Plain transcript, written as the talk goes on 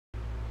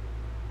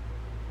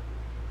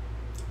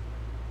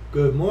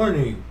Good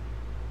morning,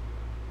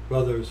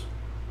 brothers,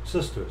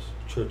 sisters,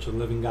 Church of the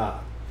Living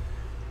God.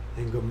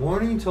 And good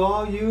morning to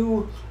all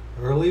you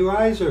early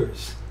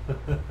risers.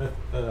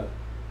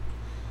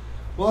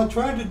 Well, I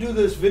tried to do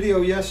this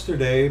video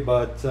yesterday,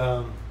 but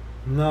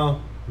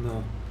no.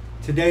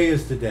 Today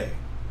is the day.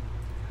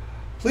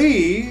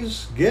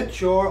 Please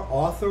get your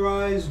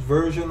authorized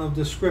version of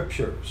the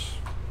scriptures.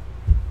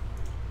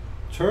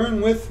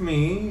 Turn with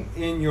me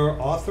in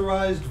your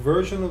authorized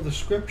version of the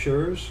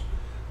scriptures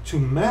to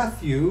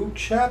Matthew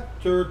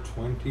chapter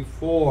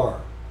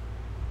 24.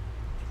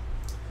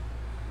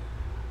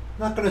 I'm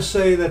not going to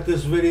say that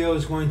this video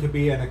is going to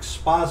be an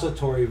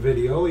expository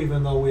video,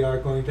 even though we are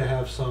going to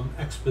have some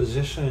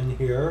exposition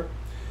here.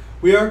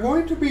 We are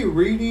going to be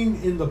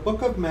reading in the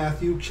book of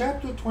Matthew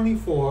chapter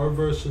 24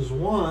 verses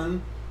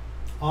 1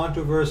 on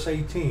to verse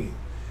 18.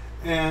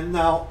 And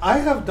now I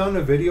have done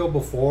a video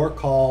before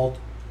called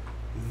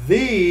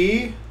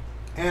The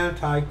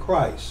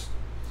Antichrist,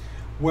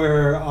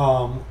 where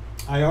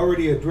I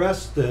already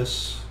addressed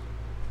this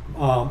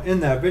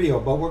in that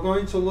video, but we're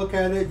going to look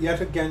at it yet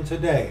again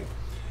today.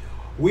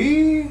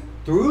 We,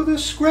 through the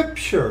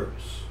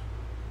scriptures,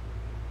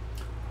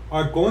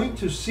 are going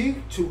to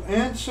seek to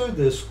answer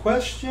this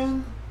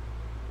question: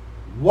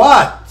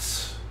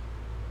 what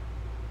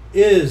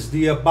is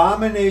the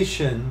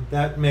abomination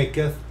that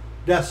maketh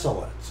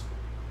desolate?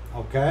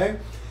 Okay?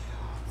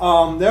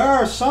 There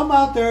are some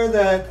out there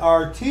that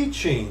are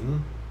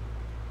teaching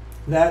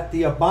that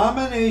the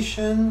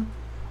abomination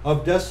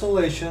of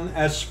desolation,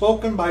 as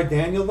spoken by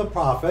Daniel the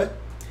prophet,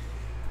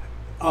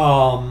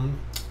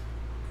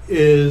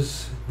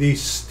 is the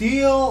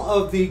steel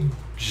of the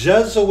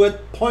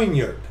Jesuit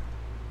poniard.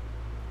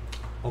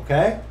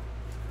 Okay?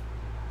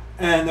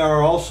 And there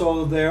are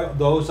also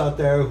those out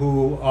there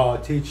who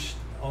teach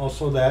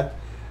also that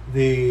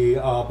the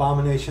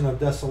abomination of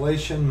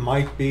desolation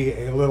might be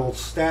a little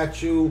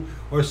statue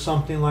or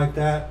something like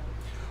that.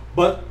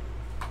 But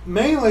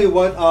mainly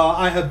what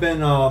I have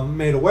been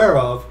made aware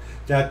of,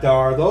 that there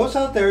are those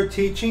out there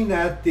teaching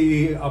that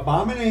the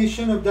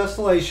abomination of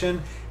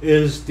desolation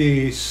is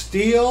the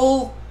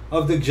steel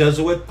of the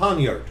Jesuit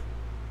poniard.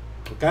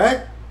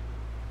 Okay?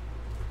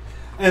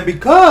 And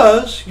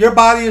because your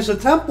body is a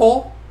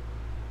temple,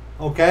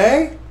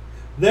 okay,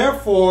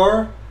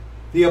 therefore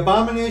the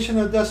abomination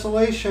of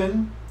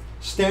desolation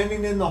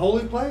standing in the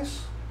holy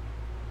place?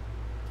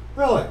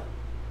 Really?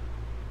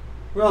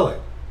 Really?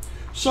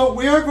 So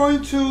we are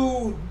going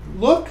to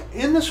look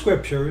in the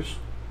scriptures,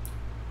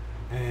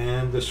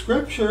 and the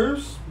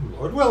scriptures,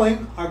 Lord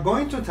willing, are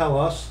going to tell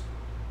us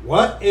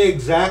what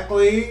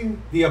exactly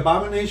the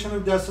abomination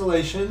of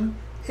desolation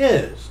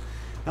is.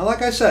 Now,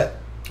 like I said,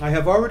 I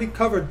have already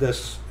covered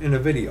this in a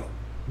video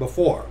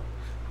before,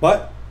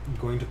 but I'm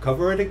going to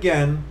cover it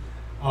again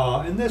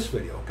in this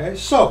video, okay?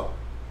 So,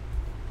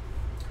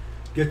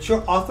 get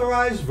your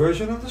authorized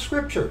version of the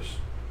scriptures,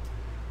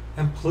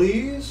 and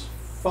please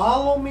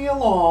follow me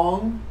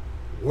along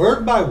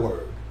word by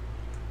word,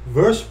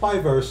 verse by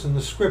verse in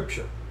the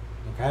scripture.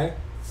 Okay?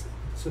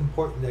 It's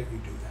important that you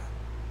do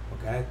that.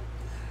 Okay?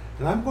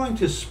 And I'm going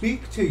to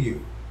speak to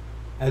you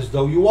as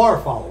though you are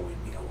following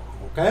me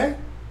along. Okay?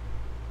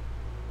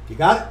 You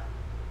got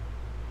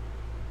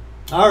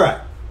it? All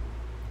right.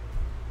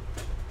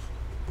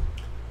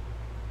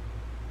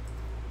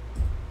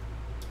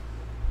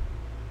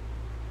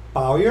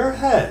 Bow your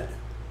head.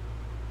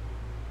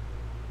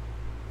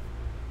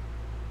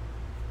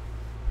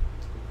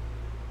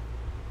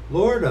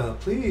 Lord,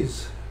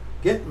 please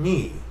get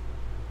me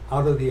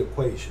out of the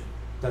equation,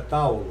 that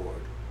thou,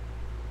 Lord,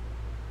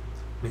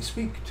 may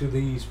speak to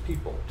these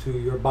people, to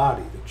your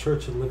body, the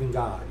Church of the Living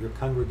God, your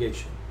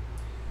congregation.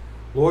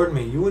 Lord,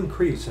 may you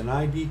increase and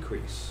I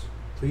decrease.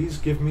 Please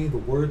give me the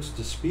words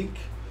to speak.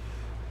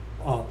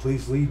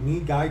 Please lead me,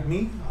 guide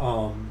me,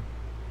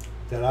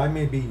 that I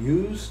may be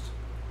used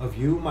of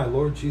you, my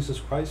Lord Jesus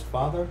Christ,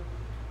 Father,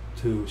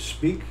 to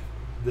speak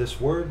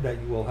this word that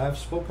you will have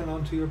spoken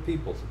unto your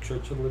people, the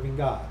Church of the Living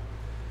God.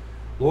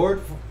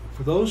 Lord,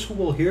 for those who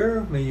will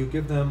hear, may you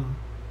give them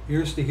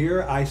ears to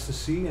hear, eyes to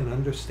see, and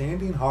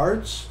understanding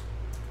hearts.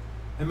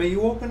 And may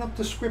you open up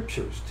the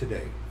scriptures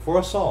today for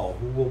us all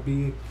who will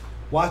be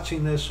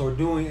watching this or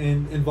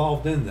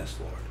involved in this,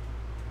 Lord.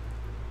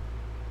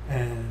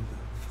 And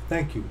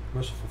thank you,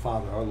 merciful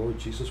Father, our Lord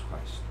Jesus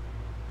Christ.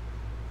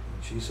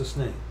 In Jesus'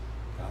 name,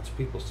 God's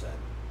people said,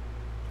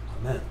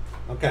 amen.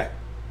 Okay.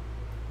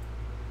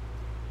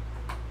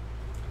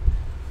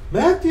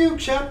 Matthew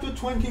chapter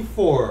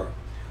 24.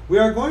 We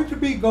are going to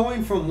be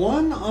going from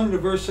 1 on to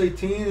verse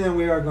 18, and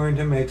we are going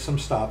to make some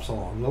stops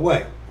along the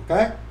way.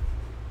 Okay?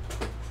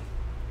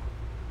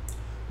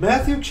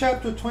 Matthew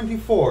chapter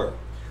 24.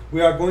 We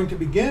are going to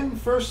begin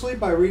firstly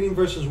by reading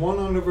verses 1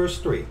 on to verse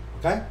 3.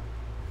 Okay?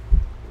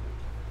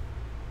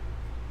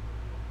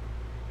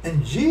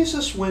 And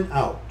Jesus went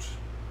out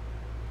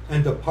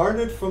and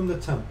departed from the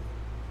temple,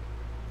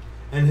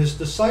 and his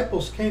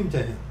disciples came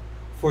to him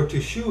for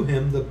to shew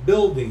him the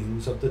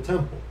buildings of the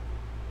temple.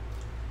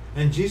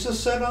 And Jesus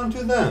said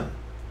unto them,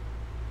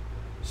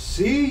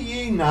 See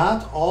ye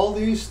not all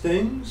these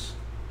things?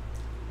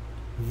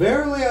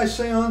 Verily I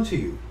say unto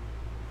you,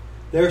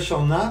 there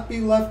shall not be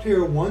left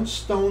here one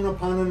stone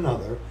upon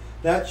another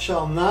that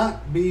shall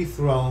not be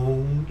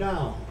thrown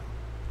down.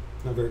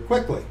 Now very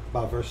quickly,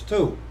 about verse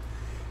 2.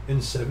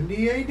 In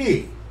 70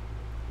 AD,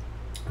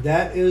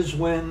 that is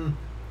when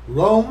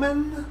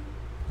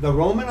the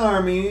Roman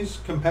armies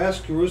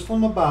compassed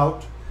Jerusalem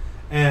about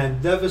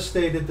and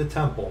devastated the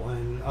temple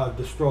and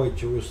destroyed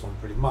Jerusalem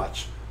pretty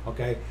much.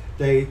 Okay,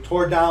 they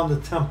tore down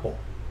the temple.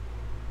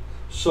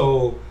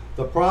 So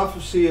the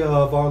prophecy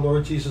of our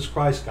Lord Jesus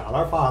Christ, God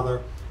our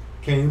Father,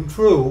 came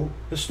true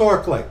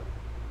historically.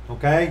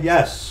 Okay,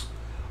 yes,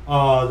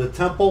 the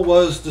temple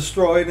was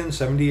destroyed in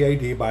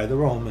 70 AD by the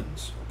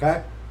Romans.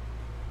 Okay,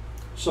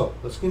 so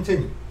let's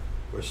continue.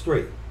 Verse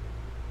 3.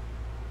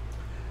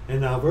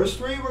 And now verse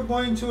 3 we're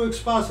going to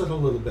exposit a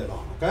little bit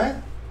on,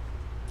 okay?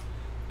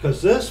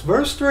 Because this,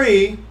 verse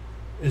 3,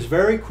 is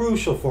very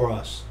crucial for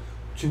us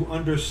to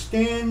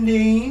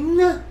understanding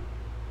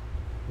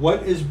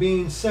what is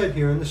being said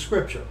here in the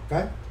scripture,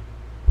 okay?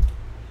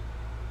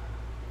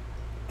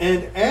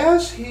 And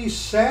as he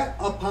sat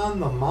upon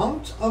the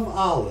Mount of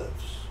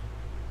Olives,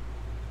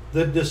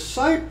 the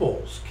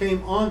disciples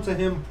came unto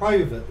him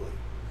privately.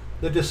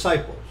 The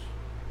disciples.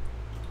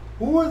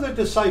 Who are the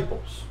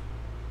disciples?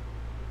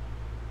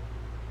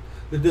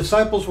 The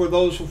disciples were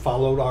those who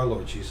followed our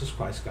Lord Jesus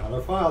Christ, God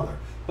our Father.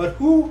 But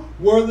who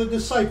were the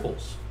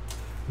disciples?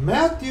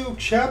 Matthew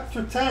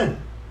chapter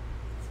 10.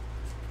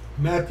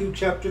 Matthew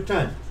chapter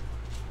 10.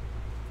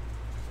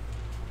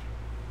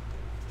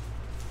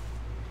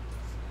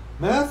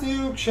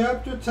 Matthew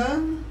chapter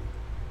 10.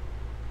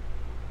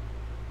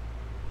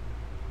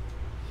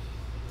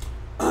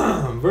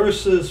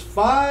 Verses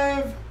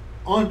 5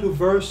 on to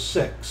verse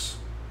 6.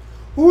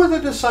 Who are the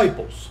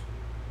disciples?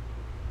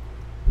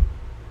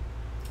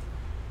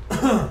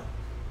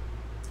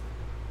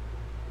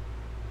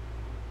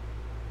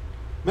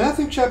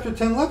 Matthew chapter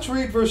 10, let's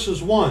read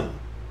verses 1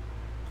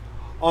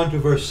 on to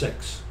verse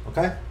 6,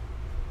 okay?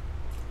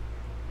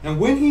 And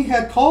when he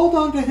had called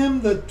unto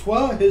him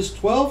his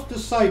 12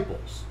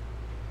 disciples,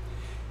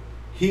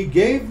 he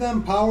gave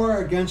them power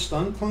against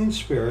unclean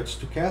spirits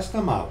to cast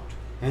them out,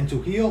 and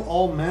to heal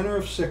all manner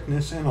of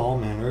sickness and all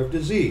manner of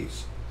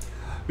disease.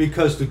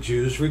 Because the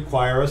Jews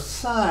require a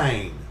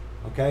sign,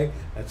 okay?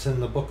 That's in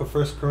the book of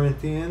 1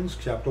 Corinthians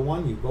chapter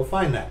 1. You go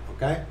find that,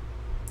 okay?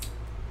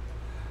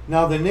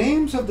 Now the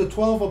names of the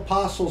 12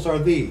 apostles are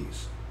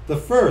these. The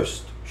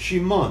first,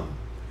 Shimon,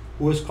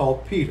 who is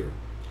called Peter,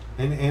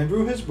 and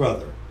Andrew his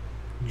brother,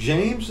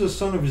 James the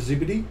son of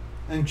Zebedee,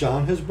 and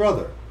John his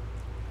brother,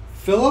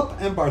 Philip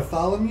and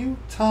Bartholomew,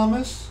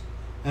 Thomas,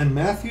 and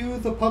Matthew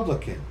the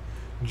publican,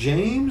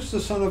 James the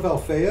son of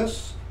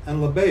Alphaeus,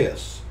 and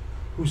Lebbaeus,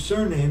 whose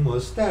surname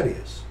was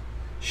Thaddeus,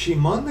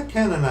 Shimon the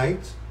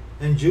Canaanite,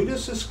 and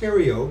Judas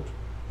Iscariot,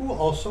 who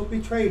also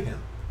betrayed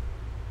him.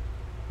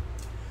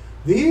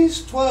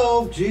 These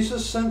 12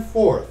 Jesus sent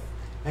forth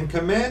and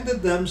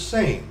commanded them,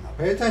 saying, now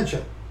pay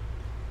attention,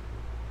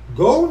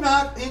 go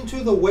not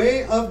into the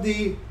way of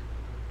the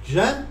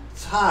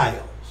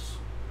Gentiles,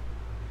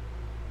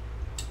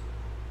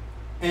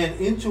 and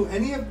into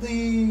any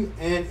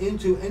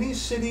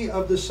city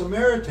of the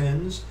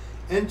Samaritans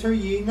enter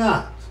ye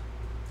not,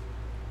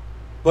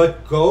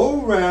 but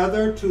go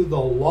rather to the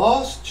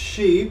lost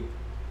sheep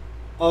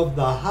of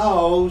the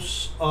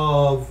house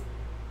of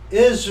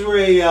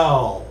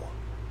Israel.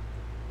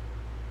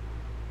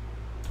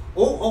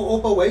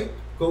 But wait.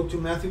 Go to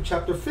Matthew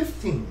chapter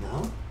 15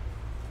 now.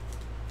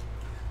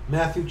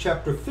 Matthew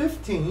chapter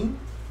 15,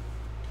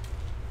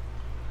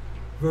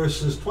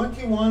 verses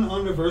 21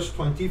 on to verse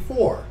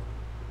 24.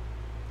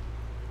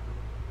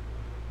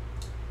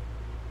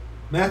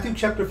 Matthew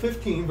chapter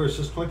 15,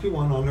 verses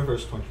 21 on to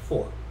verse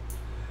 24.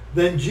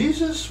 Then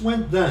Jesus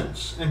went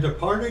thence and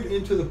departed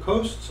into the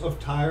coasts of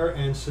Tyre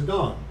and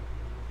Sidon.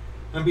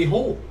 And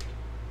behold,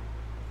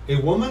 a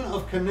woman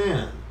of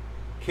Canaan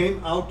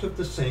came out of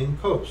the same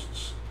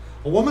coasts.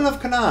 A woman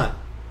of Canaan,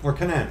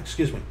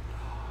 excuse me.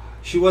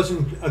 She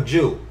wasn't a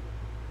Jew.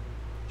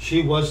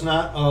 She was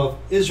not of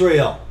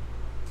Israel.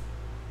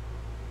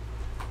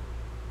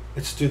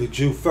 It's to the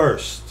Jew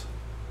first.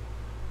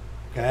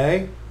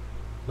 Okay?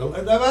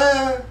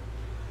 And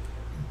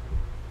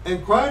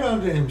cried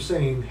unto him,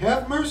 saying,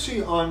 have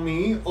mercy on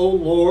me, O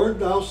Lord,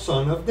 thou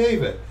son of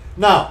David.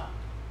 Now,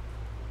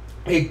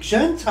 a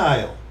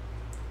Gentile,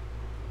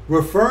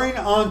 referring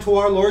on to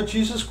our Lord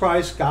Jesus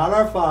Christ, God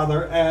our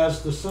Father,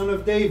 as the son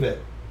of David.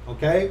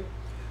 Okay?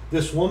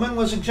 This woman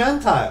was a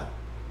Gentile.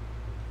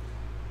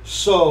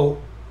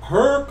 So,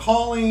 her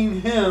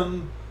calling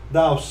him,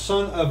 thou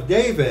son of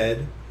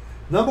David,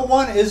 number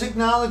one, is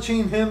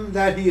acknowledging him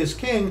that he is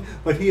king,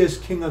 but he is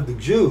king of the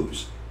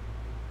Jews.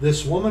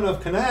 This woman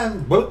of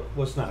Canaan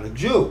was not a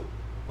Jew.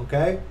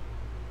 Okay?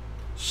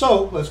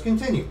 So, let's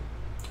continue.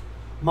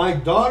 My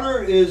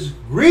daughter is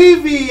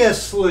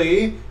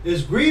grievously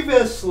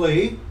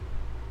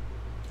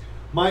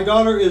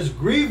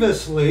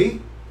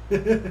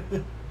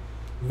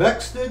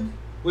vexed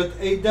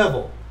with a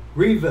devil.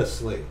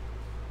 Grievously.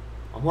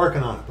 I'm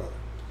working on it, brother.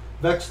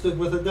 Vexed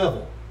with a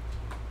devil.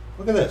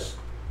 Look at this.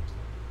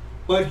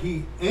 But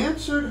he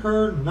answered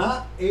her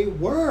not a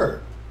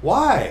word.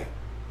 Why?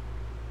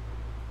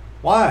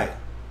 Why?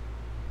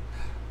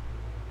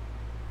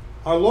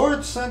 Our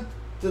Lord sent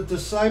the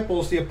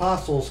disciples, the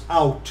apostles,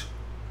 out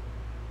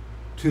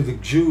to the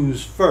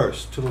Jews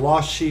first, to the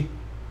lost sheep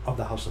of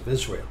the house of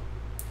Israel.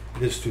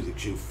 It is to the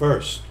Jew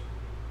first.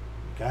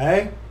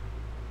 Okay?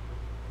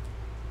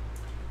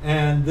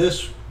 And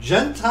this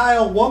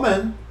Gentile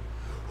woman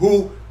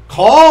who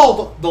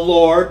called the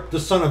Lord the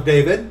Son of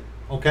David,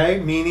 okay,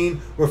 meaning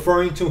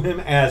referring to him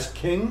as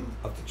King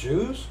of the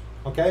Jews,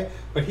 okay,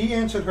 but he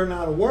answered her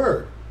not a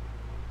word.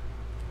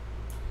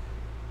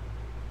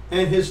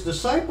 And his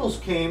disciples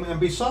came and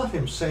besought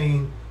him,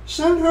 saying,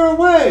 Send her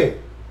away,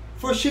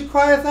 for she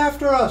crieth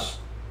after us.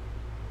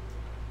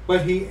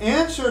 But he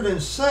answered and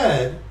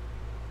said,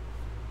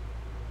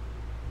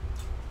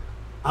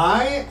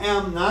 I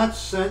am not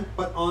sent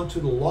but unto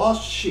the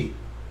lost sheep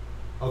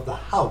of the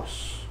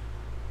house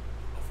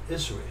of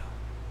Israel.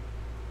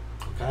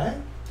 Okay?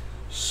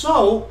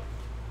 So,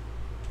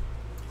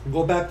 we'll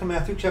go back to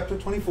Matthew chapter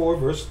 24,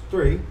 verse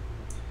 3.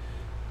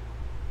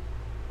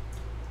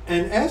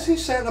 And as he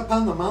sat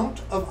upon the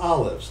Mount of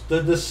Olives,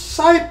 the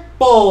disciples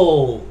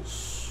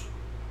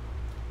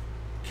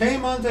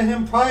came unto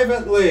him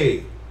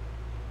privately.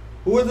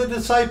 Who are the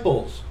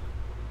disciples?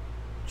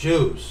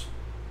 Jews.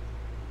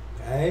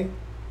 Okay?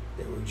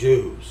 They were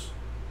Jews.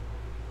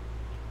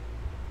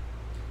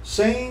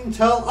 Saying,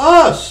 Tell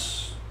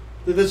us,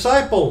 the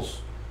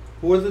disciples.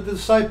 Who are the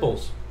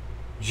disciples?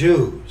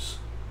 Jews.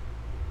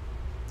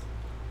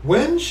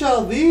 When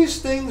shall these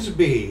things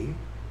be?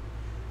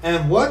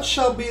 And what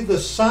shall be the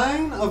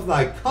sign of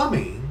thy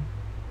coming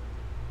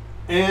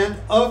and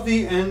of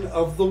the end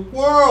of the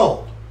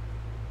world?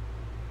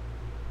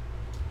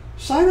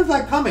 Sign of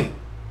thy coming.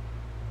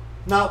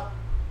 Now,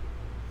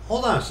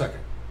 hold on a second.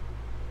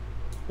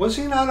 Was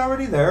he not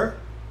already there?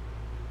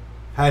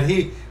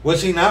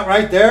 Was he not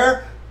right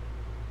there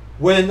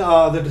when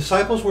the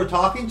disciples were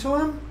talking to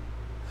him?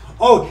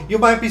 Oh, you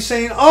might be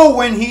saying,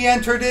 when he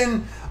entered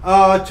in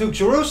to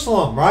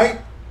Jerusalem, right?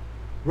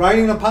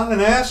 Riding upon an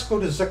ass, go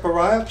to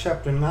Zechariah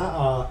chapter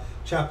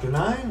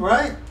 9,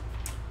 right?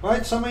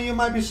 Right? Some of you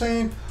might be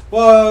saying,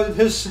 well,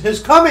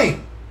 his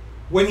coming,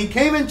 when he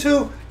came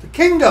into the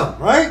kingdom,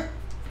 right?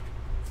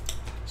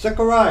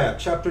 Zechariah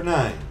chapter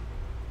 9.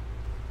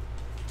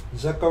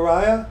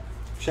 Zechariah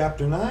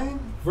chapter 9,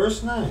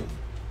 verse 9.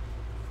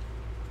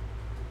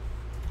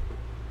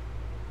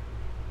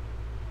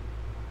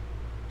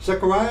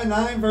 Zechariah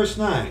 9, verse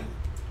 9.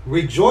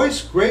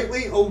 Rejoice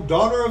greatly, O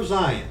daughter of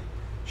Zion.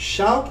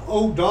 Shout,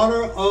 O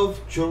daughter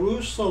of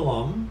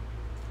Jerusalem.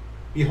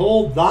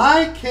 Behold,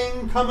 thy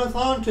king cometh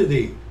unto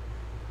thee,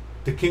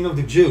 the King of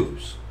the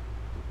Jews.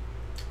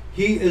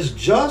 He is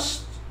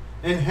just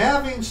and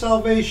having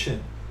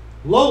salvation,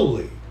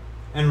 lowly,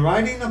 and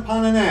riding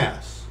upon an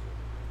ass,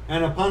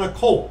 and upon a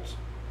colt,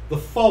 the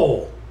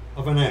foal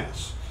of an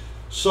ass.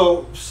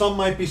 So some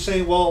might be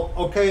saying, well,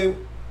 okay,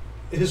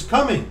 his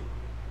coming,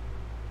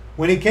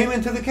 when he came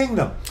into the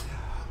kingdom.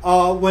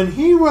 When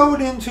he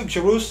rode into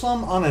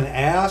Jerusalem on an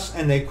ass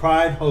and they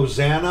cried,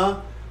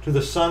 Hosanna to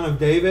the Son of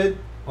David,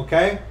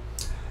 okay,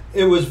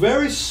 it was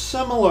very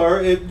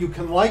similar. You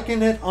can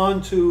liken it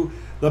onto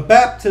the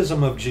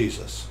baptism of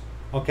Jesus,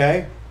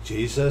 okay?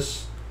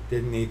 Jesus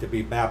didn't need to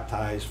be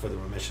baptized for the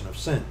remission of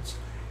sins.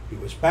 He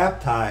was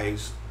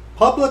baptized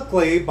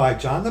publicly by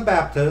John the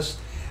Baptist,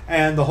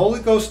 and the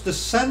Holy Ghost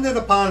descended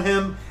upon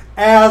him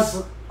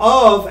as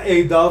of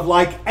a dove,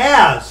 like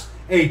as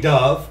a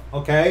dove,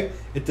 okay?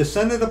 It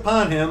descended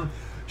upon him,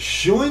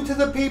 shewing to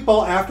the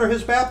people after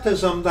his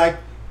baptism, like,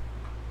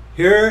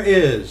 here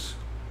is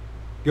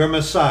your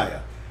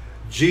Messiah.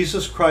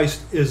 Jesus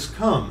Christ is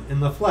come in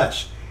the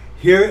flesh.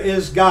 Here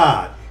is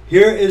God.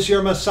 Here is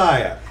your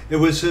Messiah. It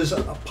was his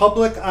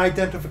public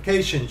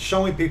identification,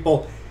 showing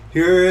people,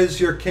 here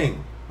is your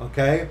king,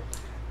 okay?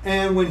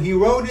 And when he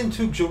rode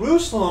into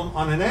Jerusalem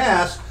on an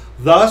ass,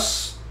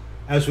 thus,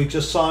 as we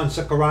just saw in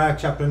Zechariah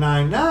chapter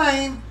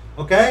 9,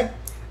 okay,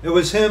 it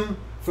was him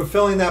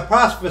fulfilling that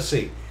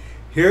prophecy.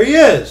 Here he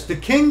is. The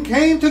king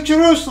came to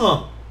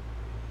Jerusalem.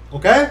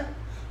 Okay?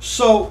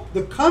 So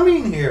the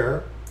coming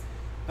here,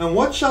 and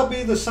what shall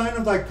be the sign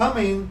of thy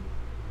coming,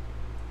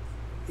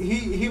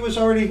 he was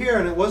already here,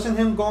 and it wasn't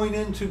him going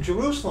into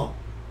Jerusalem.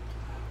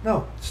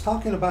 No, it's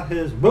talking about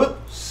his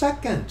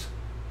second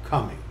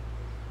coming.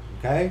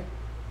 Okay?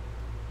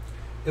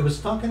 It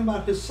was talking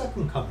about his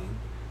second coming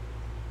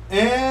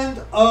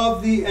and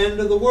of the end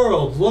of the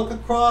world. Look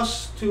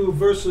across to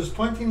verses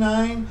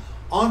 29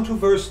 on to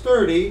verse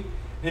 30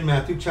 in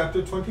Matthew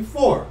chapter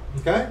 24.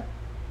 Okay?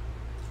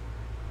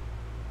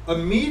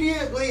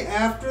 Immediately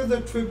after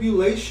the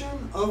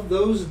tribulation of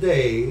those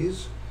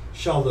days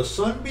shall the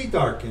sun be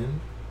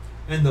darkened,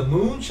 and the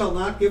moon shall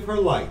not give her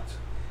light,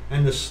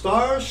 and the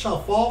stars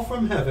shall fall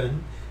from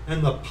heaven,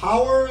 and the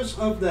powers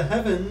of the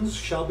heavens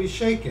shall be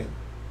shaken.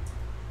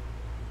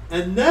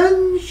 And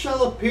then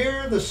shall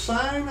appear the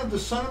sign of the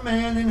Son of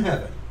Man in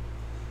heaven.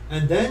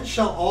 And then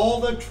shall all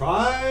the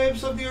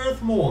tribes of the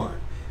earth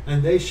mourn,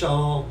 and they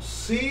shall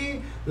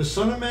see the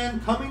Son of Man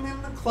coming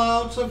in the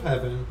clouds of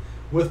heaven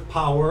with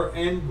power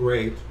and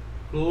great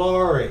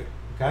glory.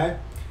 Okay?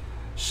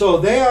 So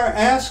they are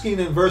asking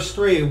in verse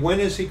 3, when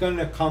is he going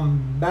to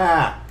come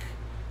back?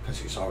 Because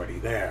he's already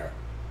there.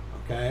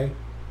 Okay?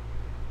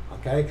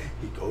 Okay?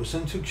 He goes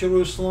into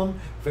Jerusalem.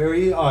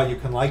 You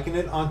can liken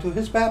it onto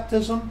his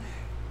baptism.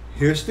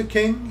 Here's the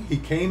king. He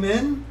came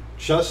in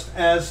just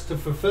as to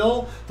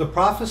fulfill the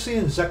prophecy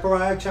in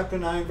Zechariah chapter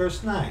 9,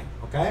 verse 9.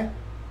 Okay?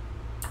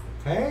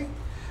 Okay?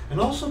 And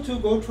also to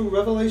go to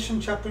Revelation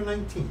chapter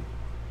 19.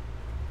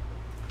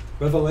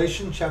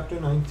 Revelation chapter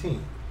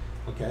 19.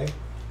 Okay?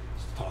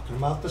 It's talking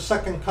about the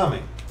second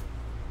coming.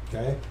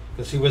 Okay?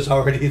 Because he was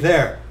already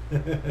there.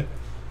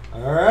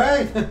 All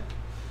right?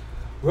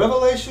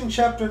 Revelation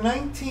chapter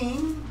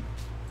 19.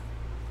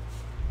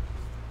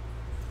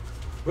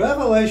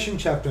 Revelation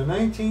chapter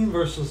 19,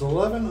 verses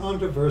 11 on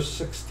to verse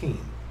 16.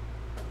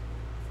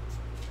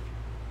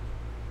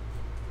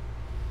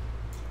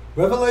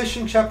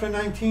 Revelation chapter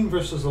 19,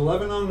 verses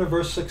 11 on to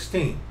verse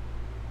 16.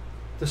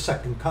 The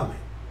second coming.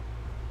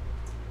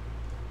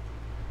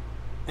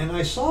 And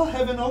I saw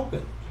heaven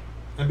opened,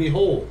 and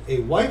behold, a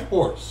white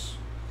horse,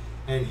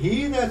 and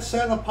he that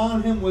sat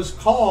upon him was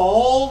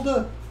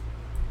called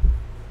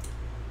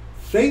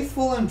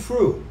Faithful and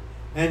True,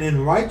 and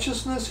in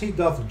righteousness he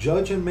doth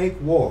judge and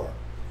make war.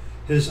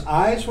 His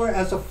eyes were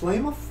as a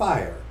flame of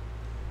fire,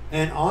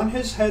 and on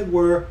his head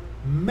were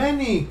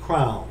many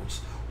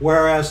crowns,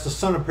 whereas the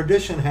son of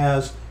perdition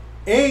has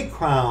a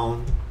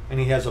crown, and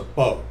he has a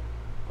bow.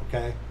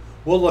 Okay?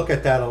 We'll look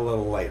at that a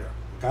little later.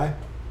 Okay?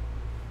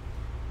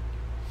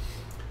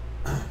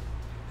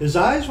 His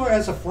eyes were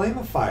as a flame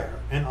of fire,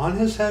 and on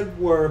his head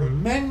were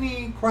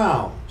many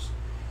crowns,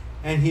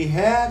 and he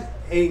had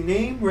a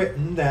name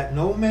written that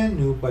no man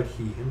knew but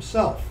he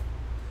himself.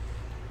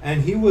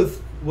 And he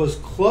was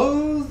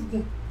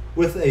clothed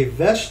with a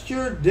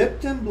vesture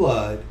dipped in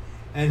blood,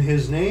 and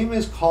his name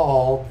is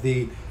called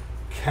the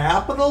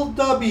capital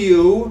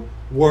W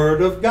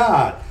Word of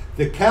God.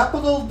 The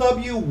capital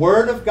W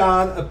Word of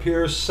God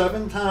appears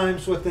 7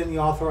 times within the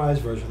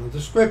Authorized Version of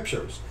the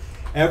Scriptures.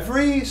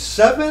 Every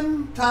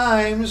 7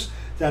 times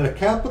that a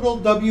capital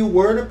W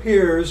word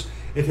appears,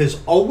 it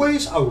is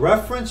always a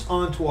reference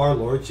onto our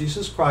Lord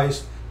Jesus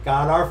Christ,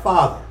 God our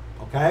Father.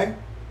 Okay?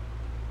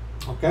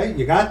 Okay,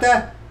 you got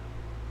that?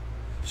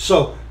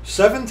 So,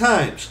 7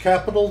 times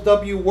capital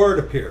W word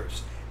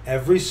appears.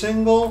 Every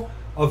single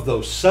of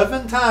those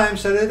 7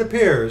 times that it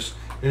appears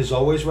is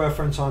always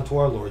reference onto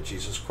our Lord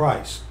Jesus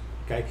Christ.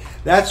 Okay?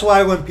 That's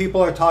why when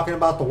people are talking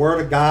about the Word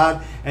of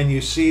God and you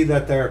see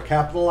that they're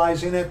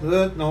capitalizing it,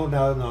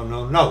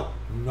 no.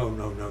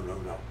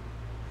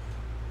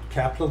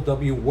 Capital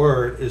W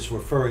word is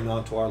referring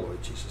onto our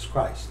Lord Jesus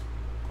Christ.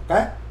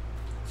 Okay?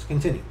 Let's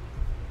continue.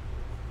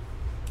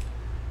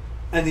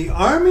 And the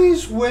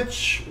armies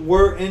which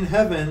were in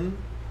heaven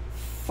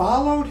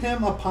followed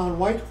him upon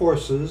white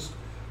horses,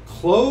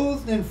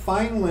 clothed in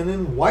fine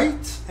linen,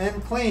 white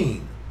and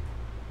clean.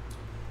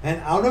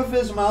 And out of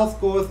his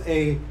mouth goeth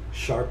a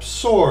sharp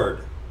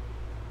sword,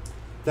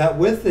 that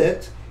with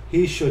it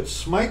he should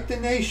smite the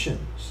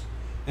nations,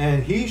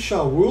 and he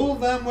shall rule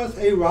them with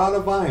a rod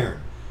of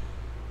iron.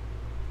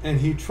 And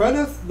he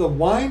treadeth the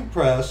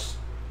winepress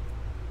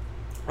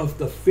of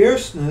the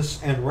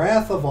fierceness and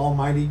wrath of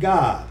Almighty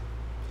God.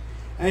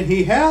 And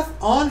he hath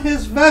on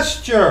his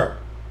vesture,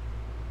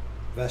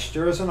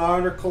 vesture is an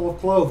article of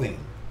clothing,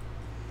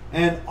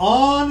 and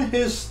on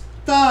his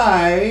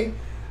thigh,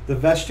 the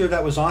vesture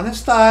that was on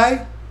his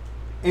thigh,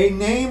 a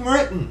name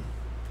written,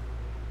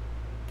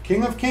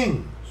 King of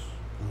Kings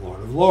and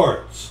Lord of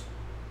Lords.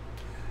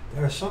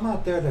 There are some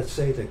out there that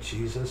say that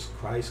Jesus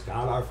Christ,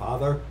 God our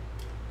Father,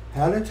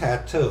 had a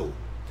tattoo,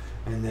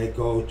 and they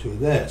go to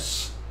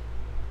this.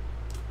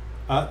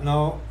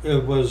 No,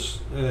 it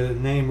was a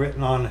name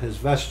written on his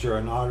vesture,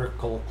 an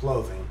article of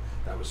clothing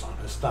that was on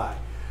his thigh.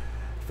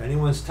 If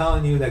anyone's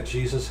telling you that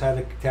Jesus had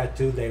a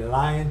tattoo, they're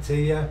lying to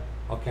you.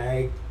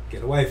 Okay,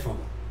 get away from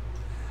them.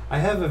 I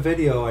have a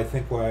video, I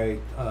think, where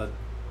I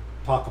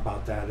talk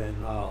about that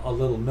in a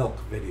Little Milk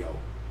video.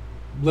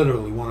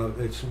 Literally,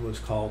 it was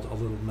called A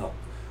Little Milk,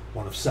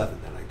 one of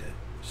 7 that I did,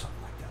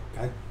 something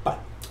like that.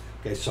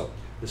 Okay, so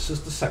this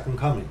is the second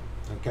coming.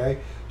 Okay,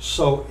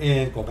 so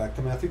go back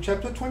to Matthew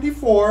chapter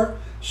 24.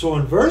 So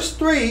in verse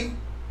 3,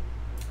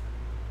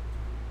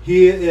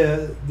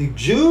 the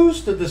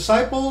Jews, the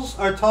disciples,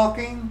 are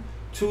talking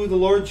to the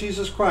Lord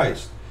Jesus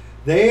Christ.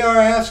 They are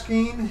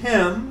asking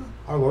him,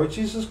 our Lord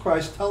Jesus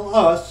Christ, tell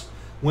us,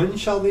 when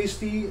shall these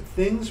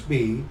things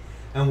be,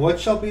 and what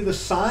shall be the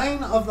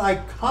sign of thy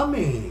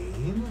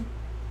coming,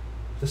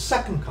 the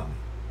second coming,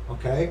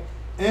 okay,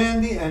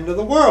 and the end of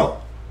the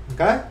world,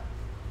 okay?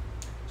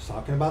 He's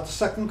talking about the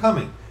second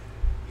coming.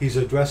 He's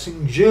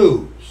addressing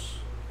Jews,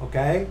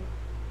 okay?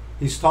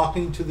 He's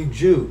talking to the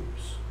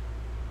Jews,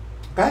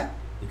 okay?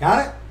 You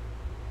got it?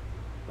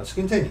 Let's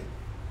continue.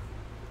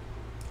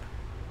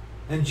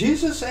 And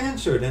Jesus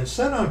answered and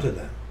said unto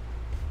them,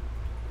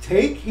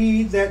 Take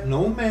heed that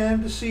no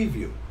man deceive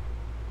you.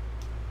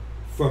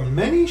 For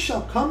many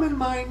shall come in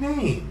my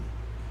name,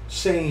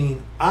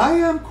 saying, I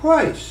am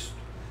Christ,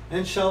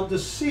 and shall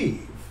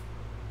deceive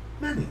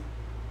many.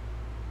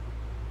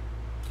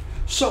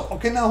 So,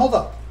 okay, now hold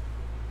up.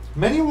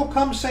 Many will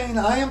come saying,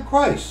 I am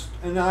Christ,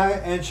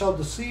 and shall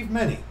deceive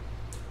many.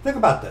 Think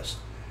about this.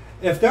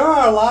 If there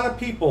are a lot of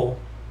people,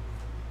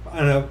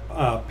 a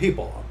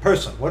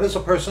person. What is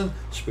a person?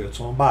 Spirit,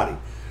 soul, and body.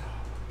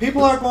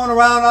 People are going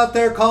around out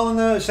there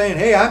saying,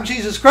 hey, I'm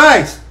Jesus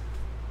Christ.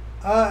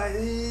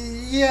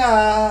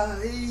 Yeah.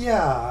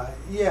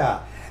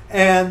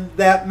 And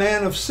that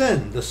man of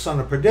sin, the son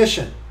of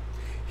perdition,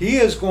 he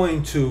is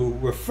going to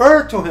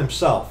refer to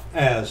himself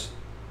as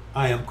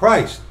I am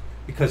Christ,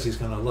 because he's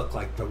going to look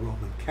like the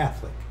Roman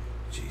Catholic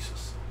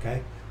Jesus.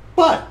 Okay?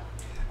 But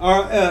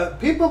are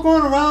people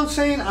going around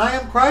saying I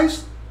am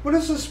Christ? What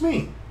does this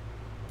mean?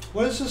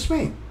 What does this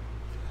mean?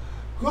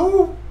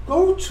 Go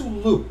to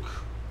Luke.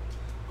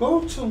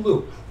 Go to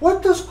Luke.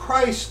 What does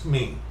Christ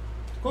mean?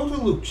 Go to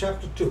Luke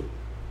chapter 2.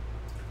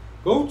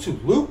 Go to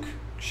Luke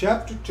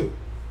chapter 2.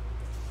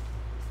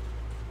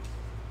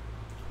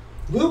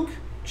 Luke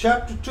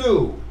chapter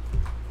 2,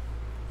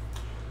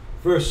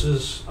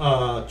 verses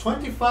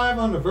 25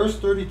 on to verse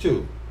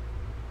 32.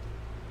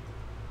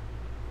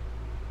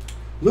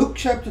 Luke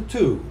chapter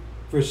 2,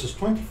 verses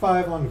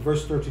 25 on to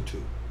verse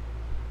 32.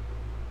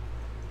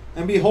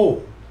 And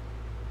behold,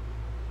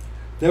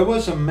 there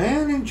was a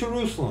man in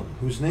Jerusalem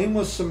whose name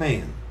was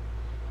Simeon.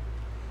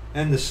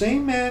 And the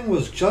same man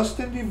was just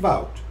and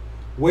devout,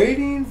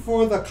 waiting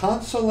for the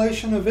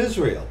consolation of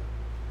Israel.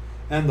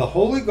 And the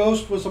Holy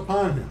Ghost was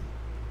upon him.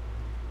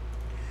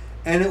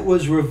 And it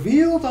was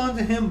revealed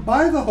unto him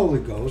by the Holy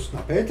Ghost,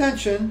 now pay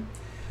attention,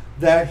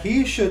 that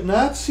he should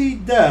not see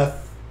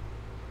death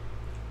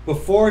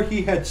before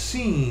he had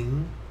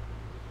seen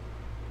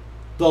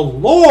the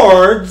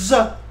Lord's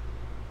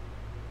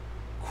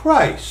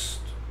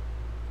Christ.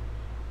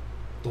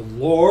 The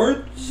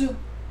Lord's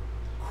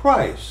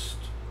Christ.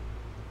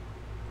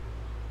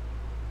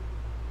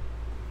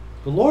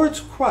 The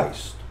Lord's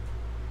Christ.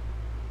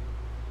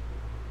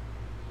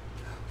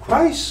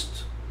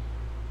 Christ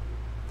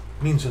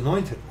means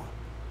anointed one.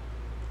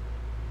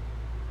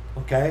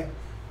 Okay?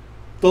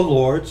 The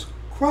Lord's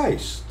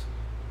Christ.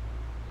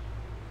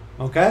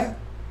 Okay?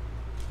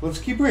 Let's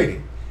keep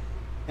reading.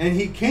 And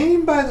he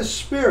came by the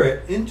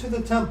Spirit into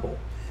the temple.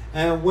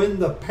 And when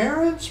the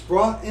parents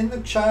brought in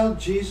the child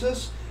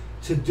Jesus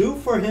to do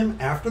for him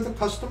after the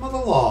custom of the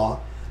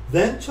law,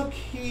 then took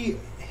he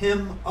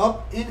him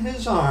up in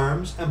his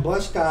arms and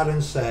blessed God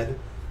and said,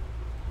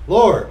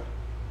 Lord,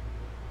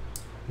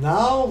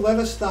 now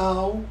lettest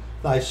thou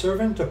thy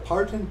servant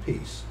depart in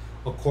peace,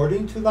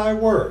 according to thy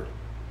word.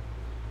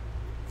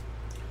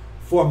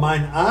 For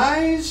mine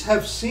eyes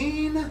have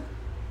seen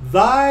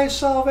thy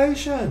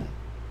salvation,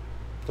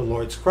 the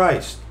Lord's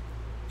Christ,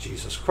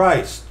 Jesus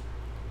Christ,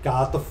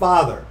 God the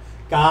Father,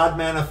 God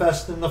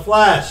manifest in the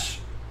flesh.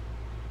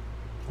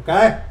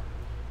 Okay?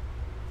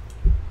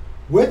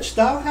 Which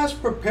thou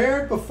hast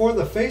prepared before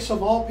the face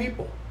of all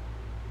people,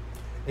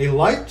 a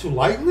light to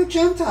lighten the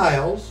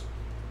Gentiles,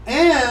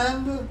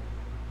 and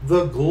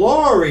the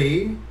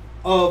glory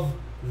of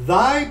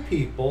thy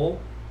people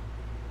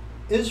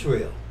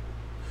Israel.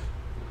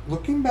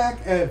 Looking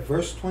back at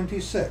verse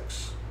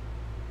 26.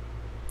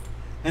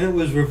 And it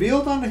was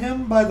revealed unto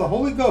him by the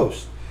Holy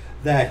Ghost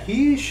that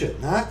he should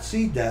not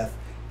see death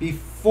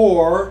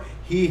before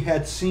he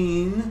had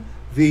seen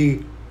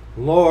the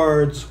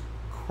Lord's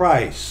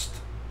Christ.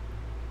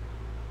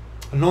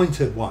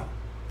 Anointed one.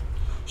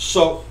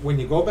 So when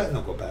you go back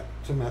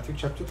to Matthew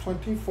chapter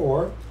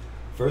 24,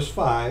 verse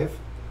 5.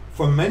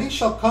 For many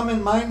shall come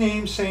in my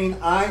name,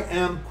 saying, I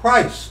am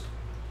Christ,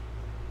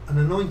 an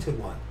anointed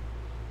one,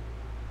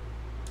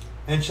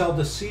 and shall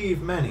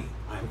deceive many.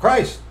 I am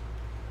Christ,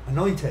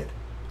 anointed.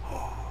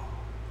 Oh,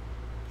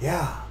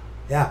 yeah.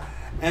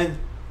 And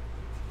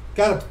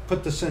got to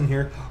put this in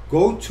here.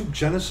 Go to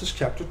Genesis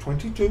chapter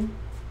 22.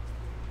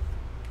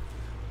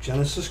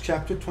 Genesis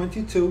chapter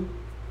 22.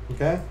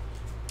 Okay?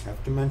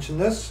 Have to mention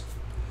this.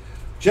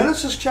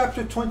 Genesis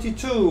chapter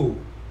 22,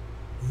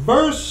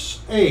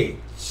 verse 8.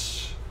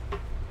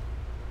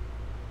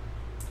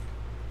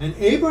 And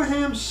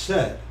Abraham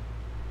said,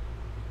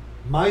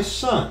 my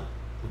son.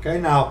 Okay,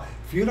 now,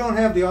 if you don't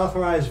have the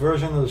authorized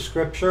version of the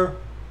scripture,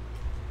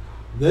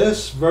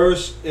 this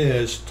verse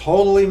is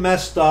totally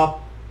messed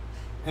up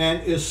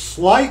and is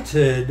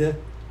slighted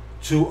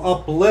to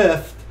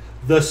uplift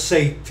the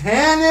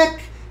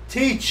satanic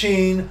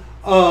teaching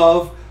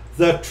of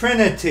the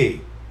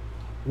Trinity.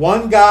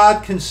 One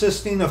God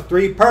consisting of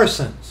three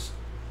persons.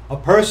 A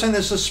person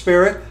is a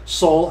spirit,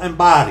 soul, and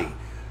body.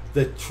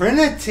 The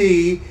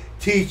Trinity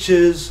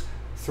teaches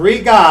three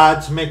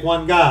gods make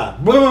one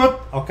God.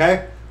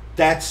 Okay?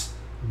 That's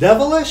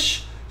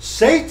devilish,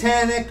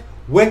 satanic,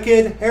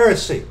 wicked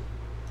heresy.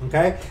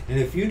 Okay? And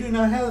if you do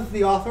not have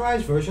the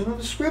authorized version of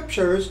the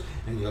scriptures,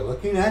 and you're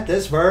looking at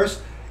this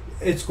verse,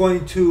 it's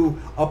going to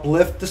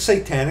uplift the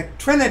satanic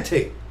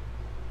Trinity.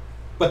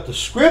 But the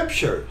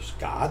scriptures,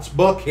 God's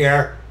book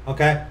here,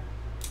 okay?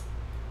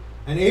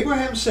 And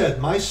Abraham said,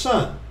 my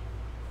son,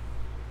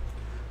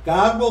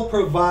 God will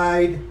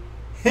provide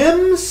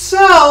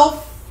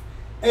himself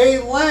a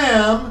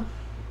lamb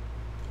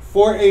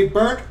for a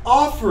burnt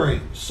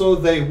offering. So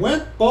they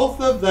went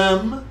both of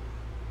them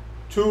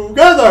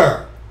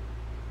together.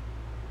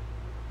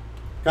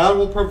 God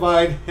will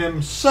provide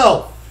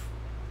himself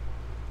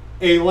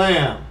a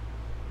lamb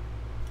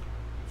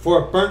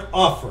for a burnt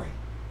offering.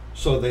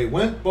 So they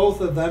went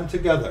both of them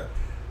together.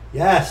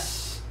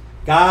 Yes,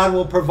 God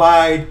will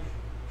provide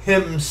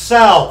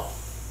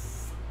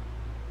himself.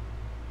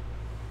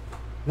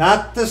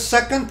 Not the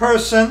second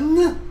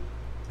person.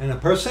 And a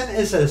person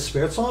is a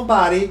spirit, soul, and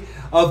body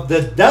of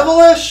the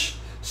devilish,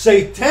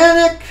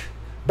 satanic,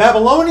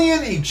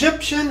 Babylonian,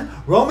 Egyptian,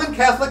 Roman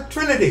Catholic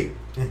Trinity.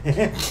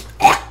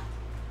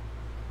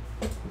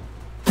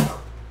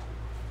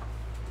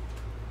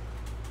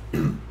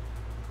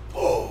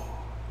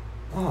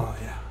 Oh,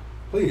 yeah.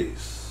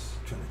 Please,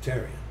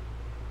 Trinitarian,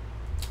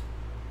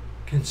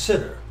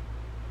 consider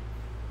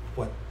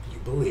what you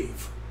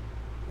believe.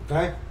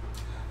 Okay?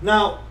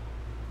 Now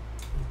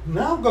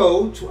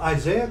go to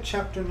Isaiah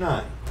chapter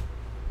 9.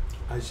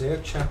 Isaiah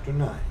chapter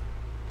 9.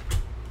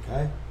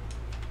 Okay?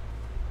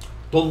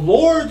 The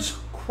Lord's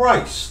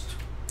Christ.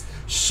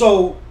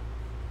 So,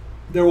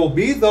 there will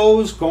be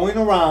those going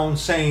around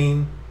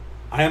saying,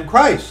 I am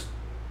Christ.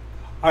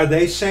 Are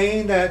they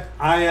saying that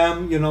I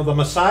am, the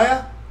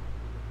Messiah?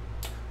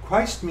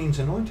 Christ means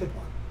anointed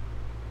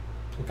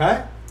one.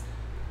 Okay?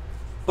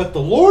 But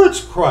the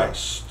Lord's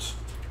Christ,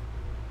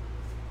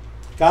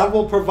 God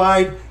will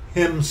provide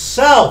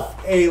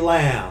himself a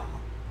lamb.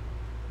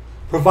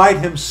 Provide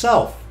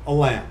himself a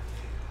lamb.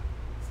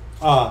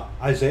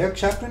 Isaiah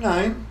chapter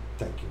 9,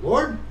 thank you,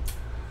 Lord,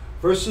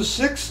 verses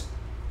 6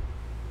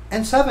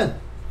 and 7.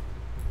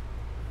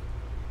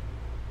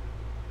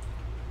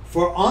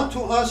 For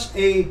unto us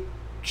a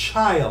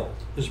child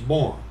is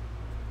born,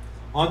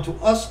 unto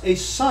us a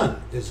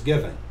son is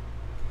given,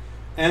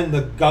 and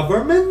the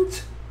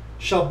government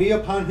shall be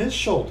upon his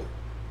shoulder,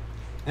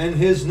 and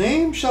his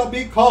name shall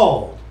be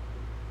called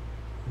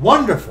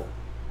Wonderful,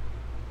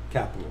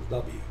 capital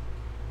W,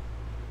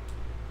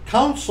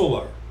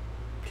 Counselor,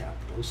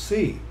 capital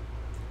C,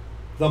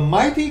 the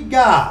Mighty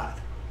God.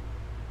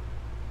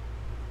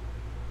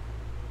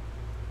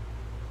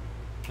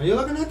 Are you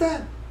looking at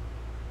that?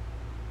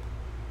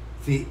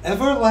 The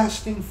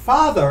Everlasting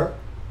Father,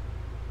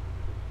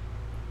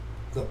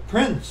 the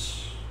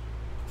Prince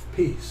of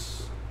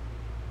Peace.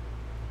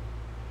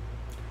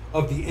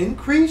 Of the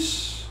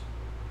increase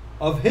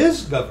of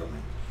his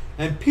government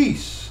and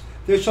peace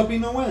there shall be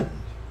no end,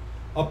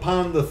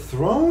 upon the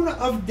throne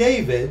of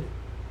David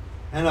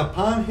and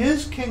upon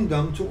his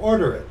kingdom, to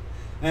order it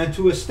and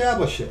to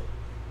establish it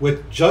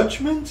with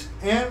judgment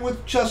and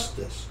with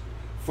justice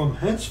from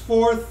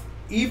henceforth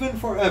even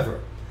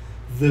forever.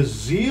 The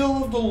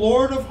zeal of the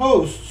Lord of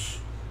hosts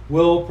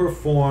will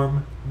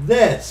perform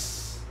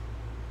this.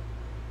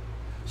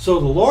 So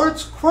the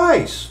Lord's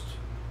Christ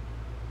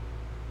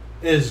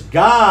is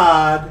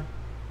God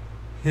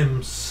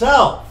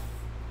himself.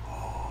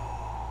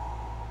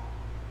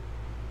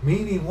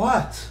 Meaning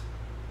what?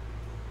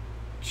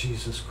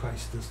 Jesus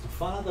Christ is the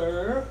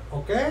Father.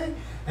 Okay?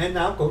 And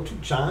now go to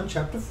John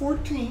chapter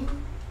 14.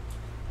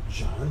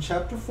 John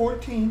chapter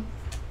 14.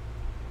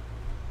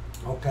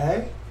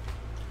 Okay?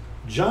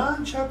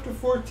 John chapter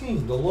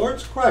 14. The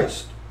Lord's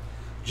Christ.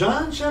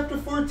 John chapter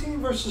 14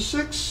 verses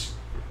 6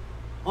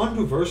 on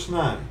to verse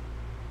 9.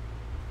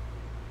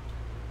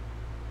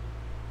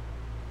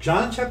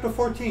 John chapter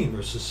 14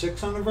 verses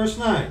 6 on to verse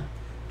 9.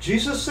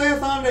 Jesus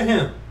saith unto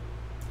him,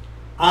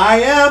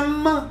 I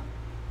am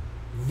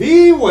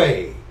the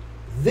way,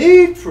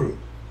 the truth,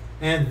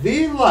 and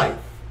the life.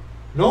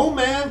 No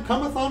man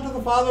cometh unto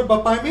the Father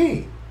but by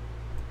me.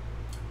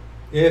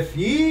 If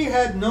ye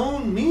had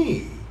known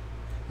me,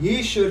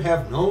 ye should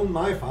have known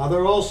my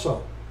Father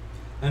also.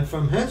 And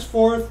from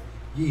henceforth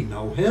ye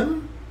know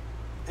him,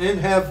 and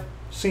have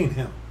seen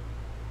him.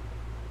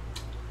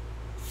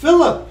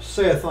 Philip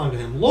saith unto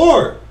him,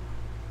 Lord,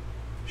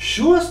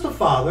 shew us the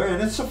Father,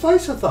 and it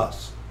sufficeth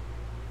us.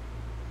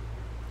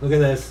 Look at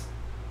this.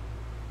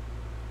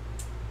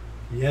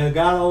 You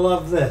gotta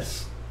love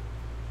this.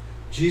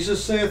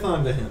 Jesus saith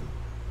unto him,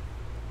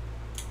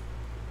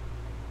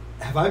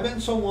 Have I been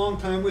so long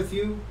time with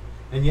you,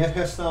 and yet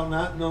hast thou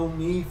not known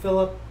me,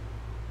 Philip?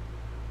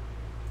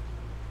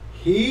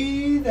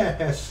 He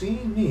that hath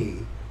seen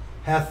me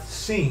hath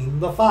seen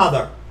the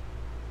Father.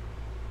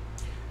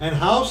 And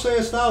how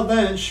sayest thou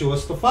then, shew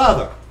us the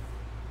Father?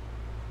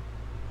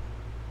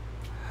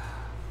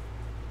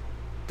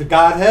 The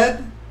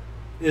Godhead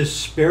is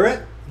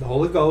Spirit, the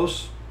Holy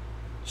Ghost,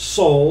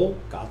 soul,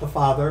 God the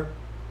Father,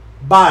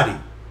 body,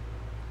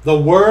 the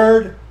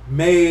Word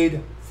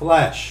made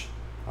flesh,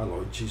 our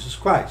Lord Jesus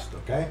Christ,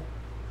 okay?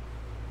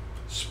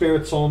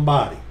 Spirit, soul, and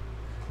body.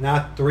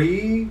 Not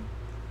three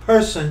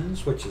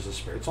persons, which is a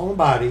spirit, soul, and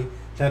body,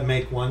 that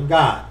make one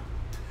God.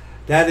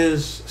 That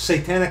is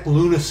satanic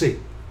lunacy.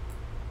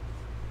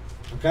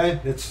 Okay?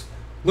 It's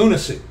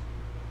lunacy.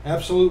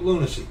 Absolute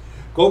lunacy.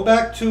 Go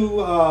back to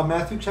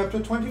Matthew chapter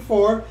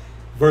 24,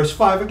 verse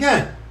 5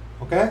 again.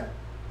 Okay?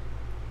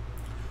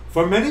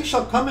 For many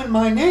shall come in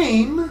my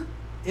name,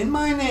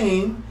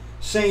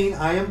 saying,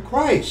 I am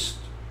Christ,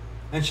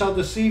 and shall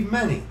deceive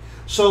many.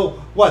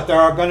 So what, there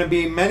are going to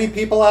be many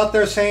people out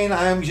there saying,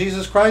 I am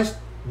Jesus Christ?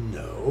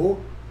 No,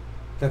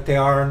 that they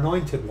are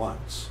anointed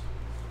ones.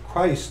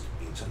 Christ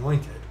means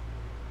anointed.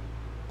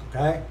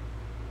 Okay?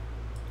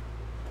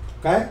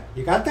 Okay?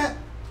 You got that?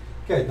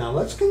 Okay, now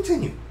let's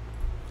continue.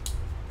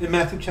 In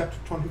Matthew chapter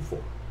 24.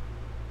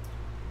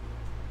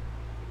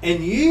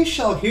 And ye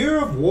shall hear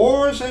of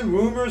wars and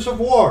rumors of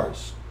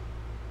wars.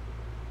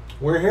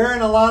 We're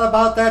hearing a lot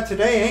about that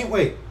today, ain't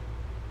we?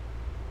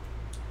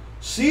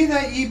 See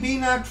that ye be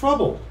not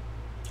troubled,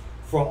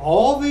 for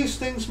all these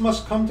things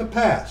must come to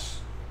pass,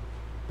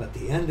 but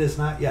the end is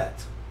not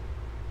yet.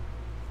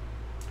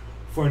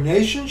 For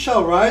nation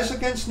shall rise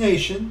against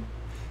nation,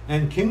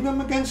 and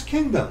kingdom against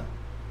kingdom.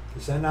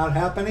 Is that not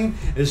happening?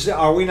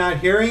 Are we not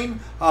hearing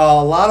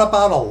a lot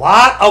about a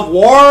lot of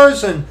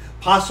wars and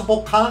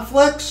possible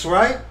conflicts,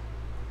 right?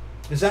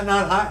 Is that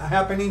not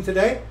happening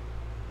today?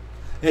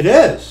 It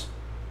is.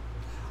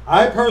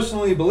 I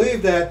personally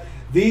believe that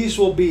these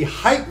will be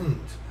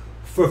heightened,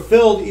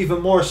 fulfilled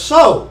even more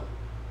so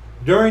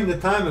during the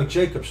time of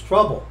Jacob's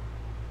trouble.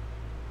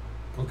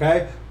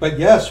 Okay? But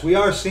yes, we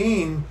are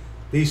seeing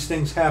these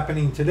things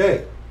happening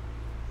today.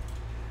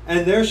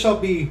 And there shall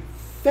be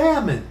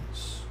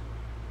famines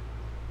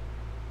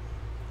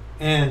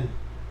and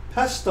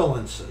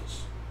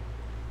pestilences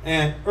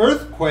and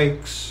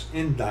earthquakes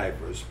in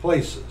divers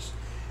places.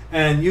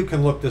 And you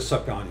can look this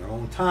up on your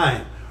own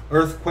time.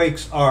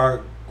 Earthquakes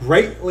are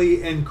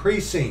greatly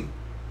increasing.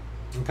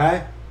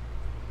 Okay?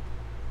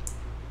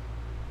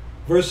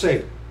 Verse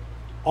 8.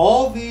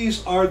 All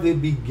these are the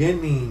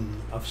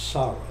beginning of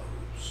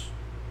sorrows.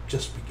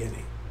 Just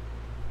beginning.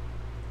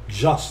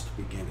 Just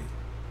beginning.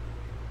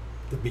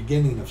 The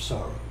beginning of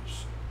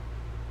sorrows.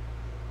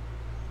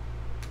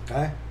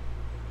 Okay?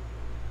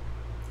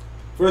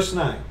 Verse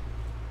 9.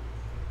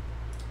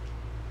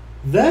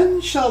 Then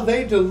shall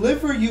they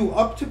deliver you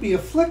up to be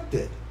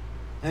afflicted,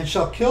 and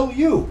shall kill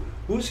you.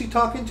 Who is he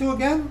talking to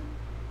again?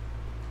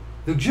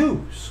 The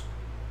Jews.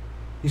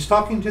 He's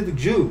talking to the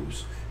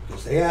Jews,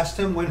 because they asked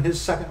him when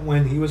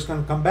he was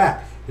going to come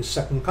back, his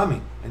second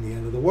coming, and the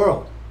end of the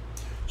world.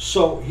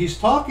 So he's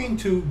talking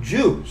to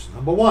Jews,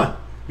 number one,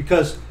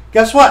 because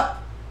guess what?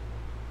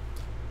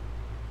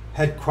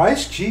 Had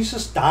Christ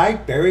Jesus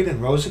died, buried,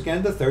 and rose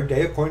again the third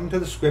day according to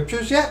the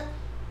scriptures yet?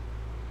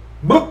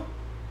 Boop.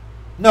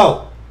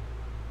 No.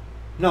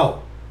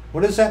 No.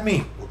 What does that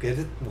mean? We'll get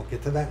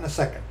to that in a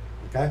second.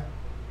 Okay?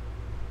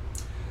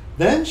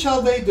 Then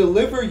shall they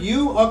deliver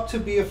you up to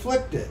be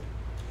afflicted,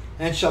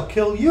 and shall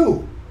kill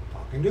you,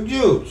 talking to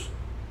Jews,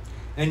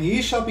 and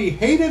ye shall be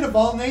hated of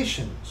all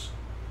nations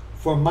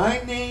for my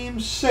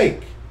name's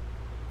sake.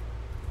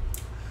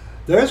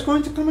 There is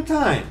going to come a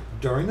time,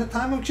 during the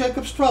time of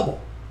Jacob's trouble,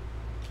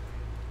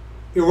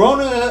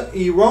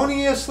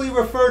 erroneously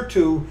referred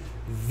to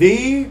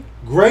the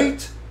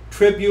Great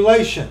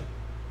Tribulation.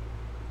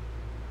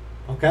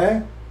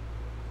 Okay?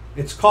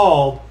 It's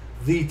called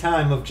the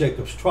time of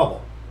Jacob's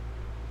trouble.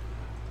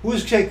 Who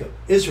is Jacob?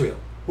 Israel.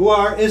 Who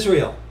are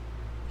Israel?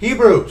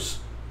 Hebrews.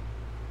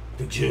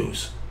 The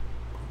Jews.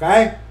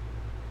 Okay?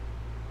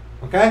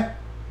 Okay?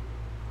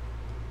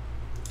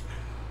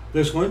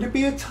 There's going to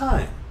be a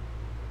time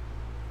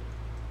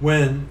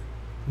when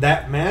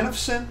that man of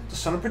sin, the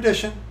son of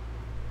perdition,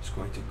 is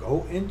going to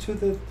go into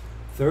the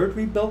third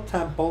rebuilt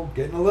temple,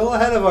 getting a little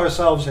ahead of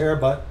ourselves here,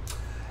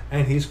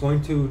 and he's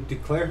going to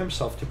declare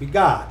himself to be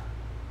God.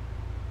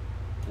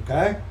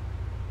 Okay?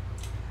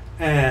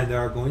 And there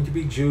are going to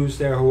be Jews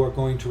there who are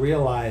going to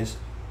realize,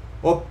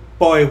 oh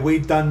boy, we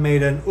done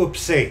made an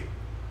oopsie.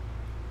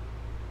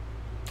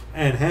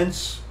 And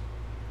hence,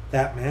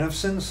 that man of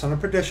sin, son of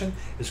perdition,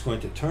 is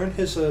going to turn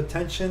his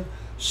attention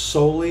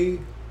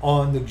solely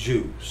on the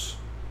Jews.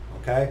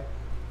 Okay?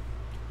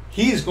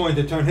 He's going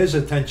to turn his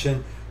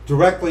attention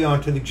directly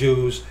onto the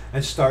Jews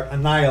and start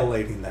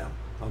annihilating them.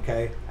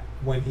 Okay?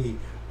 When he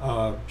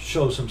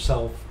shows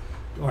himself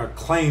or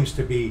claims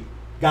to be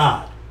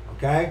God.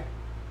 Okay?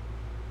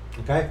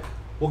 Okay?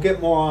 We'll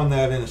get more on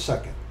that in a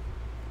second.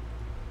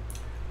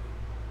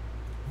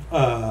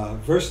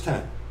 Verse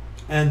 10.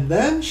 And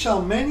then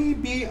shall many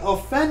be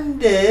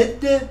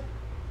offended,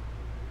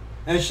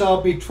 and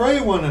shall betray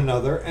one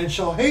another, and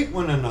shall hate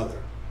one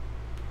another.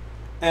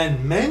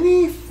 And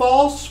many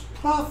false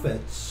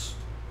prophets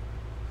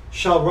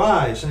shall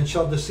rise, and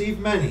shall deceive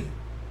many.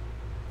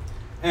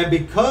 And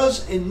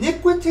because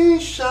iniquity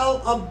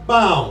shall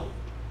abound,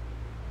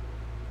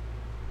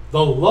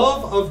 the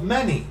love of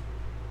many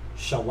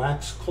shall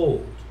wax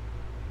cold.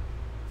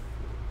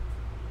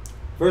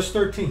 Verse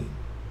 13.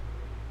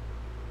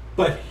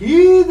 But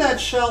he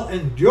that shall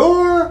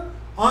endure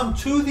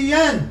unto the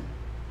end,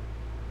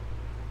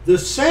 the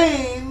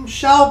same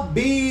shall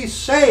be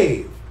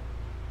saved.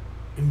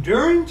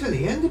 Enduring to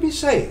the end to be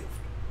saved.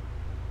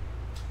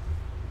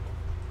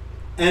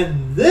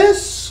 And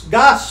this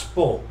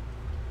gospel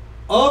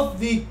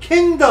of the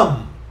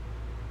kingdom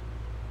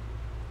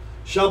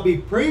shall be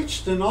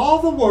preached in all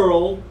the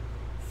world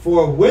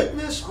for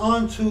witness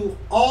unto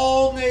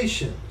all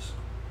nations,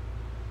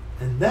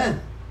 and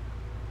then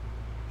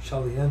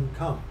shall the end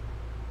come.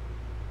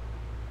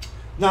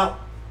 Now,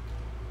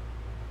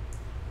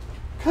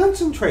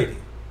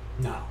 concentrating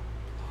now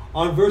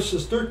on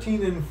verses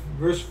 13 and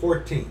verse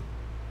 14.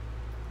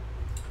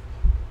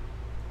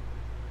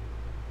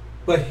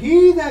 But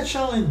he that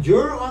shall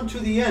endure unto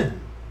the end,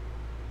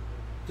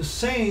 the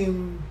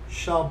same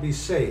shall be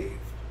saved.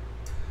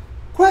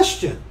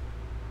 Question.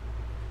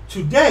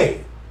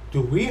 Today,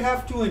 do we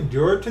have to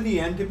endure to the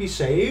end to be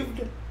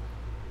saved?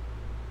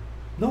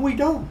 No, we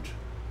don't.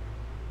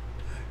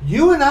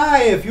 You and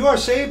I, if you are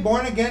saved,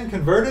 born again,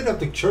 converted of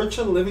the Church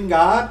of the Living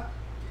God,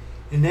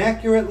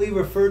 inaccurately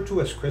referred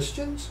to as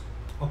Christians,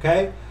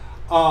 okay?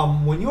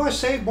 When you are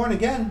saved, born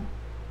again,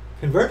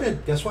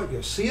 converted, guess what?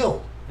 You're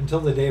sealed until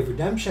the day of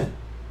redemption.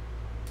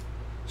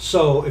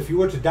 So if you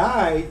were to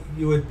die,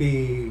 you would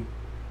be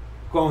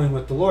going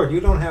with the Lord. You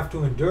don't have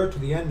to endure to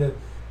the end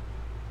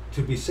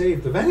to be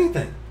saved of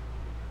anything,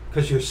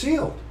 because you're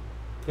sealed.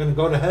 You're going to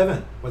go to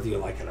heaven, whether you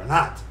like it or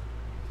not.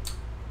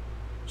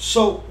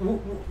 So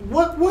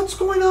what's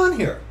going on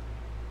here?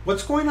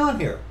 What's going on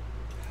here?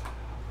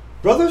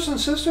 Brothers and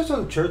sisters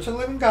of the Church of the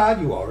Living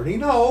God, you already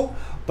know,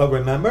 but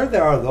remember,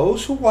 there are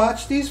those who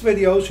watch these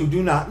videos who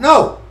do not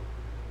know.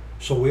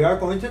 So we are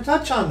going to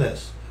touch on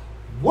this.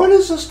 What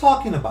is this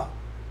talking about?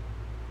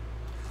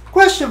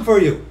 Question for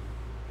you.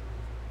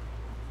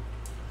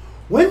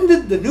 When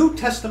did the New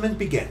Testament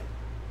begin?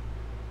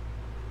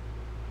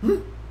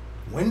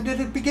 When did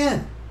it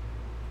begin?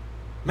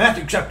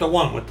 Matthew chapter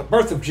 1, with the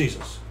birth of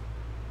Jesus.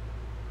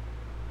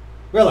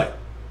 Really? You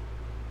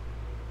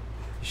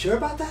sure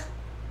about that?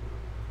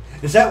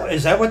 Is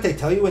that what they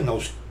tell you in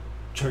those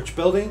church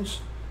buildings?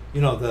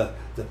 You know,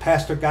 the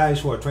pastor guys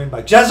who are trained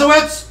by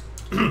Jesuits?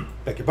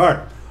 Beg your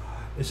pardon.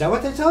 Is that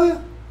what they tell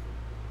you?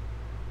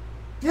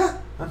 Yeah,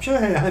 I'm sure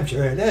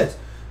it is.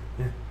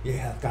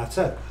 Yeah, God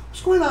said.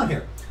 What's going on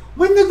here?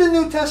 When did the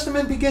New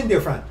Testament begin,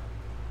 dear friend?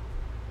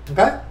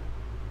 Okay?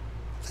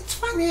 Let's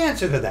find the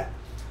answer to that.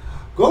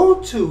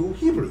 Go to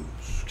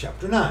Hebrews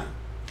chapter 9.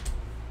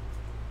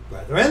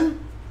 Brethren,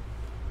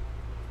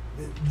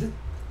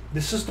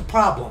 this is the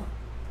problem.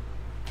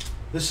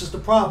 This is the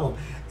problem.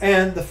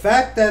 And the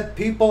fact that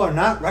people are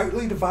not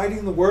rightly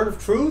dividing the word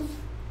of truth,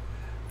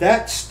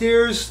 that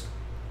steers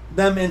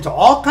them into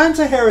all kinds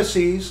of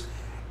heresies,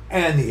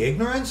 and the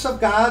ignorance of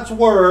God's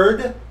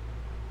word,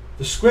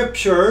 the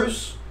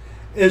scriptures,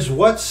 is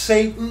what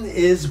Satan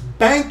is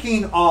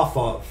banking off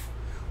of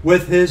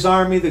with his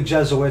army, the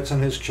Jesuits,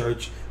 and his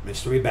church,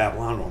 Mystery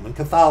Babylon, Roman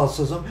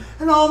Catholicism,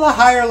 and all the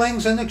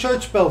hirelings in the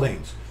church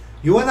buildings.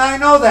 You and I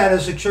know that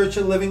as a Church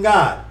of the Living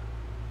God.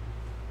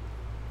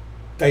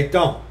 They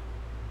don't.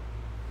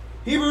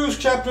 Hebrews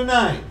chapter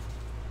 9.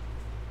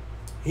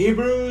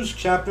 Hebrews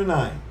chapter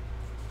 9.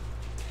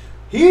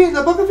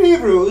 The book of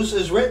Hebrews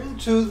is written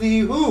to the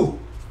who?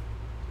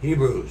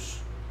 Hebrews.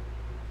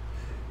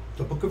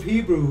 The book of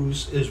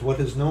Hebrews is what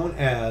is known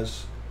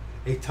as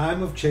a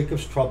time of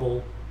Jacob's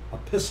trouble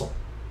epistle.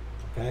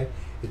 Okay?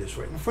 It is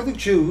written for the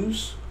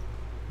Jews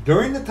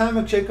during the time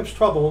of Jacob's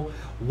trouble.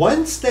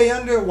 Once they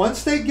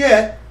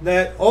get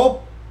that,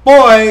 oh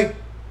boy,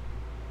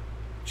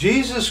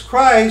 Jesus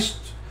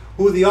Christ,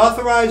 who the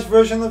authorized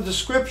version of the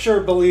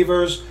scripture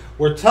believers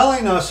were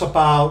telling us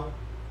about,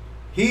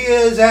 he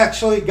is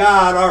actually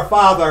God, our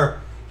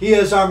Father. He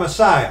is our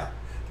Messiah.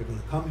 They're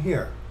going to come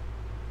here.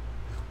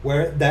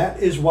 Where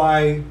that is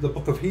why the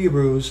book of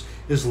Hebrews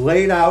is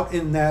laid out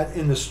in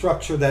the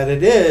structure that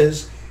it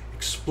is,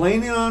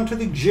 explaining unto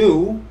the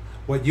Jew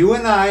what you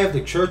and I of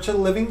the Church of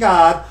the Living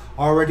God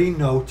already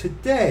know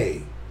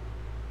today.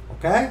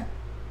 Okay?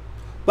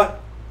 But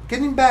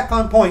getting back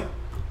on point,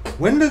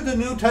 when did the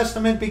New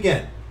Testament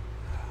begin?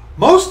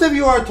 Most of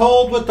you are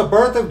told with the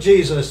birth of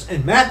Jesus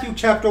in Matthew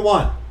chapter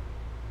 1.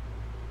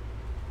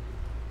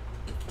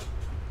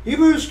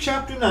 Hebrews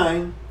chapter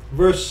 9,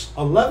 verse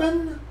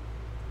 11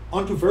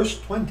 onto verse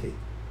 20.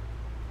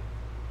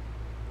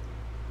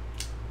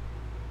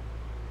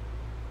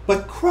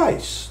 But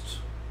Christ,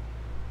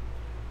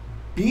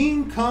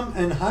 being come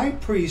an high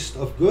priest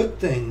of good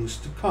things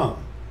to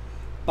come,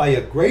 by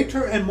a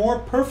greater and more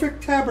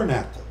perfect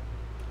tabernacle,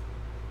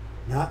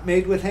 not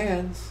made with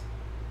hands.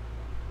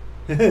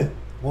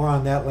 More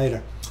on that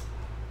later.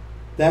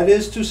 That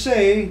is to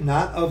say,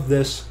 not of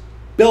this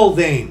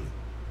building.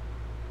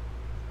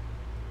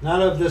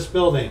 Not of this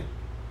building.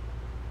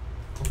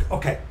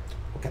 Okay.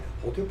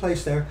 Hold your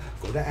place there.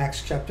 Go to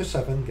Acts chapter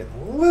 7. Getting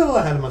a little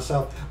ahead of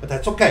myself, but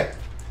that's okay.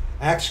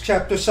 Acts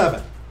chapter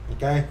 7.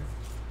 Okay?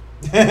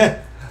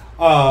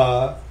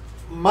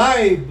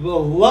 My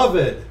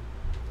beloved,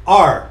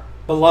 our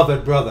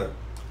beloved brother,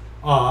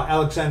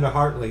 Alexander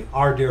Hartley,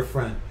 our dear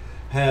friend,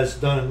 has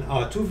done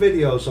 2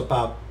 videos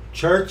about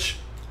church.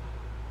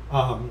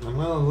 I'm going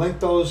to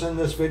link those in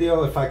this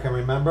video if I can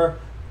remember.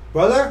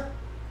 Brother,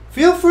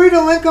 feel free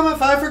to link them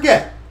if I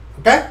forget.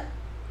 Okay?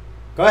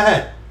 Go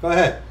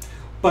ahead.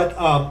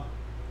 But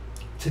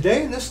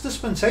today in this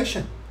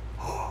dispensation,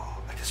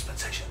 a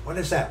dispensation, what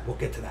is that? We'll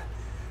get to that.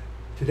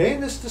 Today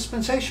in this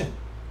dispensation,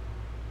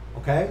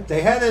 Okay?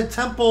 They had a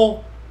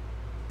temple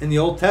in the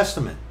Old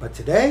Testament. But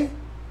today,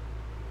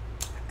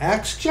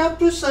 Acts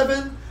chapter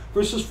 7,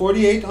 verses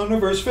 48 on to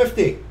verse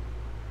 50.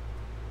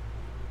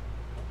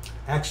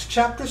 Acts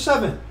chapter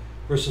 7,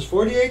 verses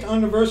 48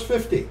 on to verse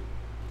 50.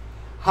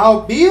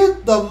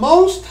 Howbeit the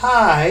Most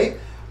High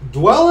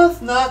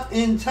dwelleth not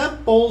in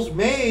temples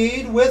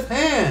made with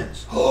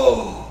hands.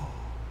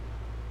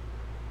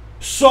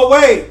 So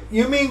wait,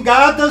 you mean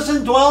God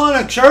doesn't dwell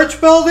in a church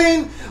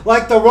building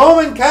like the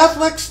Roman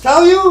Catholics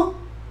tell you?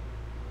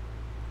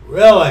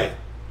 Really?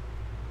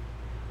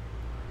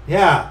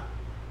 Yeah.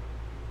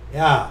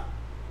 Yeah.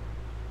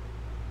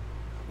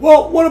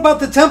 Well, what about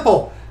the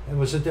temple? It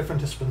was a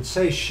different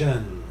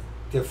dispensation.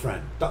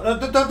 Different.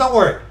 Don't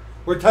worry.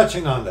 We're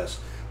touching on this.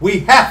 We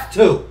have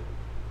to.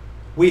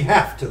 We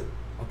have to.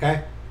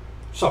 Okay?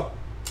 So,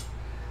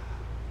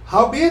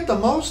 howbeit the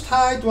Most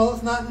High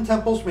dwelleth not in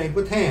temples made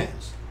with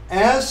hands,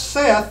 as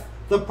saith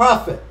the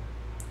prophet,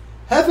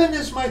 Heaven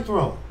is my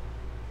throne,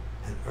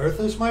 and earth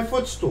is my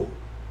footstool.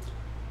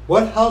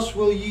 What house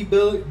will ye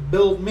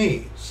build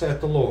me, saith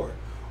the Lord?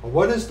 Or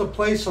what is the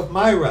place of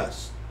my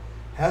rest?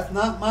 Hath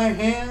not my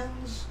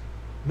hands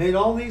made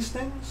all these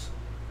things?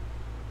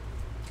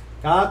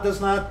 God does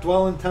not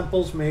dwell in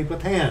temples made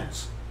with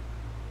hands.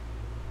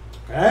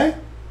 Okay?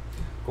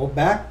 Go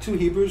back to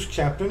Hebrews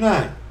chapter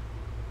 9.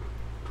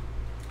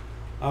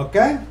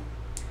 Okay?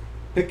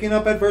 Picking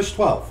up at verse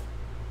 12.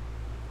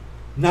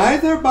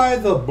 Neither by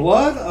the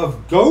blood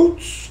of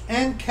goats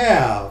and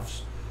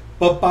calves,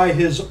 but by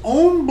his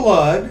own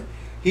blood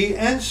he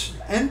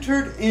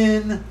entered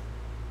in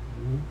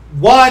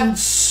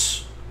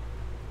once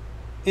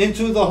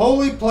into the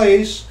holy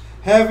place,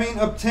 having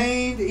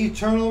obtained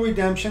eternal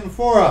redemption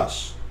for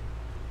us.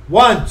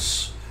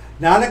 Once.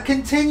 Not a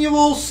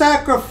continual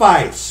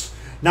sacrifice.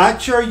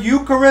 Not your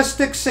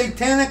Eucharistic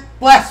satanic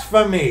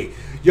blasphemy.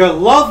 Your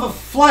love of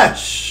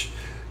flesh.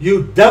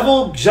 You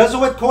devil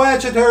Jesuit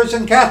coadjutors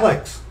and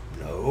Catholics.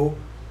 No.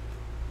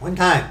 One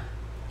time.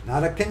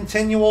 Not a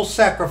continual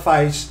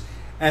sacrifice,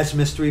 as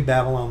Mystery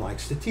Babylon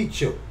likes to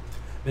teach you.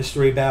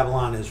 Mystery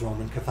Babylon is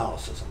Roman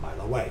Catholicism, by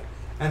the way.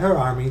 And her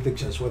army, the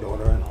Jesuit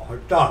order, and all her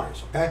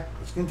daughters. Okay?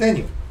 Let's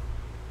continue.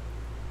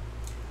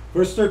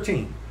 Verse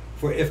 13.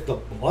 For if the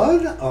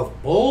blood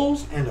of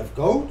bulls and of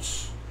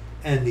goats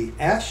and the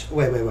ash...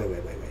 Wait.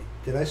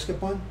 Did I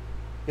skip one?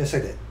 Yes, I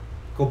did.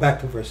 Go back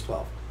to verse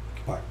 12.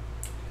 Part.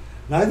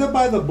 Neither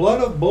by the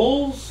blood of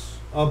bulls,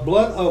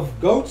 blood of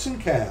goats and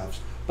calves,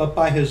 but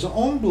by his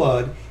own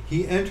blood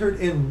he entered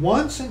in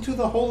once into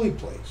the holy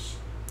place,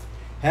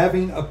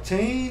 having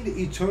obtained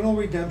eternal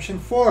redemption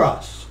for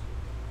us.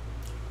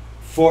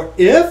 For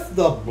if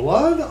the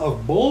blood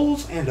of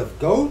bulls and of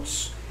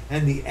goats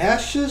and the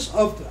ashes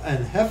of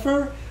an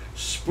heifer,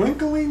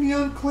 sprinkling the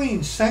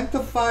unclean,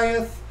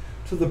 sanctifieth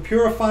to the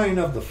purifying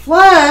of the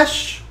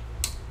flesh,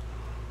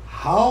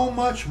 how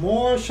much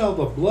more shall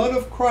the blood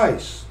of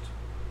Christ,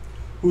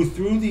 who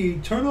through the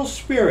eternal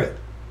Spirit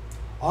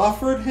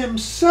offered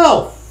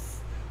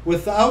himself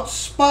without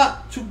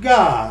spot to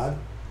God,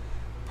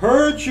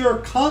 purge your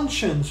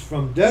conscience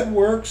from dead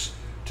works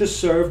to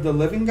serve the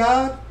living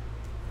God?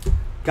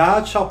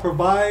 God shall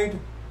provide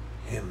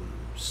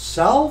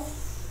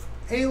himself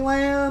a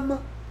lamb.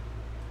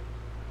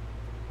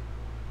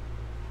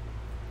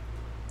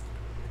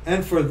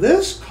 And for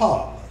this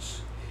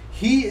cause,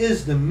 he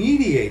is the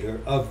mediator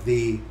of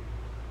the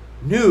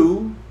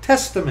New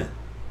Testament,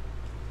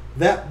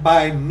 that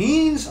by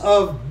means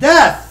of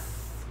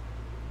death,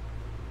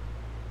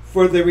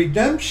 for the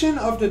redemption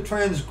of the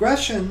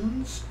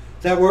transgressions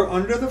that were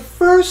under the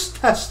first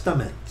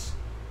testament,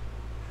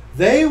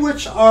 they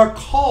which are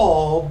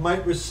called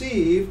might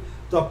receive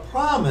the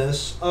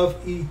promise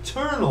of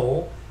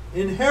eternal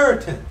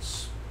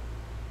inheritance.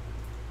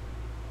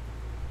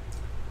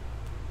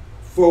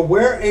 For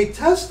where a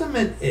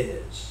testament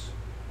is,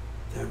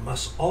 there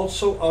must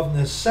also of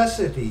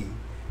necessity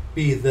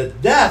be the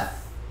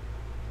death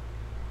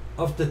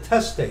of the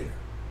testator.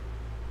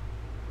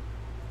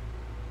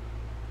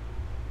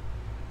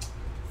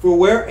 For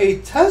where a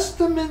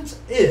testament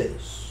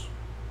is,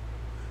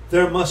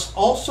 there must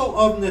also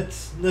of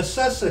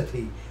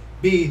necessity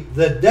be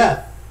the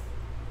death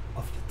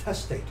of the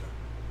testator.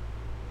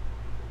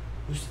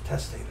 Who's the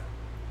testator?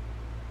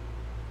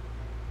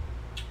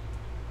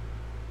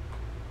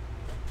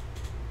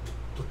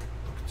 Look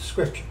at the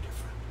scripture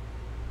different.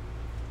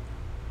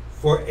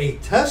 For a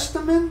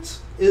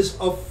testament is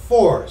of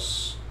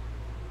force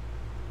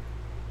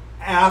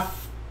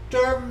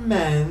after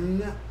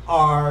men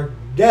are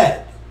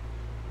dead.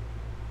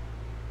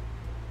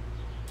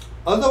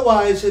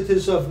 Otherwise it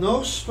is of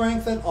no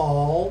strength at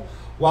all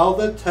while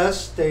the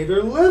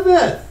testator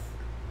liveth.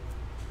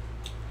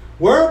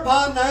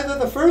 Whereupon neither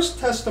the first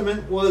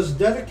testament was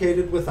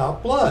dedicated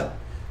without blood.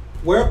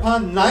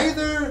 Whereupon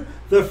neither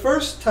the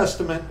first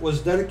testament was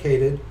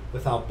dedicated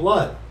without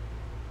blood.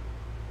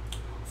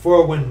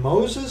 For when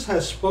Moses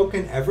has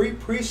spoken every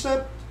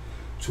precept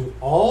to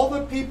all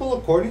the people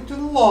according to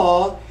the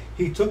law,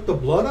 he took the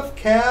blood of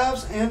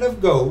calves and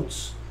of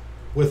goats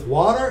with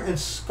water and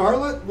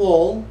scarlet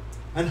wool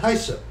and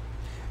hyssop,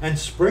 and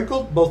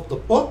sprinkled both the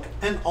book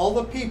and all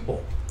the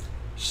people,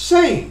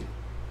 saying,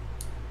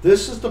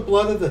 This is the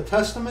blood of the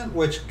testament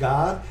which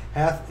God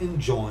hath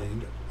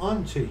enjoined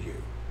unto you.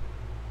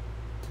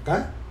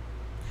 Okay?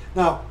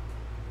 Now,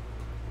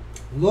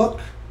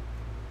 look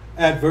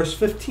at verse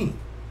 15.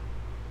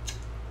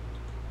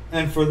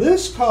 And for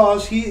this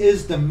cause he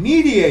is the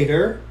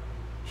mediator.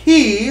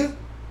 He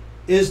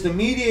is the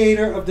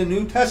mediator of the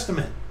New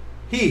Testament.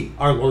 He,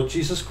 our Lord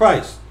Jesus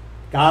Christ,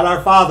 God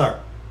our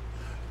Father.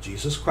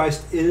 Jesus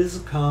Christ is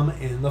come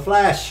in the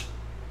flesh.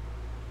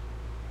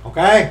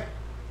 Okay?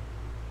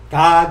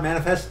 God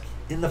manifest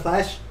in the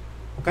flesh.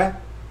 Okay?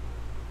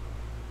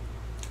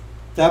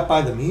 That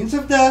by the means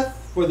of death,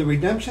 for the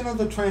redemption of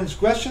the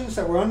transgressions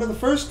that were under the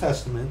first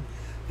testament,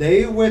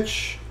 they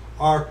which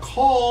are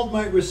called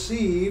might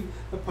receive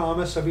the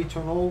promise of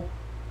eternal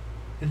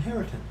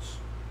inheritance.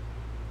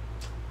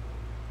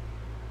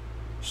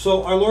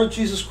 So our Lord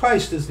Jesus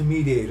Christ is the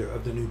mediator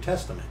of the New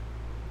Testament,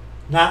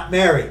 not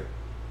Mary.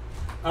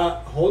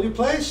 Hold your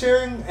place here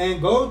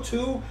and go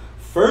to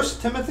 1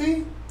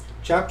 Timothy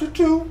chapter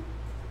 2.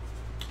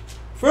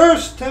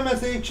 1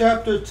 Timothy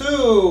chapter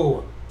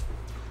 2,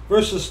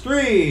 verses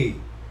 3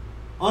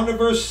 on to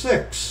verse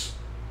 6.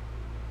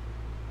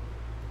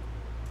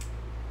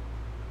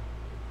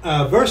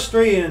 Verse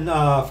 3 in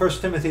 1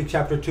 Timothy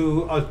chapter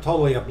 2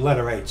 totally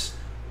obliterates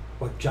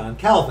what John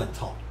Calvin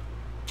taught.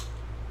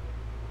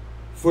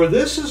 For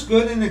this is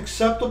good and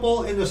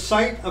acceptable in the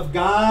sight of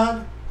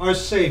God our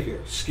Savior.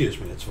 Excuse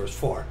me, it's verse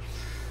 4.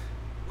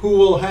 Who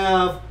will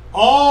have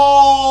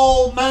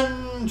all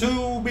men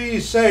to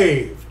be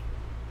saved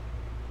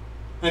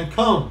and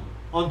come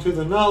unto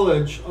the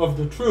knowledge of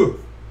the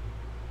truth.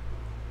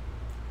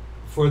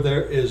 For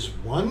there is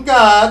one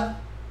God,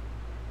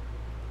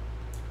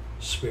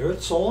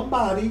 spirit, soul, and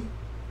body,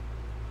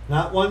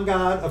 not one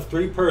God of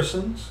three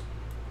persons.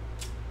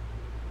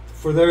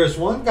 For there is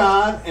one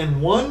God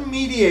and one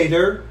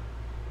mediator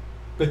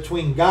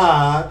between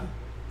God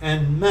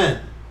and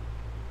men,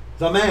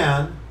 the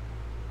man,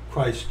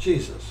 Christ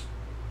Jesus.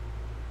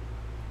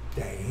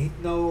 There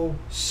ain't no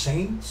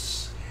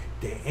saints,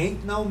 there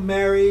ain't no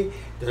Mary,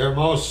 there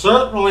most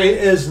certainly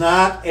is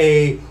not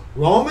a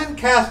Roman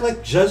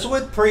Catholic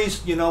Jesuit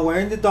priest,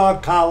 wearing the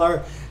dog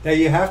collar that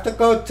you have to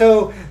go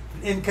to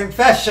in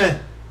confession.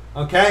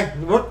 Okay?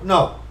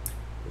 No.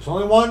 There's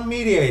only one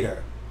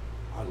mediator,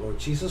 our Lord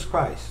Jesus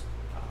Christ,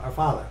 our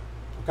Father.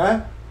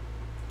 Okay?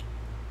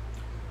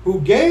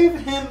 Who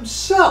gave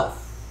himself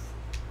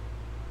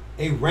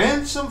a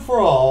ransom for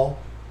all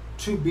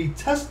to be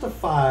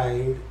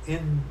testified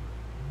in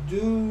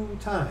due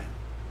time.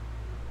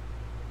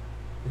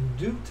 In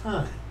due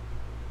time.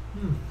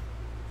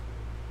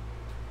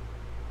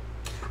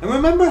 And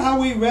remember how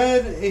we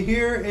read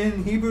here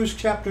in Hebrews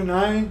chapter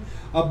 9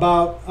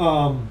 about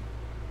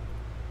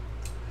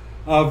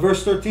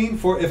verse 13,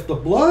 for if the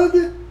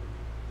blood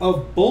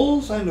of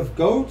bulls and of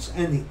goats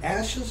and the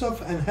ashes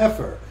of an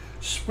heifer,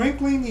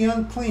 sprinkling the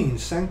unclean,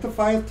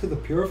 sanctifieth to the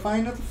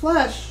purifying of the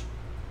flesh,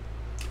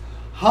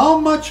 how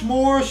much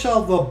more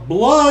shall the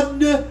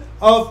blood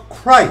of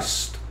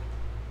Christ,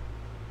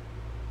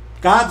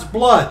 God's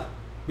blood,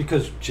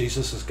 because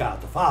Jesus is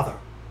God the Father,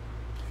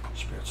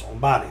 spirit, soul,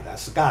 and body,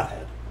 that's the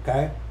Godhead,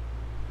 okay?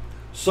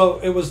 So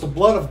it was the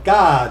blood of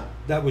God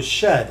that was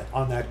shed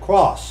on that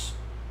cross,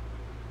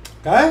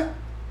 okay?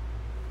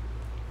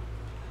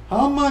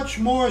 How much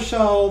more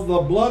shall the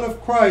blood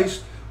of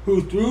Christ,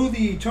 who through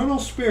the eternal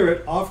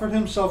Spirit offered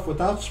himself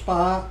without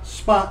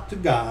spot to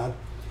God,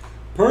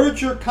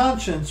 purge your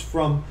conscience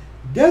from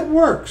dead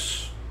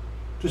works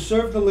to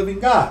serve the living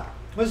God?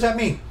 What does that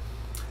mean?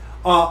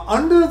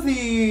 Under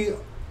the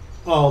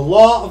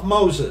law of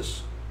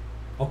Moses,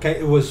 okay,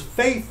 it was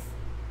faith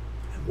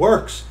and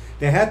works.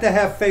 They had to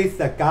have faith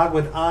that God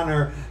would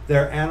honor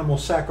their animal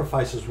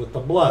sacrifices with the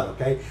blood,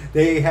 okay?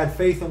 They had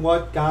faith in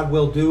what God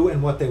will do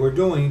and what they were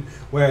doing,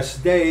 whereas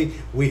today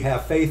we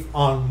have faith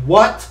on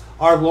what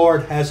our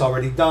Lord has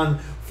already done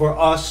for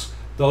us,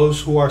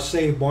 those who are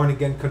saved, born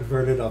again,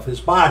 converted of his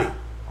body,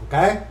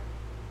 okay?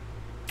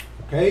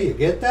 Okay, you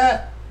get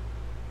that?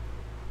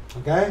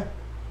 Okay?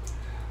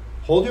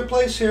 Hold your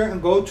place here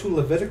and go to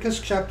Leviticus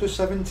chapter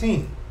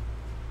 17.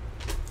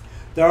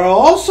 There are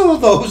also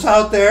those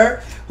out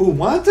there who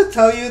want to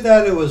tell you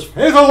that it was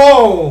faith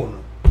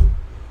alone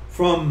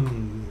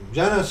from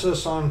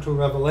Genesis on to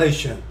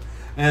Revelation.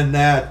 And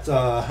that,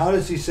 how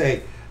does he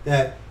say?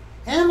 That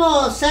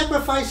animal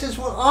sacrifices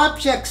were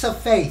objects of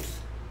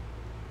faith.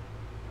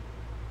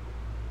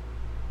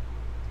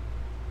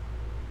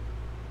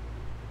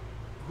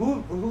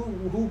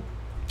 Who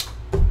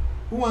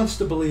wants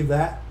to believe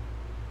that?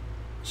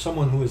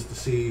 Someone who is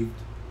deceived.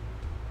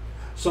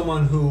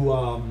 Someone who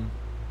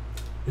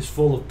is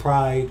full of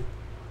pride.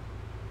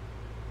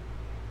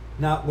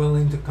 Not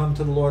willing to come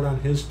to the Lord on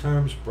his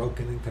terms,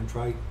 broken and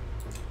contrite.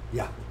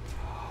 Yeah.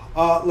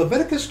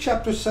 Leviticus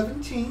chapter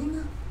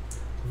 17,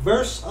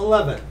 verse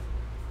 11.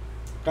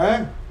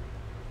 Okay?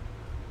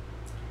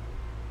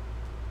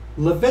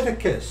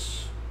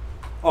 Leviticus.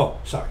 Oh,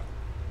 sorry.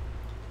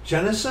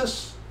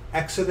 Genesis,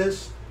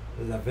 Exodus,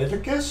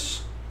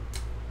 Leviticus,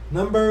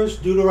 Numbers,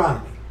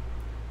 Deuteronomy.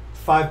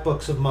 5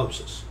 books of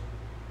Moses.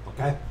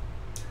 Okay?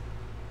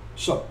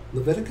 So,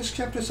 Leviticus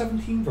chapter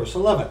 17, verse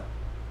 11.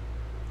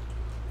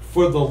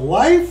 For the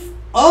life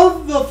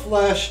of the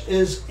flesh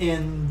is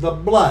in the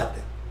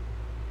blood,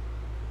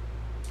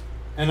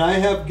 and I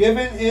have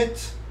given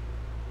it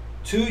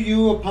to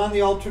you upon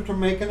the altar to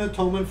make an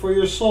atonement for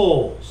your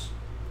souls.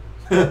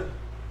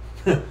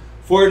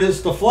 For it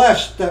is the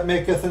flesh that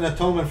maketh an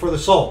atonement for the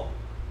soul.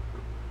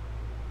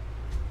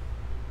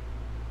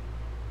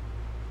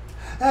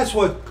 That's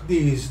what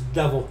these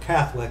devil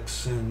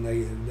Catholics and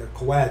their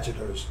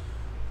coadjutors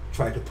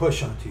try to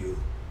push onto you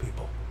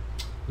people.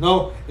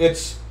 No,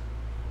 it's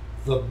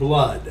the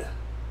blood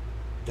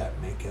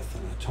that maketh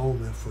an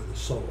atonement for the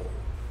soul.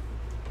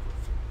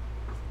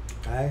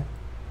 Okay?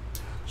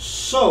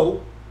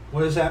 So,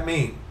 what does that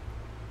mean?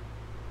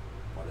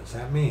 What does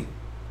that mean?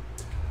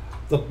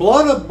 The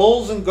blood of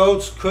bulls and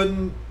goats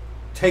couldn't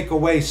take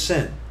away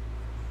sin.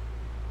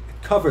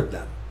 It covered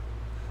them.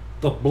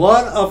 The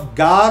blood of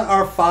God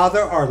our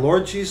Father, our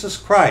Lord Jesus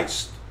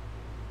Christ,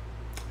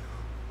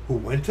 who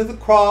went to the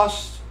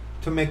cross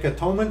to make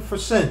atonement for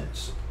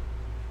sins.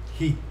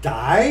 He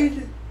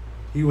died,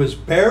 he was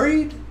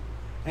buried,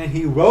 and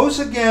he rose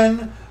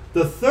again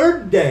the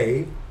third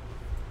day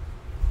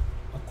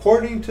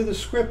according to the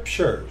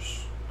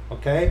scriptures.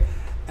 Okay?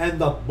 And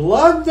the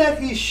blood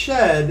that he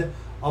shed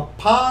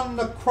upon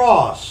the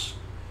cross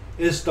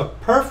is the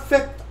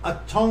perfect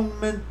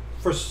atonement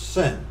for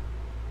sin.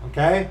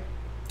 Okay?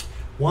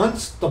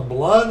 Once the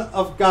blood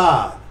of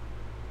God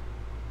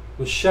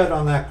was shed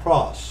on that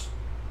cross,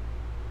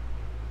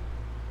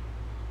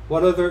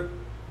 what other,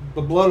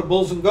 the blood of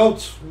bulls and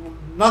goats?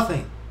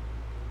 Nothing.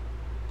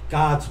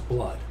 God's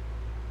blood.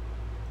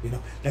 You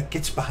know, that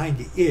gets behind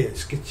your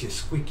ears, gets you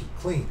squeaky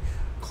clean,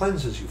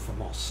 cleanses you from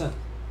all sin.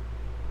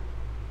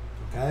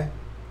 Okay?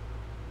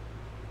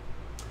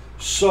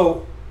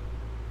 So,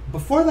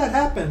 before that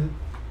happened,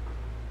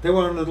 they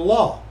were under the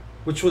law,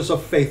 which was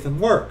of faith and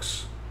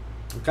works.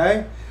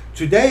 Okay?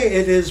 Today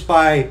it is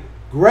by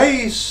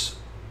grace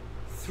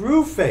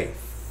through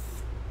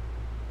faith.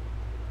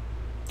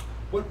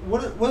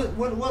 What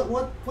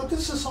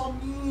does this all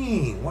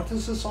mean? What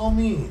does this all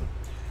mean?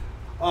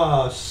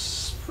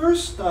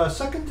 First,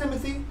 2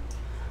 Timothy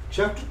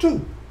chapter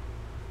 2.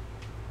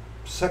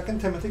 2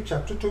 Timothy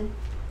chapter 2.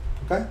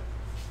 Okay?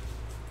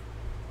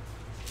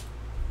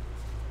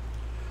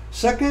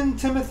 2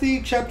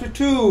 Timothy chapter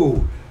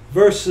 2,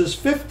 verses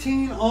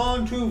 15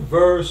 on to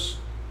verse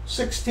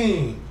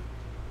 16.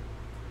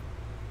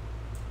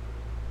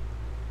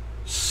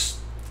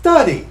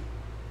 Study.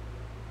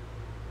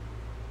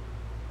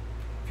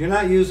 If you're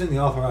not using the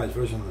authorized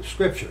version of the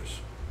scriptures,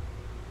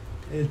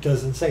 it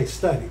doesn't say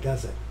study,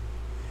 does it?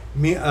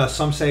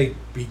 Some say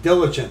be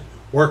diligent,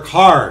 work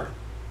hard.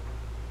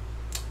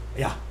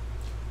 Yeah.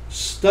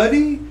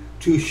 Study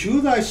to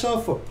shew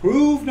thyself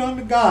approved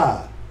unto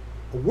God,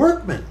 a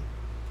workman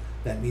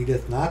that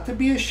needeth not to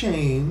be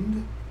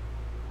ashamed,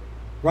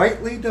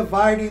 rightly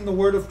dividing the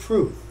word of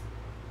truth.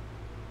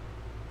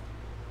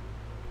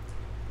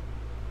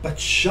 But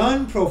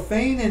shun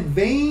profane and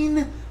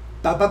vain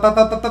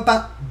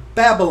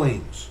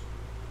babblings,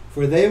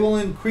 for they will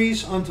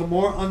increase unto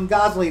more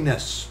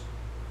ungodliness.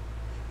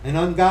 And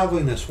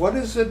ungodliness, what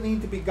does it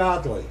mean to be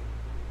godly?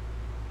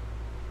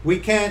 We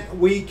can't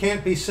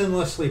be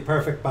sinlessly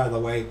perfect, by the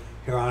way,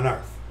 here on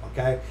earth,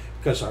 okay?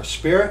 Because our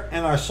spirit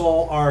and our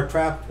soul are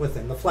trapped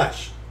within the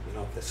flesh, you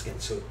know, the skin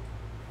suit,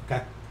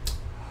 okay?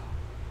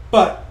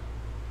 But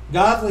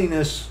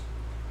godliness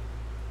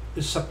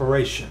is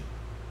separation,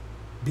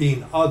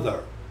 being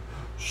other.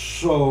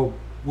 So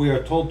we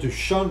are told to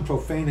shun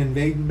profane and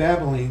vain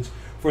babblings,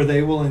 for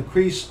they will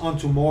increase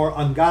unto more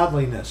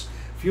ungodliness.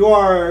 If you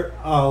are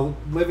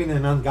living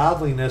in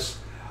ungodliness,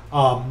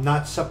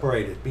 not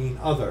separated, being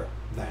other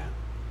than,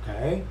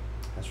 okay?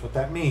 That's what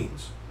that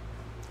means.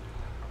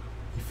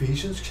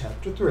 Ephesians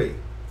chapter 3.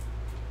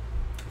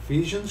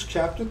 Ephesians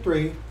chapter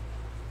 3,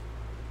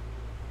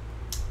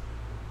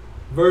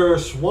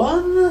 verse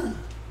 1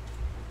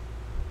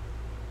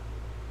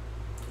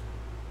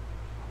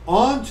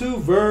 on to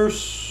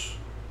verse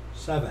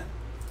 7.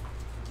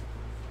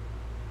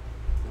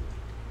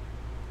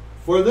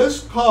 For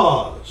this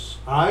cause,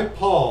 I,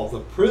 Paul, the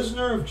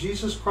prisoner of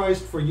Jesus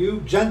Christ for you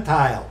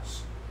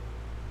Gentiles,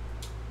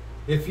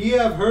 if ye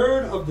have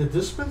heard of the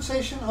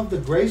dispensation of the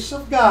grace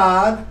of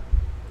God,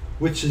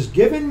 which is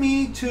given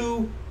me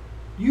to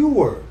you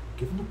were,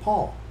 given to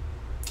Paul,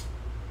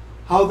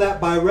 how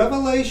that by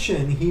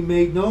revelation he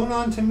made known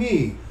unto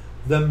me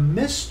the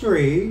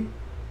mystery,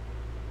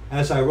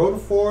 as I wrote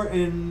afore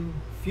in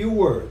few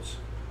words,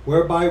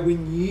 whereby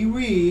when ye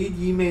read,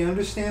 ye may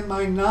understand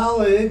my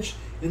knowledge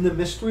in the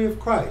mystery of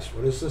Christ.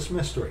 What is this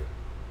mystery?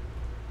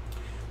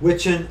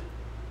 Which in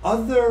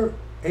other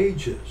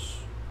ages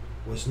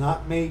was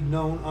not made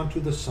known unto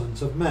the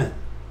sons of men,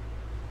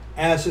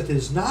 as it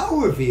is now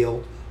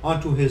revealed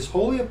unto his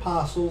holy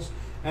apostles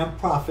and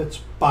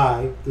prophets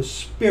by the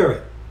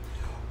Spirit.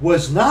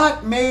 Was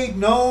not made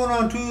known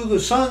unto the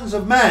sons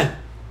of men.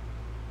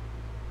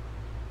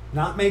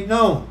 Not made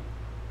known.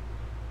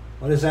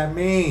 What does that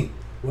mean?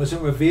 It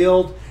wasn't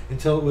revealed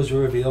until it was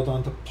revealed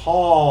unto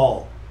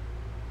Paul.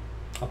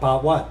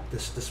 About what?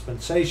 This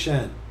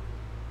dispensation.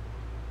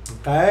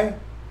 Okay?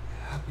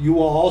 You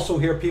will also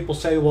hear people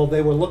say, well,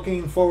 they were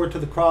looking forward to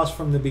the cross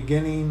from the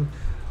beginning,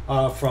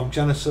 from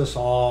Genesis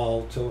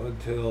all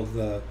until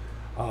the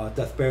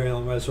death, burial,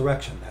 and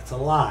resurrection. That's a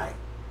lie.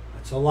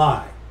 That's a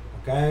lie.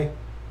 Okay?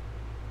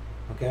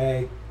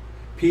 Okay?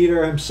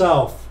 Peter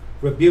himself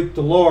rebuked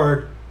the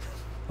Lord,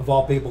 of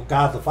all people,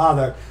 God the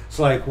Father. It's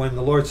like when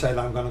the Lord said,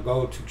 I'm going to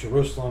go to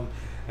Jerusalem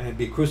and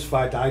be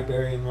crucified, die,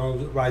 buried,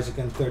 and rise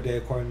again the third day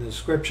according to the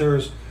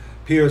scriptures.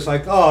 Peter's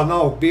like, oh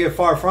no, be it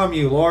far from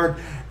you, Lord.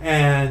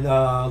 And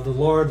the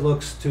Lord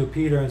looks to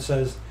Peter and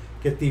says,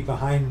 get thee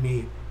behind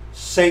me,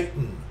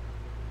 Satan.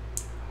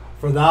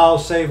 For thou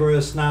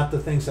savorest not the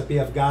things that be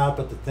of God,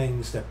 but the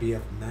things that be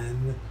of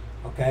men.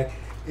 Okay?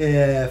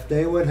 If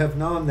they would have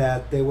known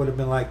that, they would have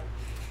been like,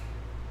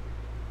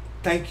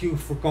 thank you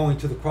for going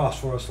to the cross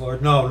for us,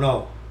 Lord. No,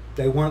 no.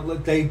 They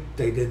weren't, they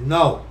didn't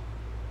know.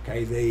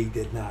 Okay? They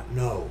did not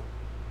know.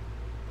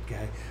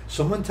 Okay?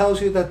 Someone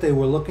tells you that they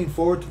were looking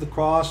forward to the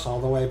cross all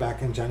the way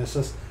back in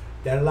Genesis,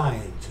 they're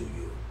lying to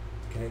you.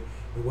 Okay?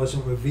 It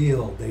wasn't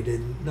revealed. They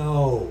didn't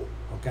know.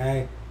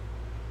 Okay?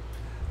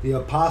 The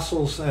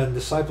apostles and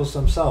disciples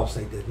themselves,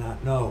 they did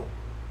not know.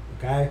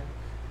 Okay?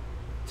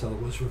 Until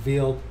it was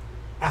revealed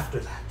after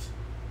that.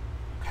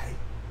 Okay?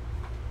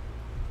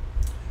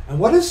 And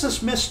what is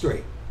this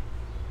mystery?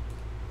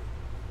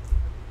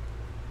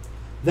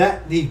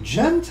 That the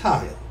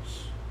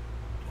Gentiles,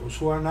 those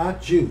who are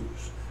not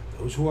Jews,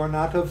 those who are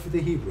not of the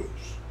Hebrews,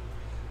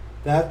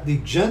 that the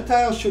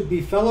Gentiles should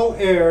be fellow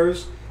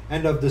heirs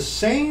and of the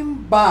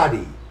same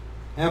body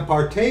and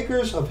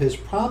partakers of his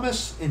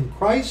promise in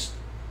Christ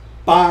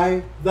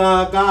by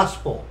the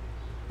gospel.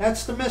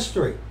 That's the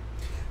mystery.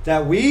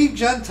 That we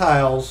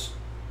Gentiles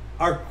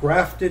are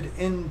grafted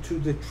into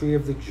the tree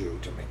of the Jew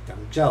to make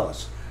them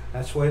jealous.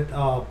 That's what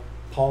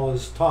Paul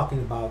is talking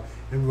about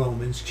in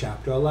Romans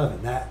chapter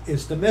 11. That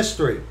is the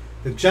mystery.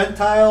 The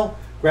Gentile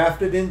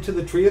grafted into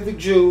the tree of the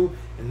Jew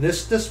in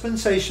this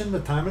dispensation, the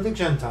time of the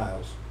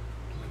Gentiles,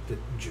 to make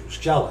the Jews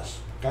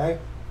jealous. Okay?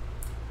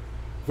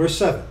 Verse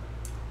 7.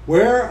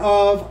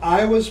 Whereof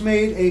I was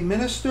made a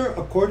minister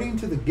according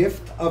to the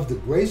gift of the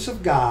grace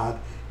of God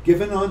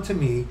given unto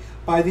me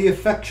by the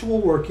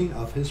effectual working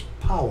of his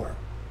power.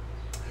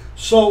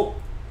 So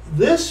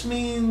this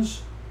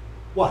means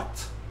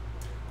what?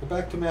 Go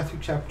back to Matthew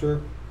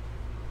chapter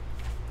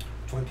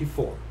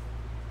 24.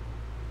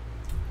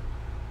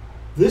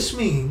 This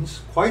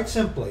means, quite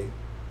simply,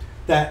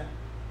 that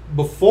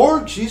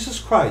before Jesus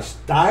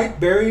Christ died,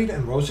 buried,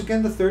 and rose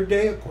again the third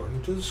day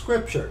according to the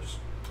scriptures,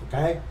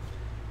 okay?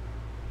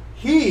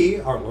 He,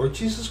 our Lord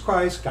Jesus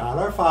Christ, God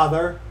our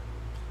Father,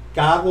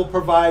 God will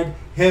provide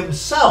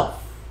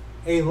himself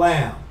a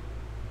lamb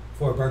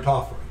for a burnt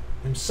offering.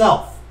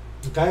 Himself,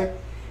 okay?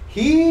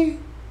 He,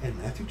 in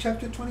Matthew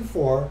chapter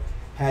 24,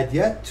 had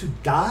yet to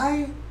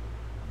die,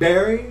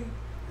 bury,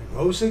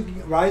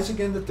 and rise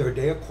again the third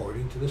day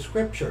according to the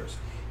scriptures.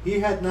 He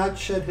had not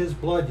shed his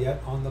blood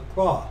yet on the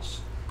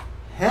cross.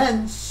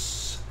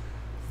 Hence,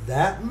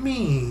 that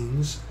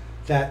means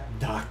that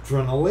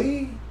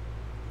doctrinally,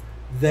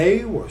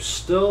 they were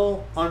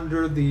still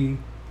under the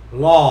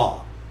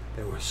law.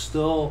 They were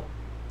still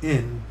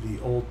in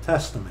the Old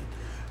Testament,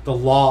 the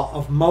law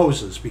of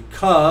Moses,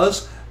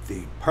 because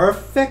the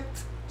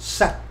perfect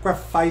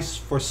sacrifice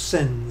for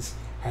sins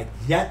had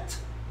yet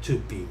to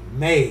be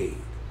made.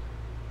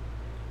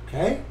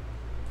 Okay?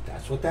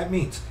 That's what that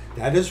means.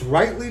 That is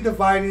rightly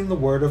dividing the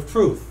word of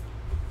truth.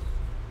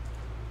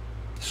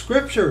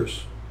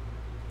 Scriptures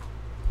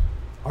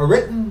are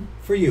written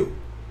for you,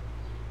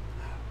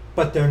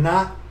 but they're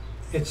not,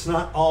 it's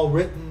not all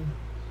written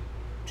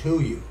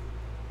to you.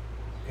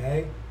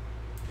 Okay?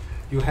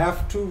 You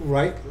have to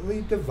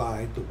rightly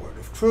divide the word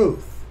of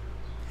truth.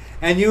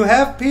 And you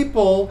have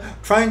people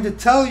trying to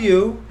tell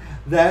you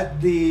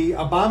that the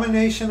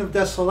abomination of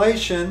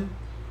desolation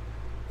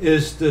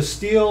is the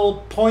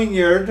steel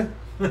poniard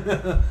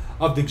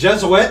of the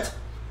Jesuit,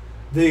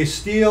 the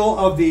steel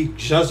of the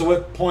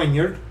Jesuit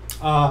poniard.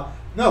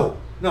 No.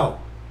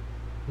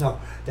 You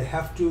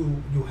have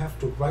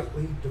to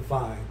rightly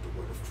divide the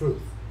word of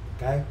truth.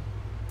 Okay?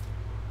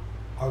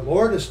 Our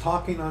Lord is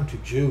talking unto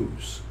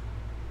Jews.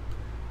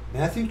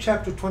 Matthew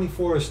chapter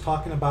 24 is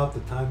talking about the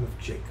time of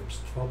Jacob's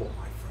trouble,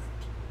 my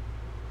friend.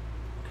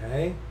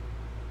 Okay?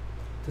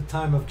 The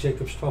time of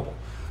Jacob's trouble.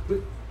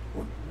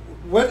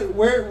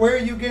 Where are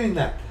you getting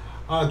that?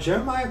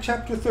 Jeremiah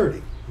chapter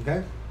 30.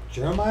 Okay?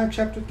 Jeremiah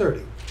chapter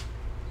 30.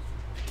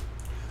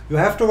 You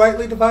have to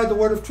rightly divide the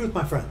word of truth,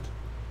 my friend.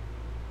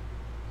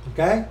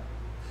 Okay?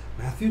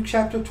 Matthew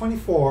chapter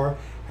 24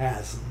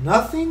 has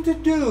nothing to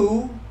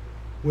do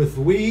with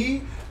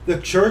we, the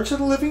Church of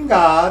the Living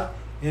God,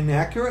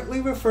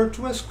 inaccurately referred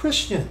to as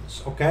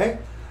Christians. Okay?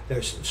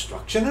 There's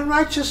instruction in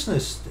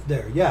righteousness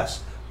there,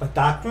 yes. But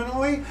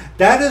doctrinally,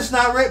 that is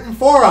not written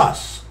for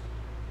us.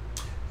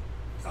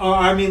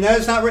 That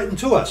is not written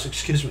to us,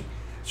 excuse me.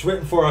 It's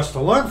written for us to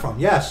learn from,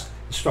 yes.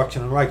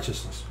 instruction in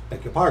righteousness.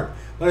 Beg your pardon.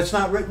 But it's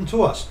not written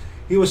to us.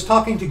 He was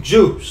talking to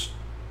Jews.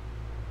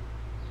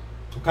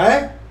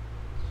 Okay?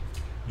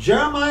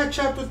 Jeremiah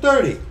chapter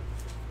 30.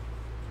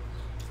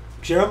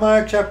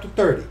 Jeremiah chapter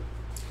 30.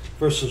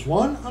 Verses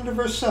 1 under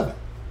verse 7.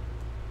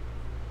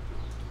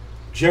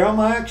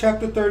 Jeremiah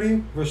chapter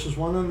 30, verses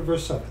 1 under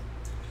verse 7.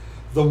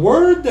 The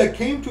word that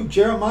came to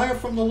Jeremiah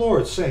from the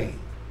Lord, saying,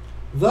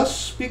 Thus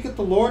speaketh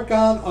the Lord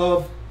God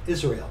of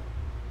Israel,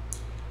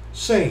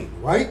 saying,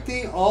 Write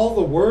thee all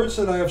the words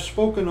that I have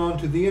spoken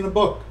unto thee in a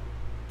book.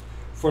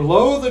 For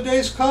lo, the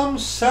days come,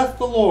 saith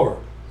the Lord,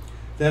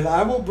 that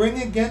I will bring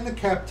again the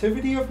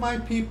captivity of my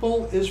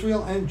people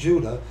Israel and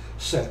Judah,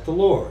 saith the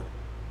Lord.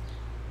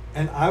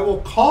 And I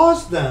will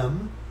cause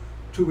them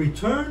to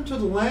return to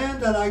the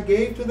land that I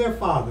gave to their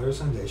fathers,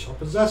 and they shall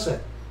possess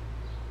it.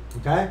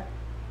 Okay?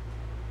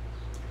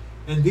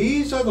 And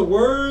these are the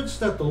words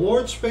that the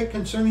Lord spake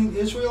concerning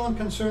Israel and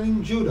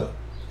concerning Judah.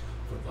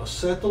 For thus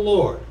saith the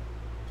Lord,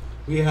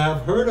 We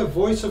have heard a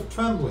voice of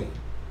trembling,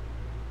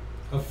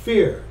 of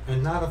fear,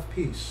 and not of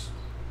peace.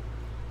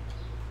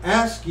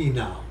 Ask ye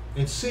now,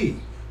 and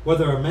see,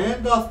 whether a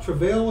man doth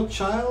travail with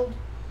child?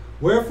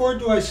 Wherefore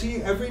do I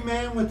see every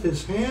man with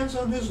his hands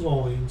on his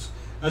loins,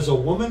 as a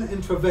woman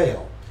in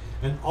travail,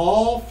 and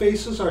all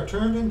faces are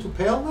turned into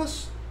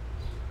paleness?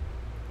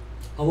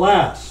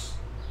 Alas,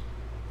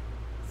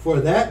 for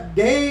that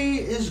day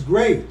is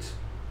great,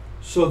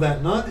 so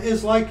that none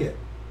is like it.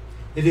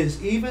 It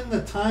is even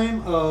the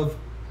time of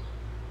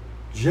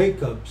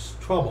Jacob's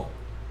trouble.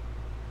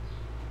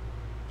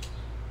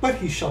 But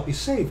he shall be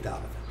saved out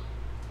of it.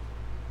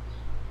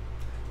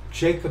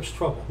 Jacob's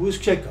trouble. Who is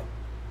Jacob?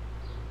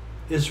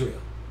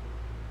 Israel.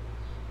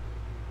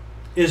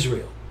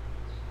 Israel.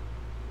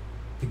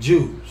 The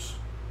Jews.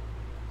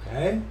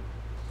 Okay?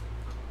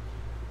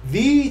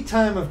 The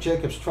time of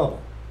Jacob's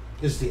trouble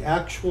is the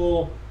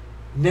actual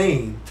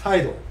name,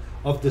 title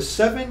of the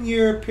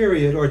 7-year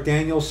period, or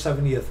Daniel's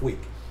 70th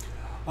week.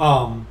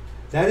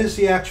 That is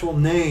the actual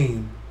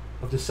name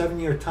of the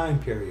 7-year time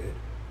period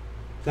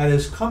that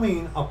is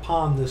coming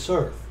upon this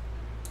earth.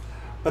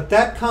 But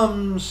that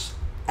comes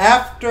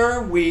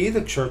after we,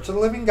 the Church of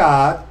the Living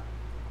God,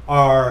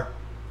 are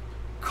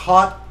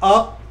caught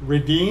up,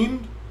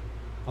 redeemed,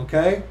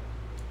 okay?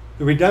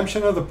 The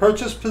redemption of the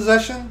purchased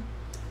possession,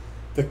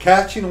 the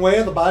catching away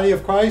of the body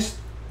of Christ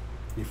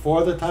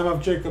before the time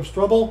of Jacob's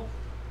trouble,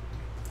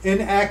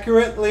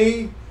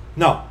 inaccurately,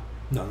 no,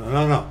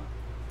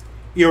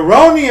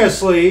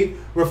 erroneously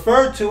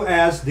referred to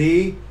as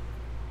the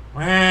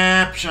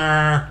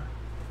rapture.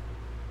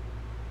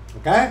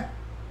 Okay?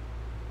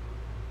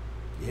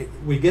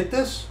 We get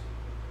this?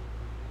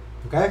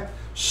 Okay?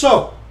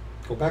 So,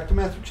 go back to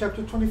Matthew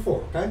chapter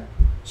 24, okay?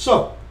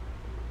 So,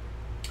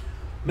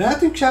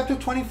 Matthew chapter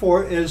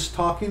 24 is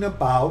talking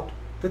about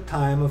the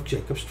time of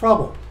Jacob's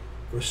trouble.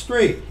 Verse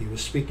 3, he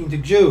was speaking to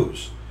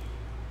Jews.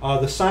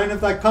 The sign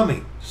of thy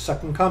coming,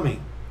 second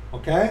coming,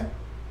 okay?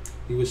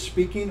 He was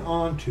speaking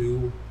on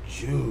to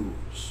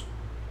Jews.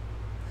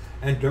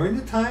 And during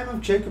the time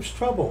of Jacob's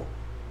trouble,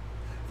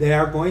 they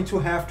are going to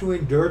have to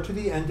endure to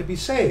the end to be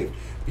saved.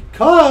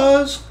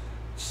 Because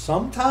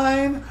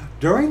sometime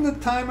during the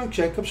time of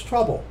Jacob's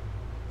trouble,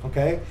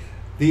 okay,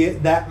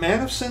 that man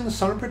of sin, the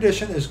son of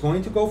perdition, is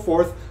going to go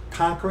forth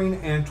conquering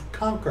and to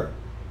conquer.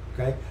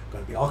 Okay?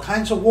 Going to be all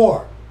kinds of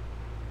war.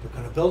 They're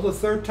going to build a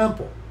third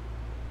temple.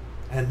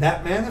 And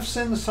that man of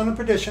sin, the son of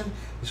perdition,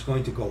 is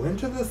going to go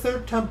into the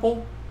third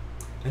temple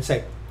and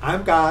say,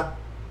 I'm God.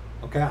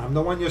 Okay, I'm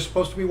the one you're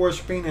supposed to be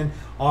worshiping and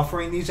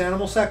offering these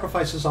animal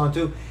sacrifices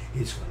onto.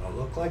 He's going to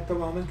look like the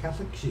Roman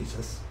Catholic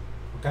Jesus.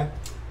 Okay?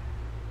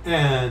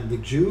 And the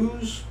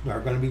Jews, there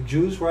are going to be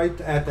Jews right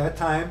at that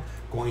time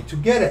going to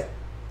get it.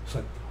 It's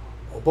like,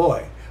 oh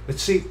boy. But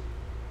see,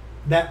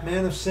 that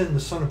man of sin, the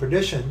son of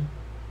perdition,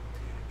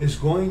 is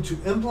going to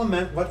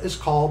implement what is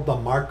called the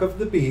mark of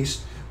the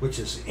beast, which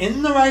is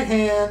in the right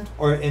hand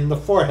or in the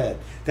forehead,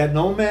 that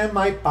no man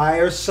might buy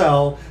or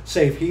sell,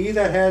 save he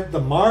that had the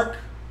mark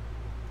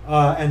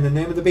and the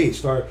name of the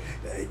beast. Or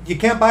you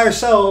can't buy or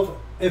sell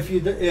if you.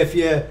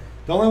 The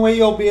only way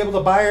you'll be able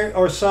to buy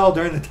or sell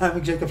during the time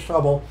of Jacob's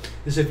trouble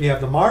is if you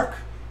have the mark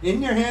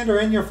in your hand or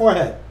in your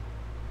forehead.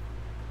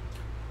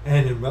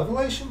 And in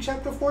Revelation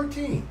chapter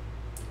 14, it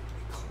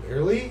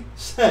clearly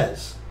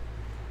says,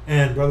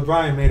 and Brother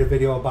Brian made a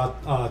video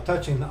about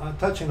touching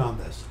on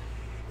this.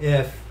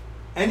 If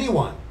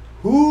anyone,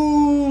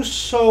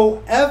 whosoever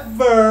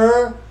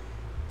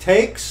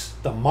takes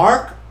the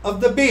mark of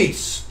the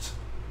beast,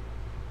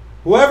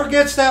 whoever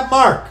gets that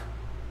mark,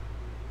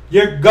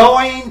 you're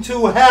going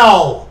to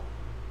hell.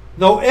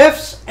 No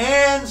ifs,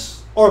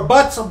 ands, or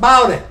buts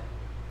about it.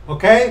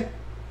 Okay?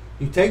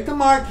 You take the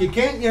mark,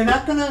 you're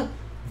not going to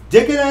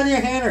dig it out of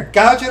your hand or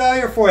gouge it out of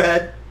your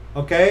forehead.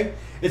 Okay?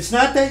 It's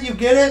not that you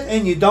get it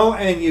and you don't,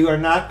 and you are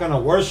not going to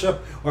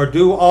worship or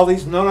do all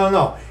these.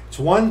 No. It's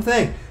one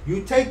thing.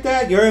 You take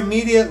that, you're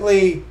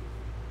immediately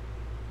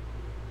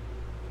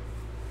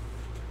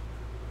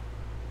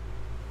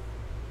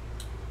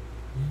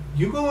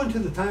you go into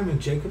the time of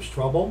Jacob's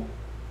trouble.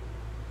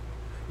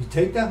 You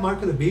take that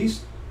mark of the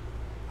beast,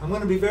 I'm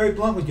going to be very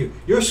blunt with you.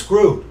 You're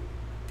screwed.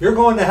 You're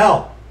going to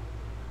hell.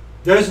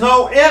 There's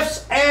no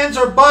ifs, ands,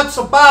 or buts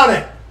about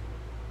it.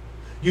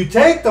 You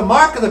take the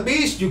mark of the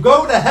beast, you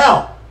go to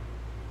hell.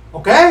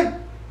 Okay?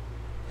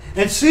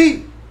 And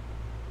see,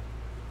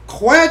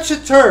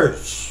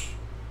 coadjutors,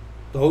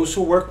 those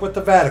who work with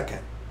the Vatican,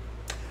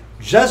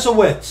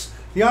 Jesuits,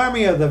 the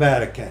army of the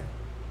Vatican,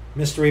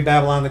 Mystery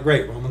Babylon the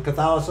Great, Roman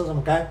Catholicism,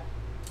 okay?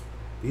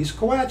 These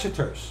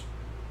coadjutors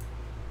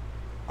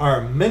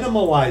are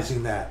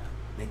minimalizing that,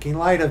 making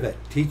light of it,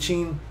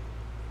 teaching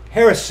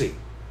heresy,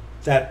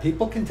 that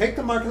people can take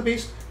the mark of the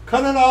beast,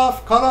 cut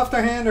off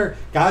their hand, or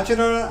gouge it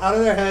out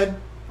of their head,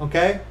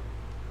 okay?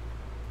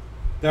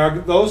 There are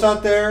those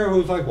out there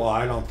who's like, well,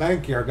 I don't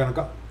think you're going to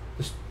go.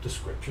 The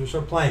scriptures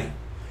are plain.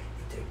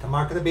 You take the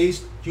mark of the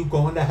beast, you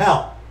go into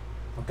hell,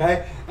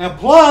 okay? And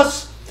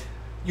plus,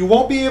 you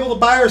won't be able to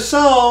buy or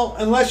sell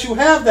unless you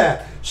have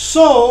that.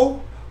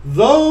 So,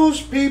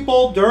 those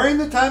people during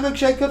the time of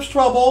Jacob's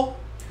trouble,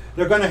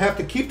 they're going to have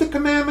to keep the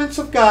commandments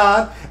of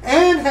God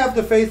and have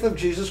the faith of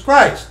Jesus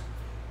Christ.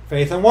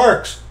 Faith and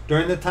works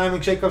during the time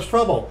of Jacob's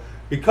trouble.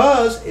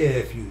 Because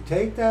if you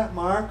take that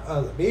mark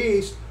of the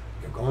beast,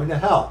 you're going to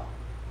hell.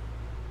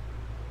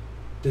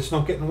 There's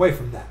no getting away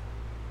from that.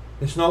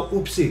 There's no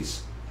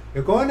oopsies.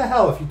 You're going to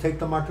hell if you take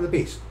the mark of the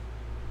beast.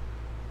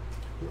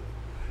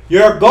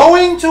 You're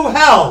going to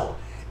hell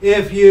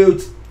if you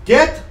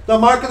get the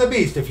mark of the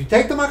beast. If you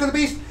take the mark of the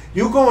beast,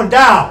 you're going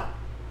down.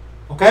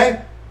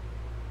 Okay?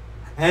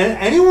 And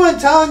anyone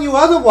telling you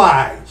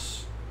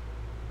otherwise,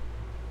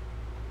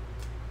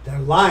 they're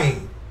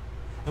lying.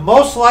 And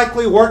most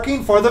likely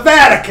working for the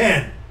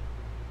Vatican.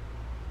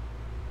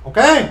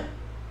 Okay?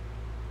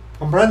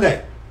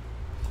 Comprende?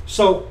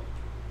 So,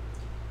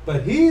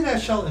 but he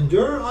that shall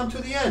endure unto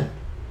the end,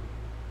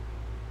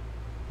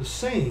 the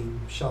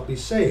same shall be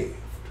saved.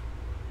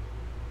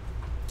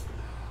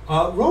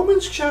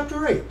 Romans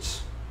chapter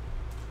 8.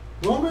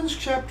 Romans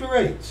chapter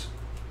 8.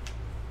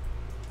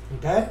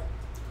 Okay?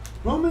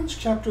 Romans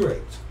chapter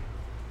 8.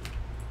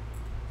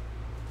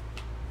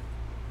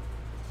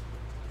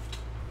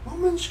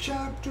 Romans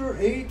chapter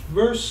 8,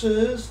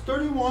 verses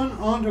 31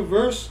 on to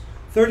verse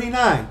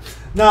 39.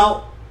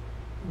 Now,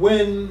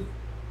 when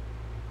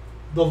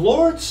the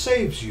Lord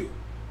saves you,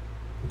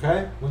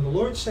 okay? When the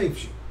Lord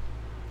saves you,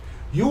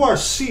 you are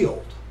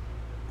sealed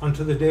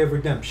unto the day of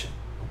redemption,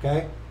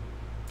 okay?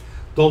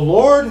 The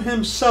Lord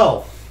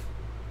himself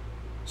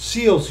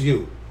seals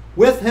you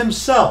with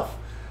himself.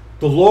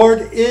 The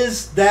Lord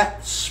is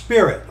that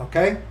Spirit,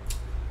 okay?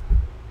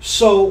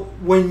 So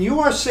when you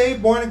are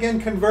saved, born again,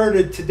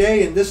 converted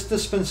today in this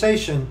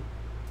dispensation,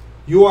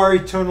 you are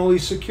eternally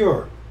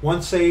secure.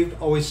 Once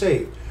saved, always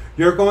saved.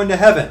 You're going to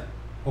heaven,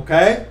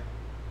 okay?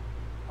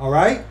 All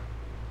right?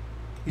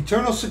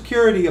 Eternal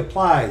security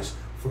applies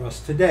for us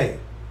today.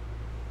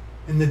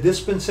 In the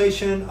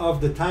dispensation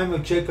of the time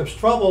of Jacob's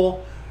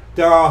trouble,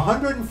 there are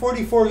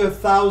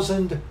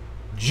 144,000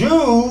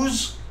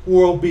 Jews who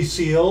will be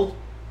sealed.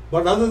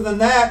 But other than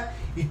that,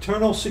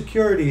 eternal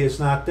security is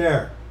not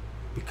there.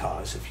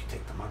 Because if you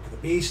take the mark of the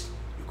beast,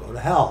 you go to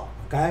hell.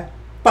 Okay?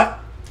 But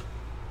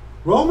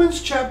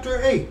Romans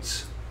chapter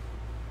 8,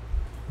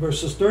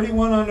 verses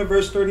 31 on to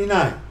verse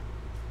 39.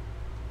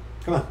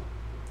 Come on.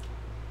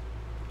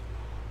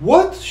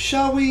 What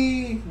shall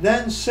we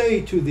then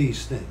say to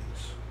these things?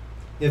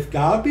 If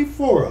God be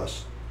for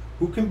us,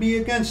 who can be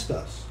against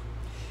us?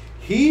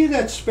 He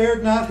that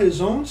spared not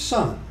his own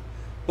Son,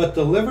 but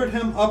delivered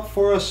him up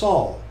for us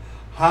all,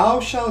 how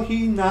shall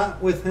he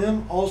not with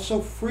him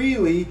also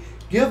freely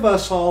give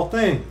us all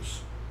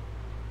things?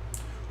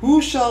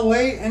 Who shall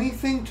lay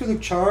anything to the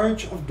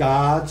charge of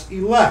God's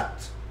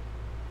elect?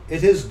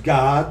 It is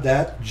God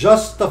that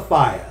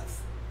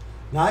justifieth,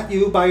 not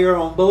you by your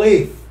own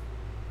belief.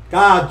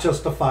 God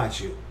justifies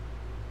you.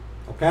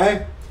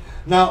 Okay?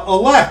 Now,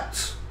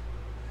 elect.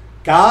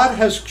 God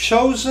has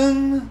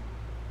chosen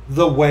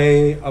the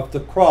way of the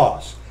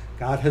cross.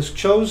 God has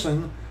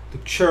chosen the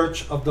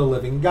church of the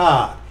living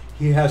God.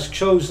 He has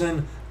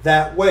chosen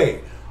that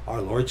way.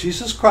 Our Lord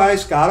Jesus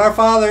Christ, God our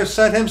Father,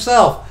 said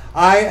himself,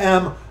 I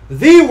am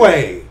the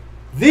way,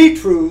 the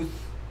truth,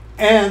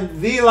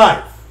 and the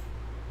life.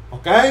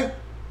 Okay?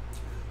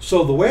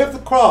 So the way of the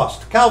cross,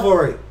 to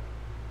Calvary,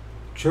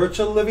 church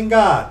of the living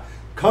God,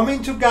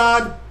 coming to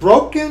God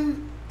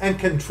broken and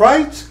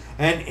contrite,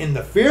 and in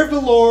the fear of the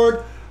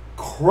Lord,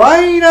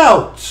 crying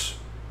out,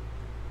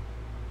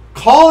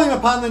 calling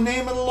upon the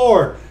name of the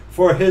Lord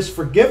for his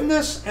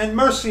forgiveness and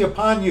mercy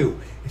upon you,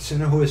 a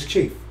sinner who is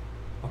chief.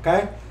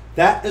 Okay?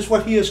 That is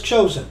what he has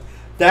chosen.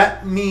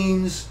 That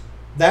means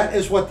that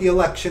is what the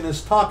election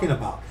is talking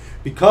about.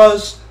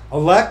 Because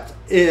elect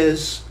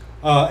is,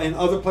 in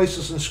other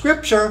places in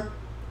Scripture,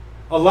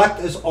 elect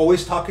is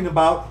always talking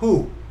about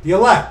who? The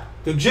elect,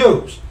 the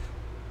Jews.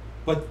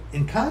 But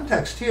in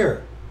context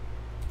here,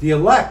 the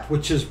elect,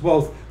 which is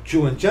both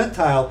Jew and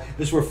Gentile,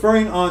 is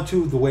referring on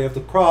to the way of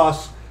the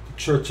cross, the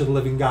church of the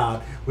living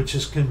God, which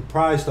is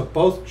comprised of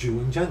both Jew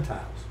and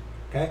Gentiles.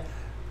 Okay?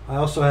 I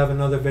also have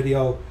another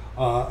video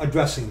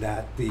addressing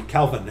that, the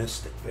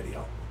Calvinistic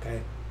video.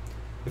 Okay?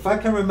 If I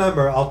can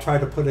remember, I'll try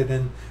to put it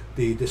in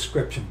the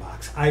description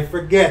box. I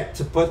forget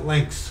to put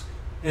links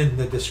in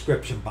the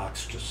description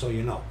box, just so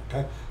you know.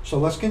 Okay? So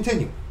let's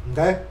continue.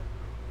 Okay?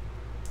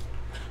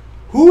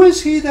 Who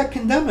is he that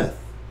condemneth?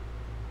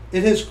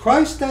 It is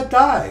Christ that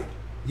died,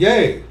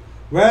 yea,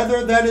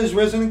 rather that is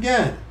risen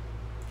again,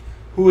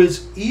 who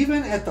is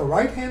even at the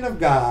right hand of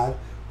God,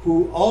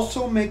 who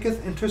also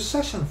maketh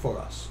intercession for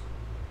us.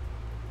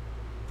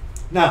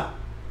 Now,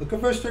 look at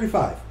verse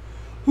 35.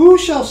 Who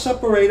shall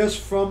separate us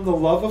from the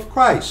love of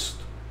Christ?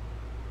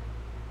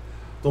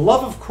 The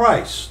love of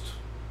Christ.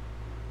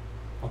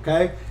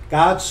 Okay?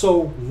 God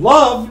so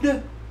loved,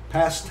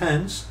 past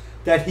tense,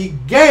 that he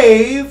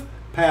gave,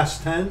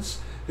 past tense,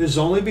 his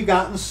only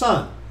begotten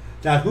Son,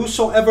 that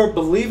whosoever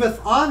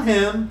believeth on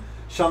him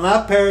shall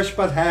not perish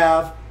but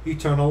have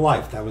eternal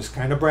life. That was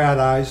kind of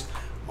Bradized.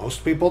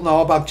 Most people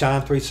know about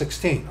John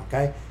 3:16,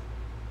 okay?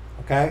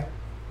 Okay?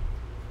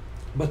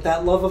 But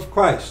that love of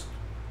Christ,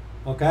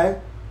 okay?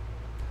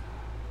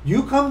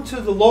 You come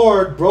to the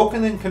Lord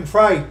broken and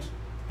contrite,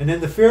 and in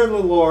the fear of the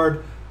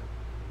Lord,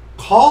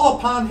 call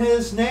upon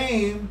his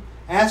name,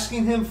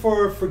 asking him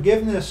for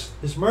forgiveness,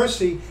 his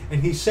mercy,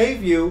 and he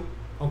save you,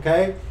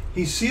 okay?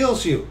 He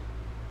seals you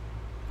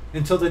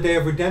until the day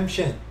of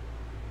redemption.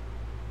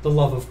 The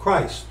love of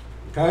Christ,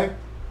 okay?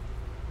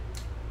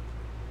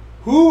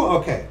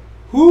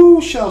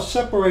 Who shall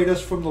separate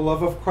us from the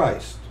love of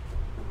Christ?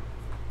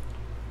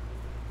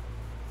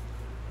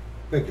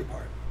 Beg your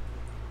pardon.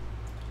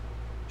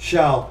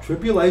 Shall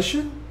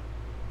tribulation,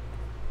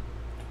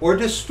 or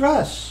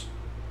distress,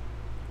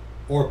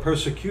 or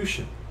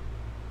persecution,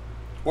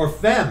 or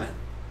famine,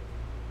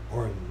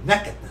 or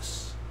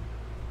nakedness,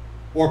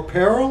 or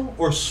peril,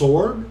 or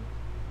sword?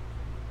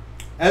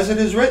 As it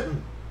is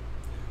written,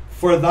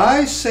 for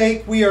thy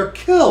sake we are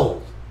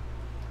killed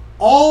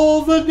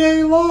all the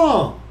day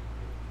long.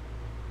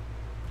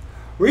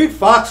 Read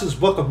Fox's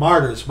Book of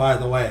Martyrs, by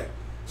the way.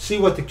 See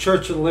what the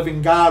Church of the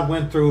Living God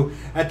went through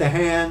at the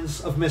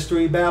hands of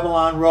Mystery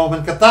Babylon,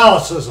 Roman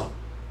Catholicism.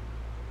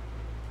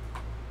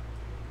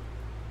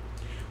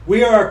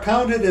 We are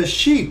accounted as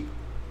sheep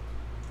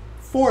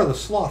for the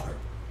slaughter.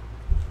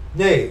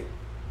 Nay,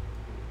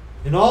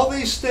 in all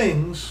these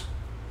things,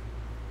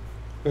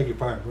 beg your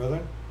pardon,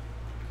 brethren,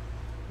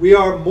 we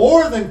are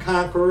more than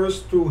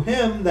conquerors through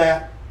him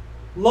that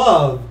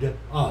loved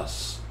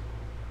us.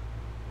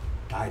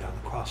 Died on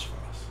the cross for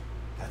us.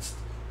 That's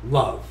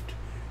loved.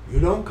 You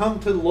don't come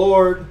to the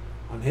Lord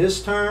on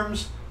his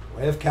terms,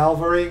 the way of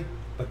Calvary,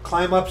 but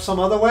climb up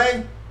some other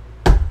way.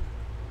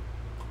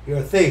 You're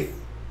a thief,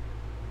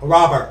 a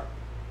robber,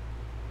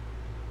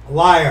 a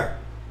liar.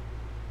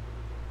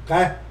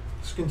 Okay?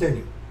 Let's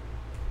continue.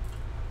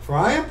 For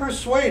I am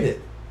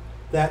persuaded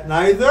that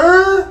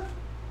neither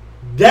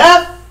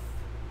death,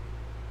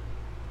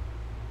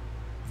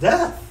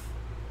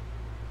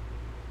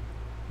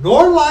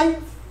 nor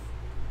life,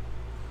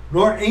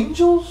 nor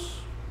angels,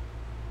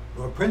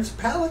 nor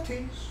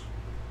principalities,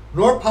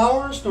 nor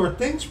powers, nor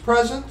things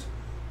present,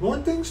 nor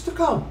things to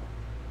come,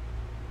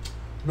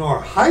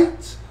 nor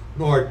height,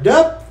 nor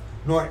depth,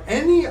 nor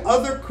any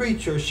other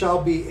creature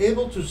shall be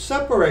able to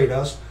separate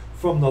us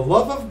from the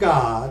love of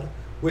God,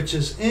 which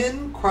is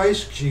in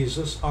Christ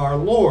Jesus our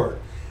Lord.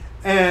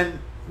 And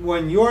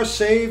when you're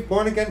saved,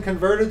 born again,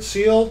 converted,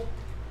 sealed,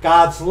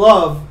 God's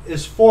love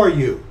is for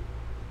you.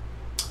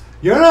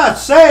 You're not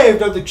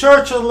saved of the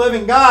Church of the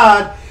Living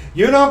God.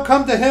 You don't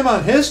come to him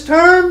on his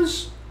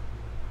terms.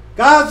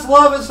 God's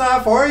love is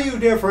not for you,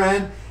 dear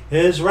friend.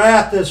 His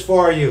wrath is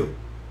for you.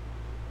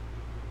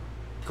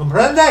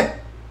 Comprende?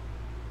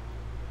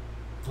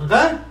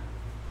 Okay?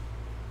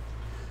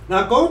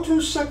 Now go to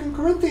 2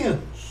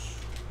 Corinthians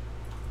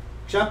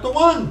chapter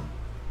 1.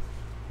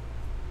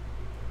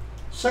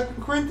 2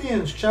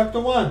 Corinthians chapter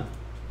 1.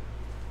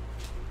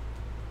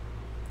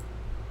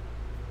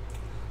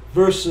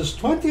 Verses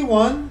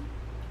 21.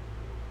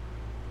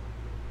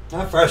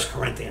 Not 1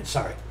 Corinthians,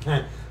 sorry.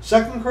 2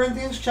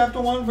 Corinthians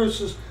chapter 1,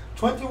 verses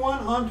 21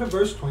 on to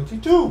verse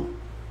 22.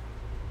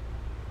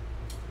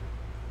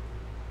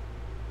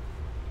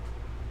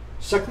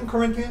 2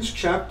 Corinthians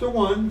chapter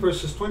 1,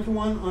 verses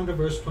 21 on to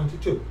verse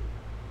 22.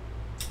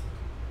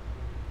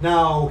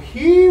 Now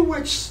he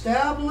which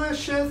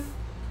establisheth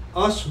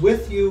us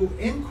with you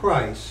in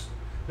Christ,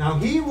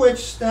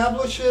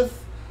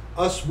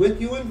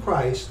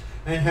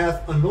 and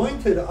hath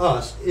anointed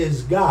us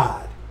is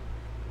God,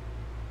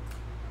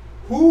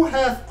 who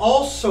hath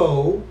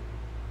also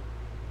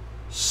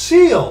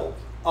sealed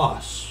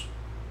us,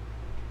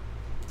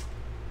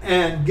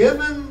 and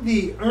given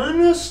the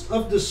earnest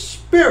of the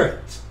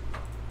Spirit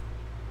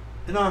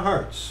in our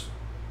hearts.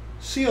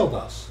 Sealed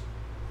us,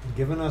 and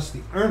given us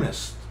the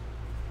earnest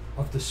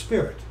of the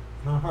Spirit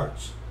in our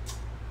hearts.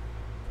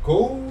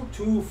 Go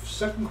to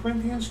 2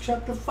 Corinthians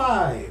chapter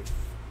 5,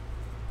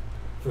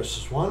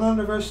 verses 1 on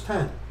to verse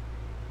 10.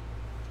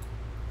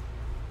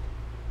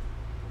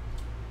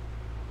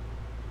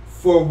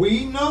 For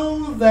we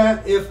know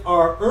that if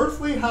our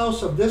earthly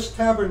house of this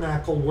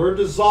tabernacle were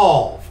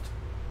dissolved,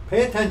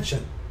 pay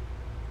attention,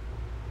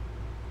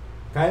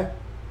 okay?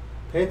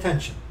 Pay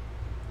attention.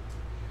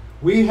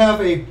 We have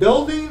a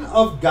building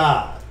of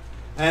God,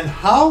 and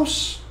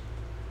house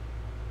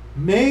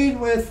made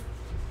with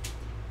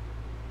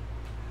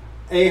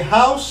a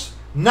house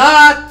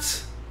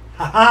not,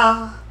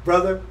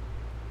 brother.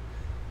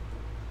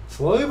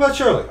 Slowly but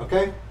surely,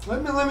 okay?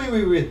 Let me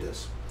reread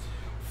this.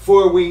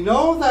 For we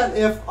know that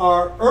if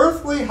our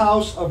earthly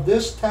house of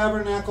this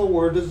tabernacle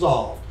were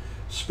dissolved,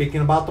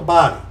 speaking about the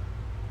body,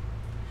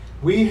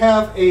 we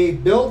have a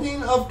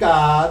building of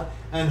God,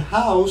 and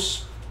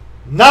house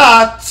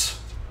not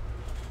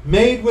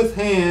made with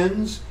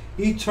hands,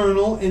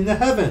 eternal in the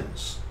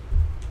heavens.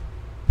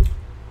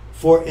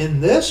 For in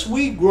this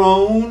we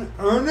groan,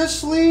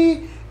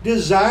 earnestly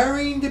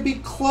desiring to be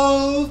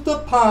clothed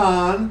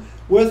upon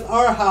with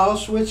our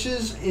house which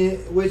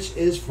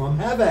is from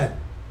heaven.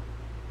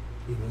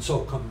 Even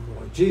so, come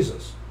Lord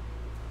Jesus.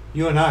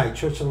 You and I,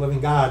 Church of the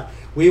Living God,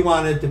 we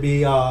wanted to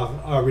be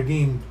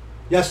redeemed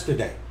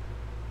yesterday.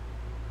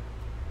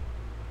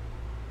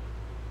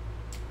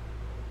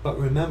 But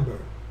remember,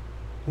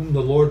 whom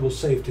the Lord will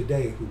save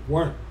today who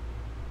weren't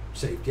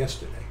saved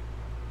yesterday.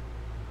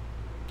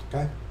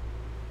 Okay?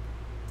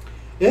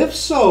 If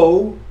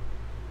so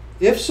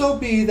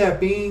be that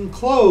being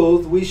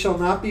clothed we shall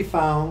not be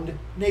found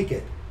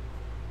naked.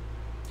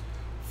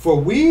 For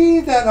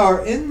we that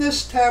are in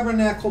this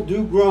tabernacle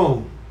do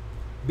groan,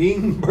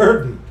 being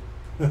burdened.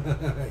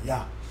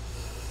 Yeah.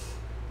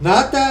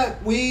 Not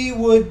that we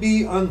would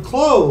be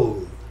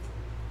unclothed,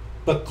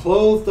 but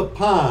clothed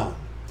upon,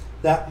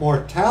 that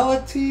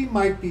mortality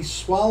might be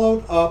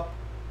swallowed up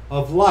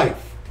of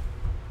life,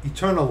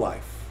 eternal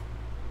life.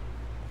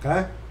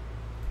 Okay?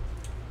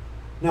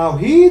 Now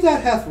he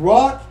that hath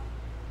wrought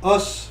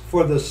us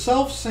for the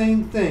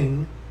selfsame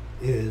thing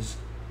is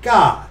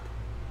God,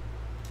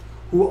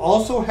 who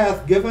also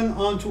hath given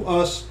unto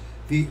us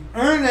the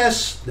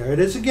earnest, there it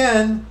is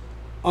again,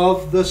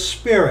 of the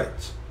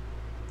Spirit.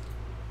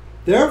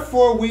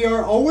 Therefore we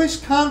are always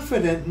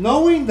confident,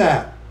 knowing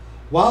that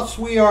whilst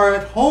we are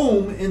at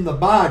home in the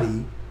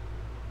body,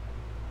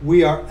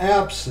 we are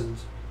absent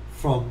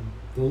from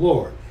the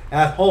Lord.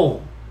 At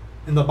home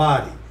in the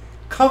body.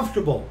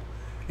 Comfortable.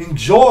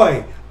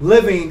 Enjoy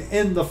living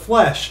in the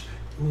flesh.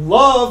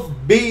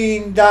 Love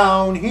being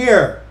down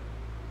here.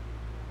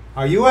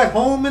 Are you at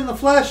home in the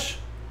flesh?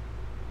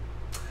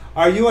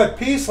 Are you at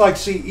peace? Like,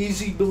 see,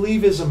 easy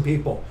believism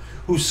people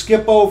who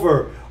skip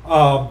over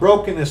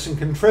brokenness and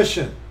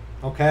contrition.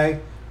 Okay?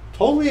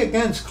 Totally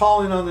against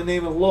calling on the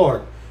name of the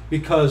Lord,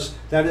 because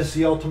that is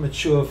the ultimate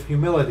shoe of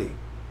humility.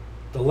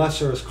 The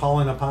lesser is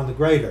calling upon the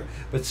greater.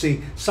 But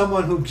see,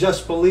 someone who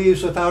just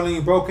believes without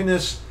any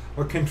brokenness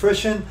or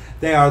contrition,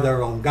 they are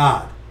their own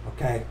God.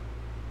 Okay?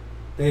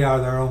 They are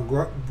their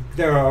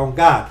own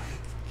God.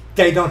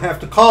 They don't have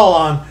to call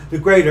on the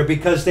greater,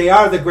 because they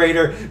are the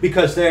greater,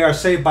 because they are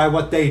saved by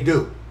what they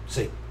do.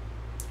 See?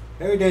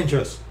 Very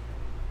dangerous.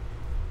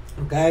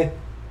 Okay?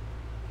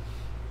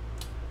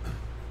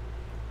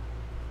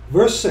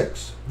 Verse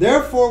 6.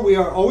 Therefore we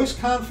are always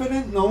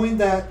confident, knowing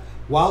that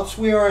whilst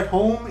we are at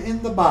home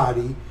in the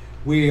body,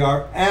 we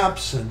are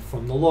absent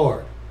from the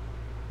Lord.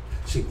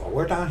 See, while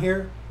we're down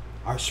here,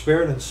 our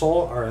spirit and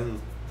soul are in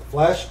the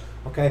flesh.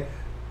 Okay?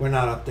 We're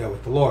not up there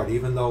with the Lord,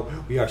 even though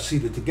we are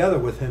seated together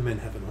with Him in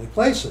heavenly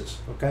places.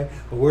 Okay?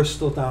 But we're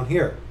still down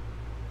here.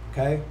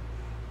 Okay?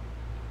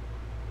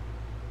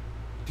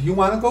 Do you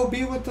want to go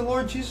be with the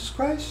Lord Jesus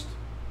Christ?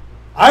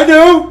 I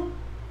do!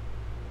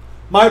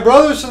 My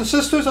brothers and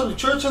sisters of the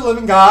Church of the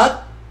Living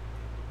God.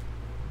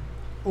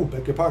 Oh,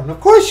 beg your pardon. Of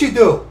course you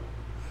do.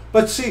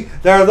 But see,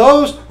 there are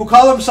those who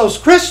call themselves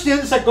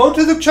Christians that go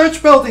to the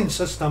church building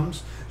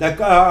systems that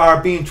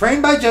are being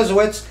trained by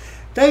Jesuits.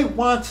 They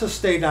want to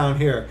stay down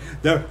here.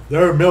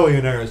 They're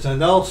millionaires,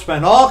 and they'll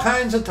spend all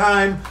kinds of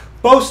time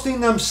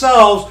boasting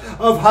themselves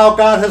of how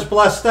God has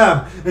blessed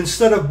them,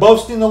 instead of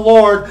boasting the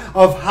Lord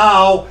of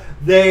how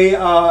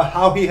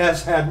He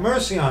has had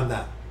mercy on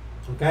them.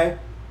 Okay?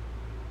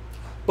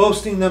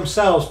 Boasting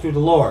themselves through the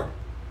Lord,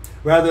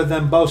 rather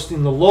than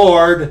boasting the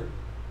Lord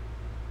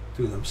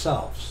through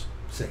themselves.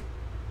 See,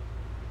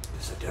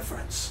 there's a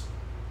difference.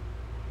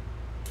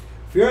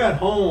 If you're at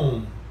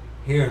home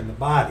here in the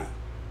body,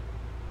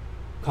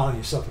 calling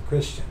yourself a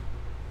Christian,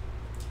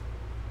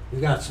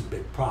 you've got some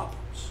big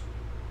problems.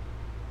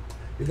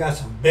 You've got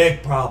some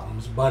big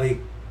problems, buddy.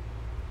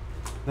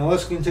 Now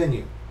let's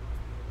continue.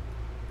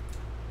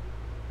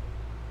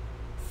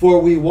 For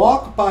we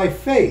walk by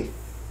faith,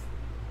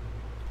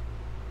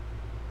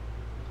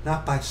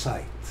 not by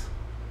sight.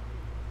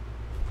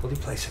 Hold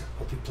your place here.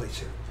 Hold your place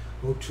here.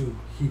 Go to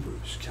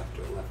Hebrews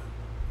chapter 11.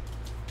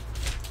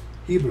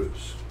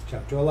 Hebrews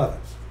chapter 11.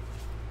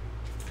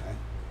 Okay.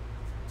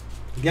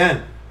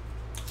 Again,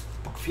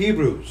 the book of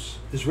Hebrews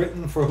is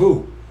written for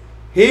who?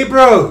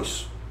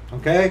 Hebrews.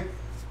 Okay?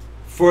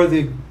 For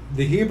the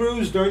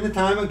Hebrews during the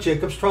time of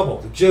Jacob's trouble,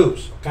 the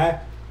Jews. Okay?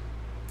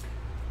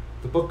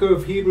 The book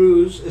of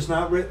Hebrews is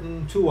not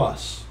written to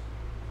us.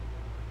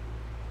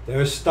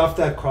 There's stuff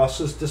that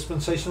crosses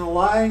dispensational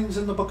lines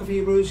in the book of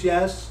Hebrews,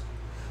 yes.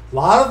 A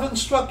lot of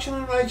instruction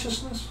in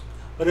righteousness,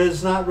 but it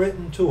is not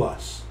written to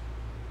us.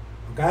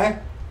 Okay?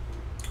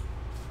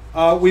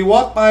 We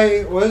walk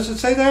by, what does it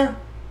say there?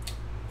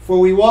 For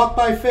we walk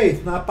by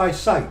faith, not by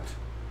sight.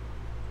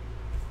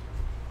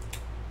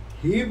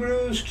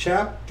 Hebrews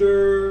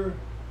chapter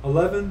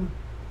 11,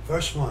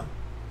 verse 1.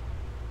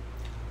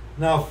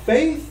 Now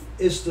faith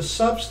is the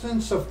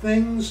substance of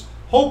things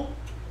hoped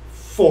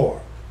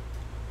for,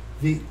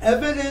 the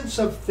evidence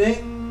of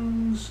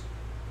things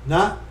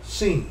not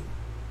seen.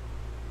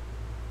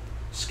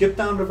 Skip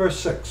down to verse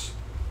 6.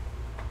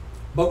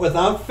 But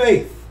without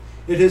faith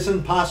it is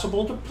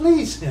impossible to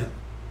please him.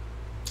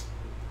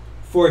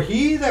 For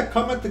he that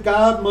cometh to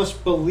God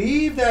must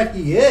believe that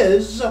he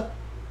is.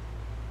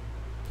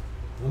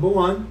 Number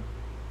one,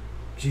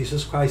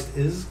 Jesus Christ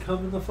is come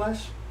in the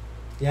flesh.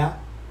 Yeah.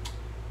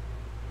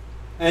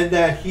 And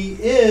that he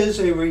is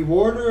a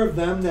rewarder of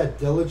them that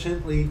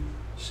diligently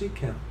seek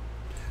him.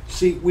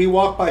 See, we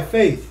walk by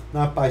faith,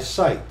 not by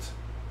sight.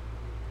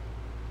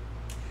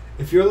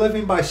 If you're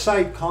living by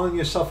sight, calling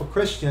yourself a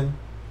Christian,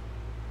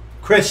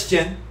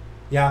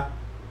 yeah,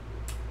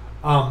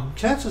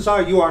 chances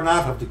are you are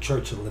not of the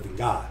Church of the Living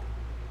God.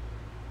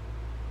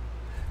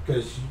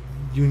 Because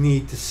you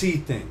need to see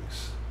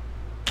things.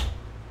 The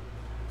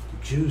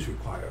Jews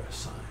require a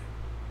sign.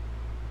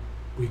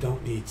 We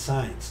don't need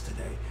signs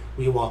today.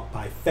 We walk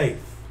by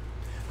faith.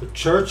 The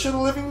Church of the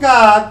Living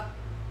God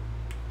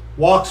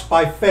walks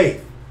by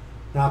faith,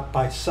 not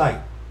by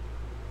sight.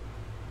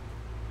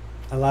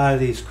 A lot of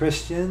these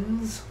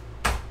Christians,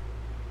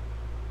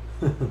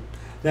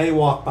 they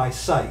walk by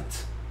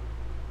sight,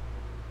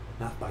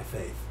 not by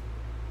faith.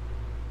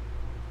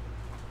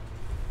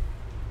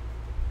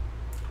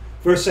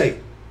 Verse 8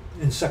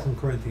 in 2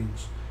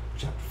 Corinthians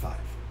chapter 5.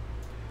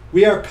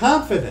 We are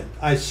confident,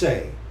 I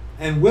say,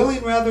 and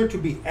willing rather to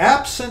be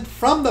absent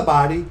from the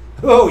body,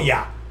 oh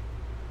yeah,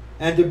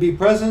 and to be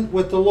present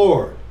with the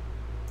Lord.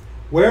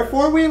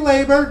 Wherefore we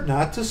labor,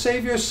 not to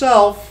save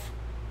yourself.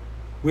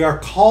 We are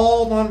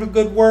called unto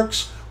good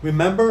works.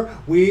 Remember,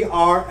 we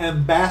are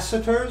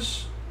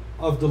ambassadors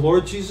of the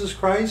Lord Jesus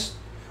Christ.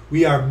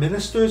 We are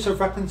ministers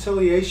of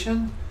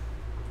reconciliation.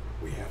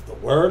 We have the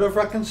word of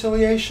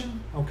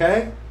reconciliation,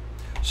 okay?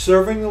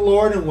 Serving the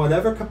Lord in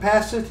whatever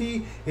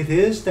capacity it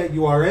is that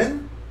you are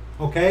in,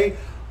 okay?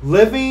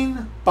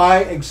 Living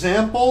by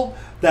example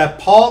that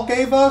Paul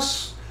gave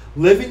us.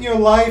 Living your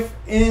life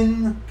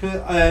in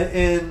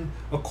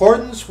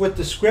accordance with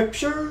the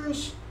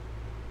Scriptures,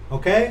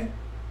 okay?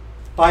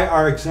 By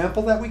our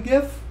example that we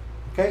give,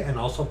 okay? And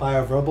also by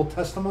our verbal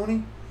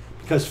testimony.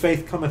 Because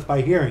faith cometh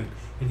by hearing,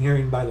 and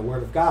hearing by the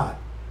word of God.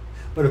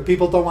 But if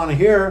people don't want to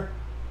hear,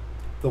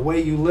 the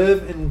way you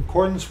live in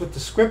accordance with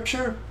the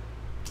Scripture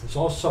is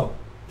also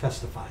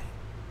testifying.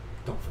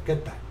 Don't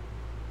forget that.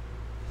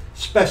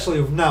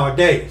 Especially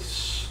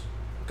nowadays,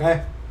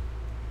 okay?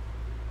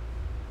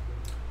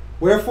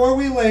 Wherefore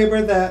we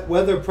labor that,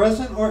 whether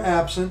present or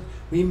absent,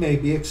 we may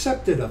be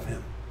accepted of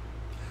him.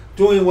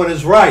 Doing what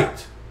is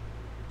right.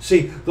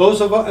 See,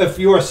 those of us, if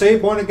you are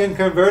saved, born again,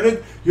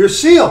 converted, you're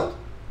sealed.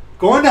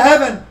 Going to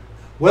heaven,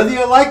 whether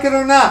you like it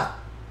or not.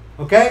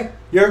 Okay?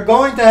 You're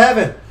going to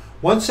heaven.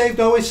 Once saved,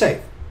 always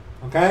saved.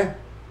 Okay?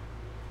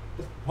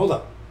 Hold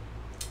up.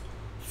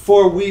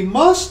 For we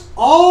must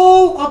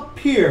all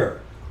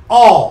appear,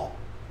 all,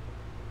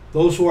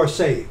 those who are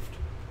saved.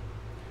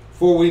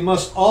 For we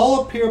must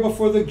all appear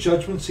before the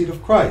judgment seat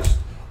of Christ.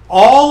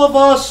 All of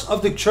us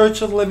of the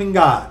Church of the Living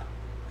God.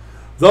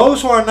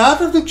 Those who are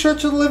not of the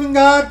Church of the Living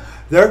God,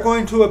 they're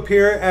going to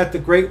appear at the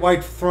great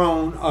white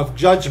throne of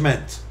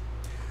judgment.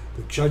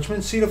 The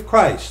judgment seat of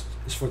Christ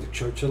is for the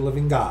Church of the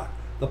Living God,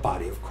 the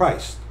body of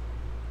Christ.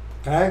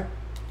 Okay?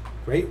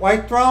 Great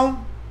white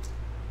throne,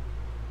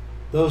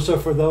 those are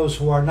for those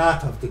who are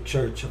not of the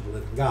Church of the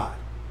Living God.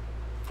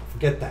 Don't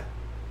forget that.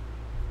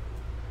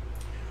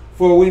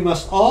 For we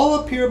must all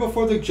appear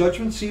before the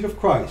judgment seat of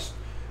Christ,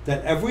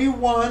 that every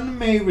one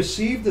may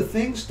receive the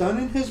things done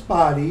in his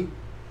body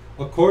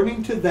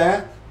according to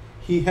that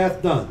he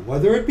hath done,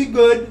 whether it be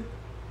good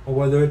or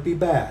whether it be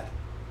bad.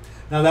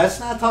 Now that's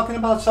not talking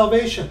about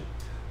salvation.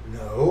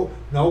 No,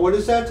 what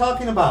is that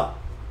talking about?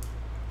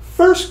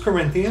 1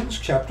 Corinthians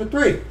chapter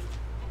 3.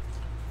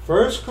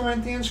 1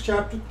 Corinthians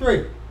chapter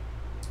 3.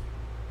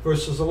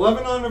 Verses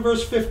 11 on to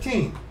verse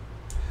 15.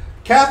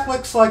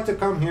 Catholics like to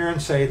come here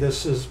and say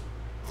this is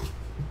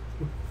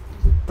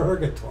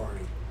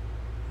purgatory.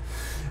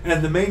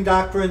 And the main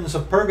doctrines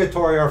of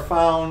purgatory are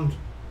found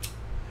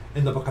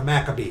in the book of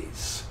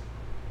Maccabees.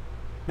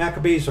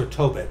 Maccabees or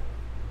Tobit.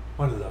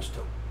 One of those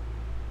two.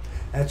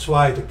 That's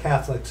why the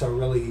Catholics are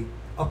really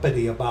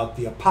uppity about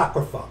the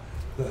Apocrypha,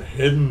 the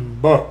hidden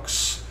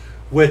books,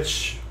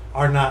 which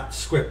are not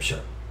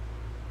Scripture.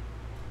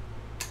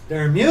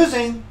 They're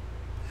amusing,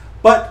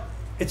 but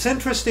it's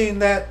interesting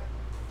that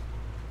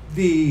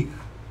the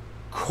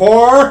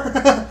core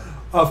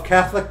of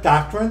Catholic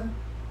doctrine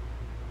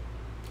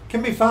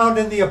can be found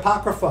in the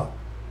Apocrypha.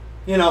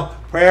 You know,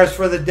 prayers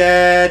for the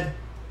dead,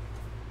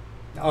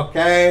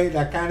 okay,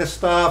 that kind of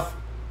stuff.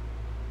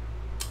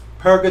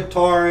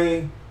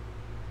 Purgatory,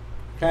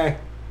 okay,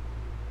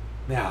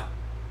 yeah.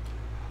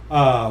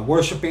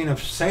 Worshipping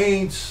of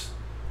saints,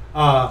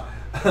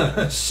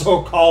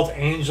 so-called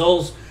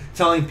angels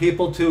telling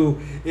people to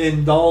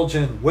indulge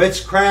in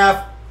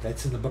witchcraft.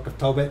 That's in the book of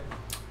Tobit.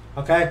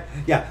 Okay?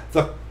 Yeah,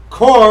 the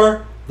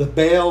core, the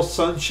Baal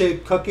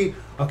sun-shaped cookie,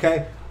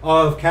 okay,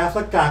 of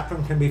Catholic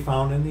doctrine can be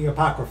found in the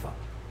Apocrypha.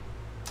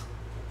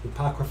 The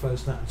Apocrypha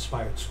is not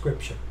inspired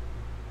scripture.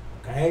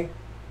 Okay?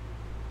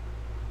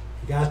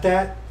 You got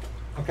that?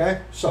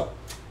 Okay? So,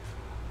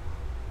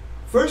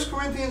 1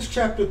 Corinthians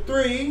chapter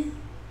 3,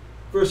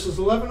 verses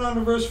 11 on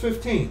to verse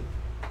 15.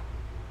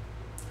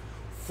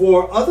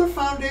 For other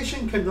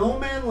foundation can no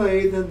man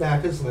lay than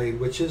that is laid,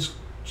 which is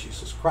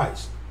Jesus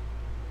Christ.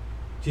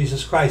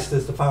 Jesus Christ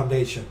is the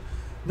foundation.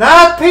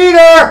 Not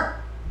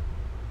Peter!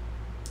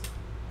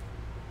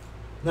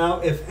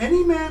 Now, if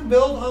any man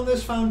build on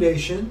this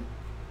foundation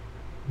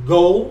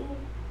gold,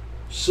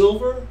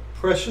 silver,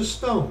 precious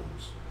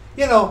stones,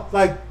 you know,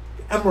 like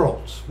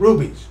emeralds,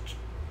 rubies,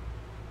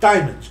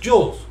 diamonds,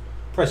 jewels,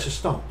 precious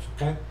stones,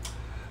 okay?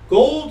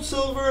 Gold,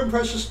 silver, and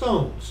precious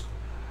stones,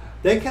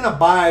 they can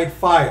abide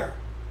fire.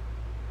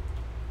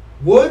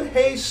 Wood,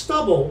 hay,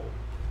 stubble,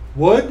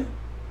 wood,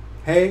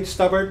 hay,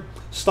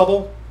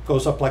 stubble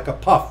goes up like a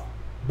puff,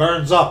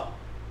 burns up.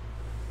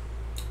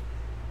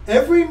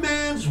 Every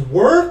man's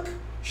work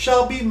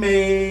shall be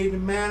made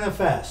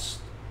manifest.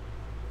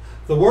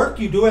 The work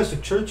you do as the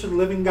church of the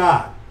living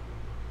God,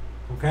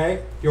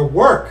 okay? Your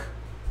work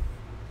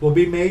will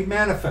be made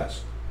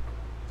manifest.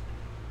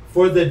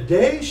 For the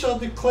day shall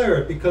declare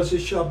it, because it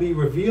shall be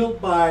revealed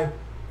by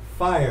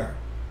fire.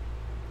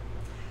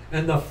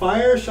 And the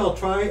fire shall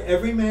try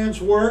every man's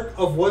work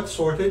of what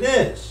sort it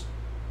is.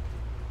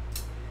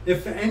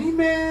 If any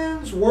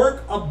man's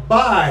work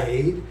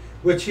abide,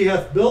 which he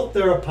hath built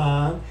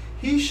thereupon,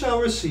 he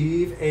shall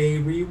receive a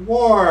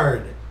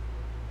reward.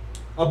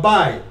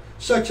 Abide,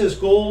 such as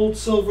gold,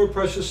 silver,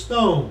 precious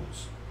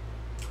stones.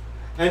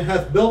 And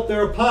hath built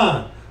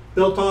thereupon.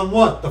 Built on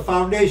what? The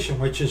foundation,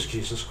 which is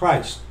Jesus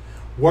Christ.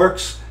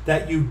 Works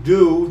that you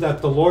do,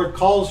 that the Lord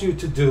calls you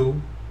to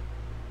do,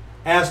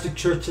 as the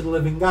church of the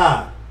living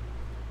God.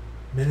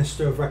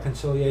 Minister of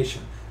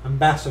reconciliation.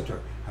 Ambassador,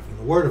 having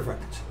the word of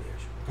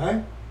reconciliation.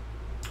 Okay?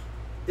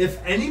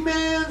 If any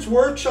man's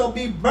work shall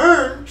be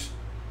burnt,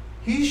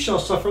 he shall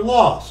suffer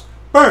loss.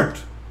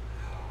 Burnt.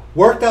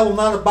 Work that will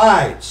not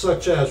abide,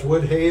 such as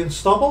wood, hay, and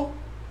stubble.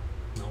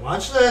 Now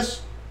watch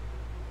this.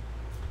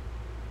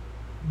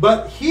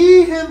 But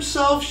he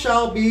himself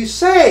shall be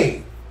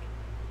saved.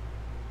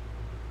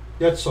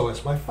 Yet so is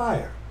by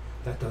fire.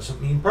 That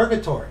doesn't mean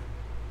purgatory.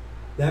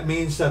 That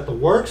means that the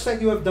works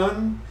that you have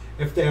done,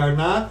 if they are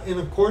not in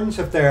accordance,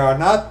 if they are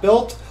not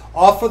built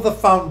off of the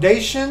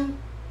foundation,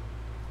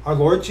 our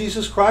Lord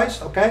Jesus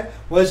Christ, okay?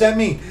 What does that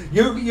mean?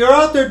 You're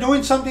out there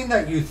doing something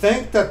that you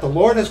think that the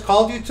Lord has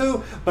called you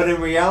to, but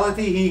in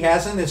reality He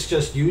hasn't. It's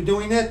just you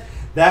doing it.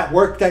 That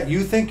work that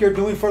you think you're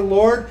doing for the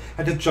Lord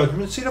at the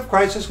judgment seat of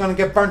Christ is going to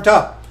get burnt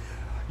up.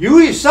 You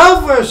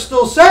yourself are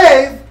still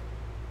saved.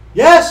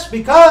 Yes,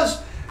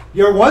 because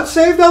you're once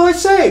saved,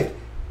 always saved.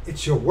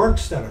 It's your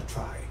works that are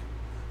tried.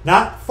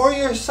 Not for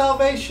your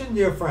salvation,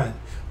 dear friend,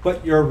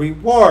 but your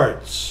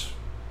rewards.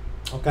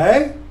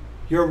 Okay?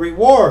 Your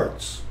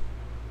rewards.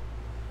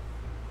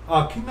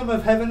 Kingdom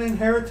of heaven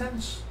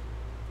inheritance.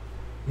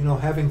 You know,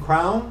 having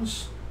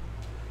crowns.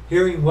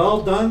 Hearing,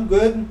 well done,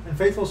 good and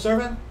faithful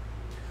servant.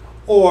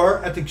 Or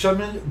at the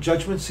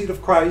judgment seat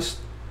of Christ,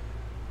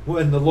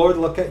 when the Lord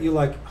look at you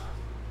like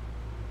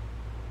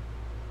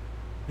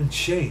in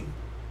shame,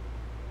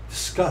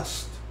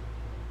 disgust.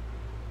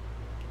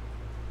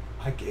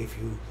 I gave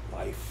you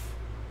life.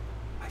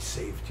 I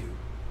saved you.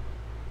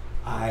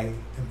 I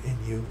am in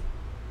you.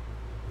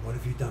 What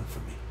have you done for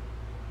me?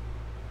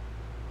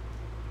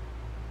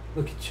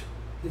 Look at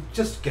you.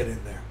 Just get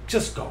in there.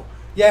 Just go.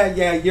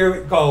 Yeah,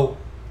 you're go.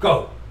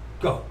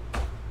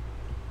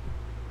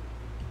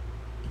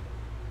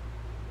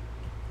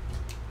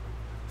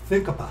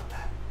 Think about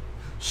that.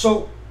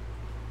 So,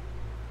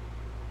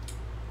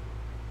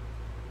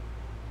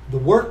 the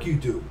work you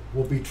do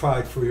will be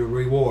tried for your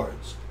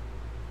rewards,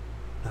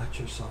 not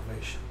your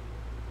salvation.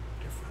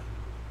 Different.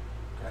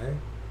 Okay?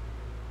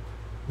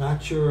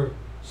 Not your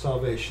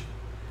salvation.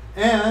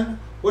 And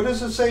what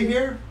does it say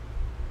here?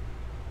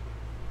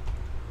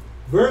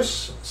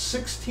 Verse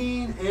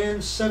 16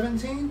 and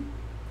 17.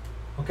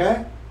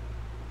 Okay?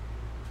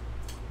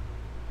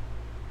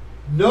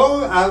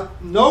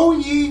 Know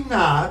ye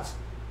not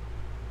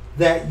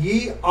that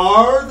ye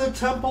are the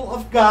temple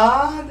of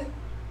God?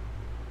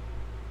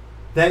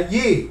 That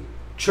ye,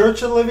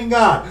 church of the living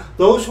God,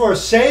 those who are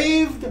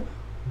saved,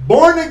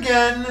 born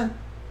again,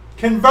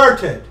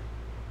 converted.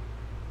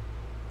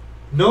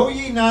 Know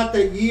ye not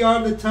that ye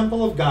are the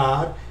temple of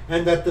God,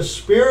 and that the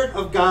Spirit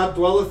of God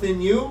dwelleth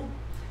in you?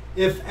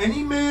 If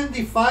any man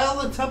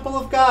defile the temple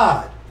of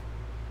God,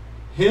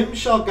 him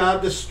shall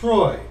God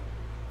destroy.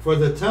 For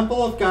the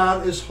temple of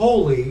God is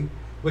holy,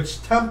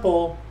 which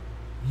temple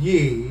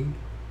ye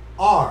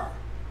are.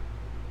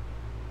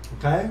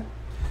 Okay?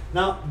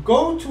 Now,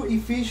 go to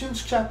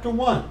Ephesians chapter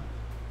 1.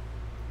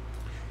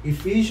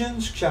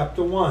 Ephesians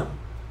chapter 1.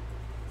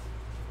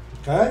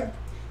 Okay?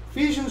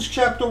 Ephesians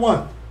chapter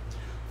 1.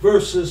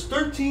 verses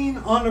 13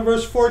 on to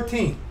verse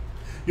 14.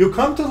 You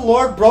come to the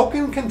Lord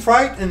broken,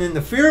 contrite, and in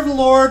the fear of the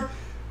Lord,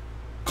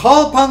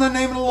 call upon the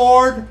name of the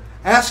Lord,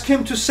 ask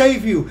him to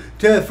save you,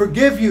 to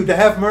forgive you, to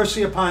have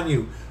mercy upon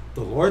you.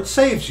 The Lord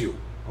saves you,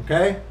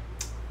 okay?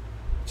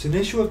 It's an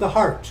issue of the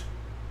heart.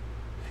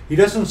 He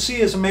doesn't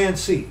see as a man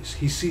sees.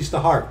 He sees the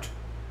heart,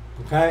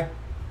 okay?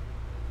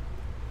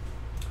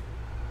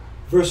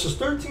 Verses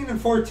 13 and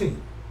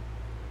 14.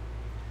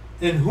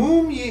 In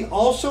whom ye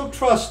also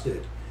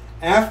trusted,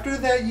 after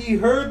that ye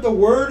heard the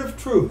word of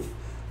truth,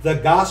 the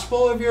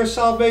gospel of your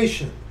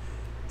salvation,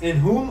 in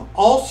whom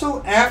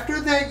also after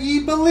that ye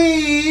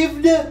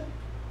believed,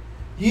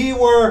 ye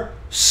were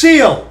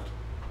sealed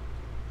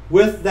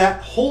with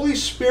that Holy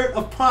Spirit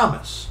of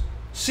promise.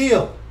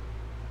 Sealed.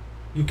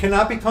 You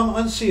cannot become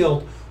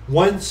unsealed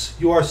once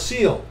you are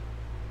sealed.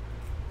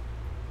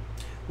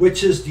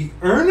 Which is the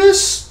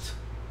earnest,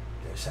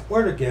 there's that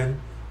word again,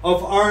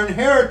 of our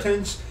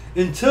inheritance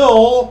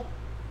until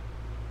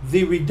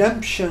the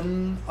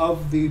redemption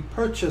of the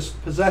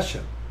purchased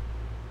possession,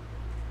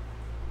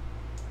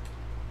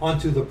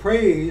 unto the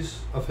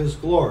praise of his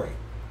glory.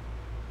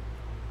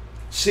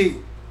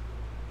 See,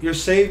 you're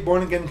saved,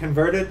 born again,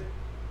 converted.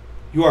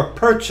 You are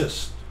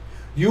purchased.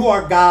 You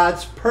are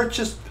God's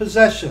purchased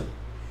possession.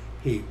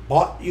 He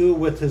bought you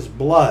with his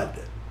blood.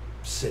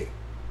 See,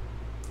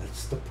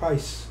 that's the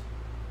price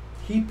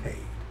he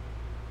paid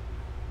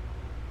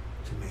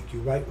to make you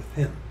right with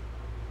him.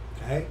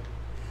 Okay?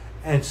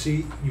 And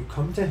see, you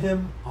come to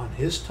him on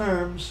his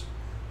terms.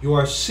 You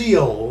are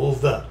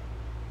sealed.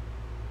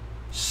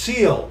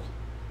 Sealed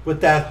with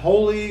that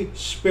Holy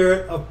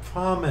Spirit of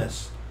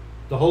promise,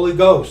 the Holy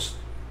Ghost.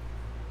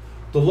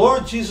 The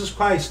Lord Jesus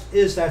Christ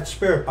is that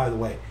Spirit, by the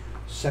way.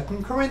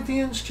 2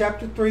 Corinthians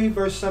chapter 3,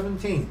 verse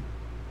 17.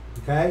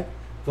 Okay?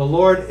 The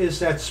Lord is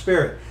that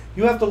Spirit.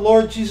 You have the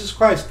Lord Jesus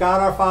Christ,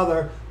 God our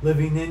Father,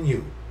 living in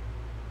you.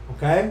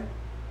 Okay?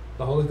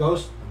 The Holy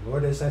Ghost, the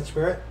Lord is that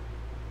Spirit.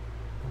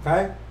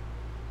 Okay?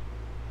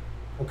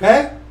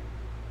 Okay?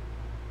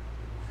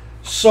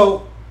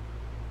 So,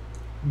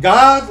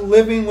 God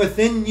living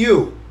within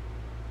you,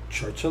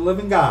 Church of the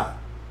Living God.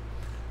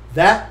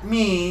 That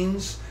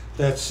means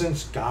that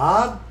since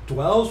God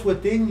dwells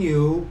within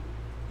you,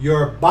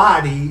 your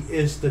body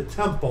is the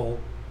temple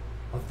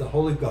of the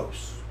Holy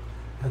Ghost.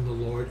 And the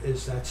Lord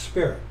is that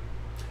Spirit.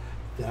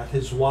 That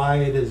is why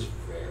it is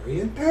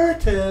very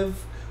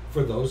imperative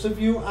for those of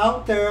you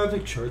out there of the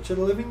Church of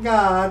the Living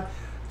God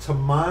to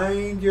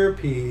mind your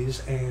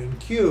P's and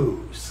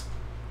Q's.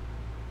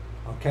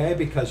 Okay?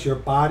 Because your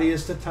body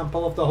is the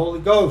temple of the Holy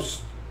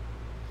Ghost.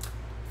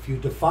 If you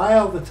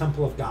defile the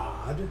temple of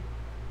God,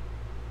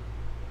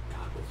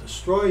 God will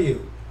destroy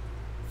you.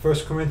 1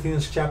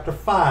 Corinthians chapter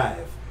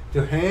 5.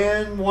 To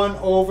hand one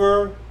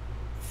over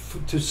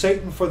to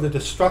Satan for the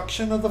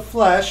destruction of the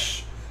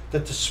flesh,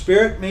 that the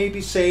spirit may be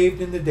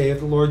saved in the day of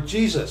the Lord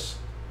Jesus.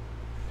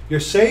 You're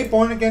saved,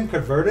 born again,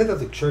 converted of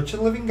the Church of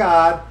the Living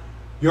God.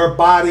 Your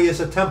body is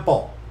a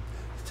temple.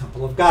 The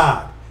temple of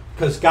God.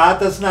 Because God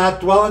does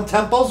not dwell in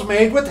temples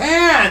made with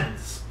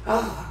hands.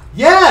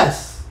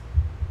 Yes.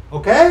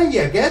 Okay,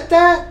 you get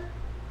that?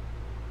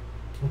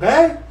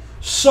 Okay?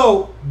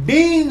 So,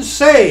 being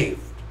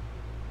saved,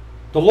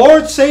 the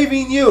Lord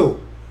saving you,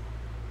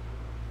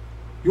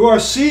 you are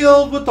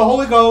sealed with the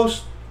Holy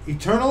Ghost,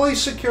 eternally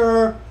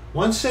secure,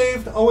 once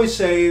saved, always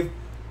saved.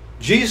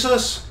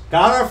 Jesus,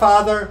 God our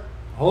Father,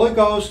 Holy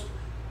Ghost,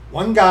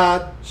 one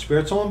God,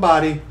 Spirit, soul, and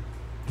body,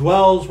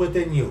 dwells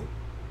within you.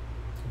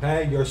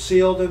 Okay? You're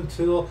sealed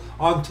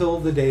until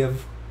the day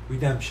of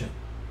redemption.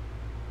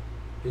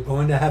 You're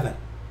going to heaven.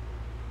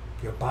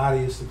 Your body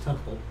is the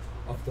temple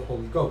of the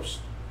Holy Ghost.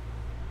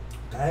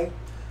 Okay?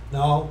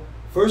 Now,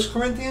 1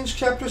 Corinthians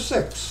chapter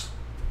 6.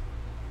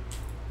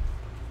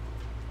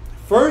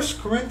 1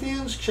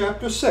 Corinthians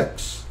chapter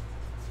 6.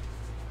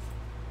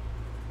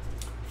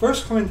 1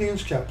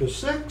 Corinthians chapter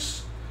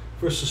 6,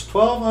 verses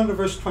 12 on to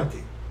verse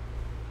 20.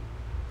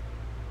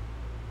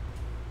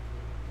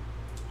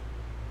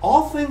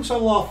 All things are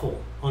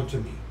lawful unto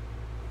me,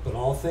 but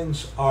all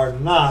things are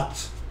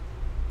not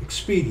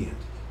expedient.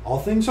 All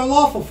things are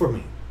lawful for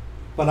me,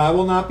 but I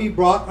will not be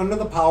brought under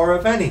the power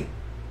of any.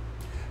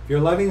 If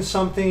you're letting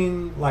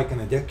something like an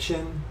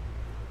addiction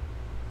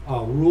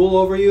rule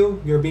over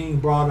you, you're being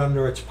brought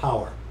under its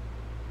power.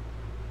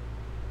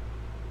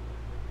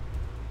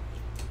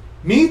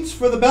 Meats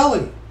for the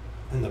belly,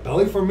 and the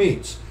belly for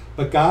meats,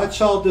 but God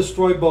shall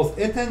destroy both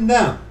it and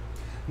them.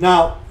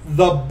 Now,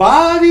 the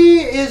body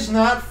is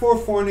not for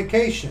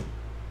fornication,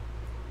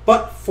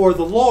 but for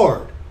the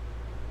Lord,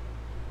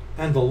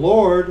 and the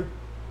Lord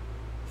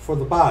for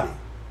the body.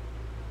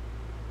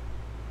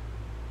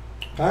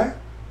 Okay?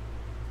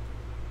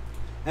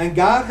 And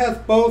God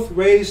hath both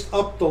raised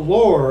up the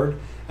Lord,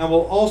 and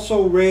will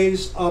also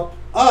raise up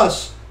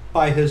us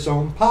by his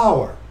own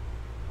power.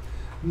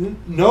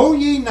 Know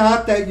ye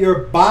not that your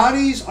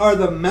bodies are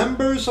the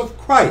members of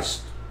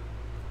Christ?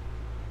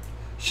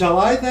 Shall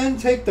I then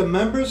take the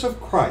members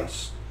of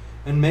Christ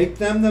and make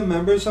them the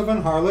members of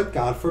an harlot?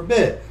 God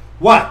forbid.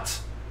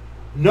 What?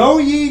 Know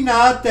ye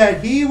not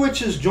that he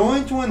which is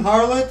joined to an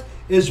harlot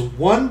is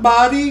one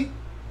body?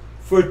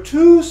 For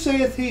two,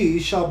 saith he,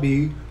 shall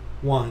be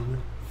one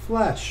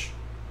flesh.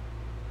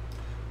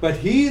 But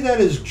he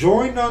that is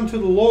joined unto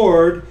the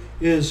Lord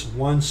is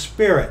one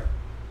spirit.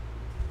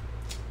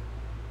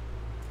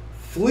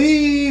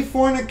 Flee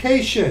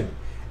fornication.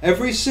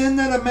 Every sin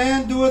that a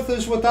man doeth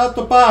is without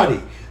the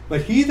body,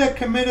 but he that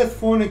committeth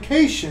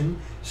fornication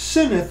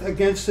sinneth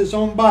against his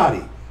own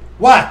body.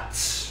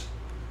 What?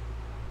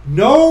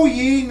 Know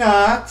ye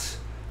not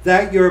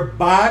that your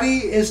body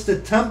is the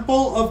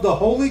temple of the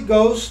Holy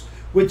Ghost,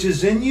 which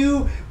is in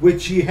you,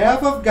 which ye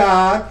have of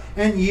God,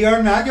 and ye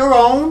are not your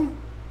own?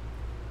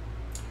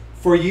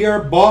 For ye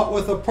are bought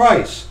with a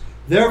price.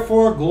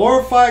 Therefore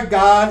glorify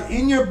God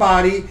in your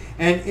body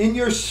and in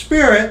your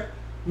spirit,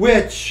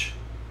 which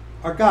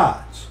are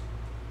God's.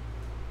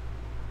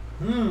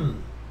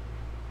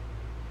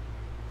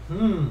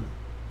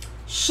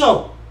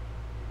 So,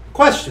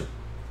 question.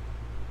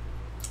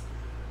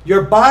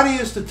 Your body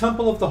is the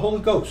temple of the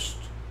Holy Ghost.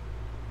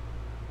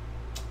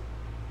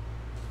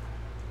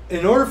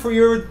 In order for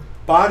your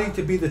body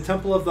to be the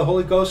temple of the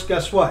Holy Ghost,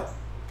 guess what?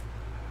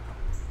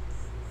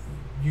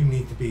 You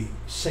need to be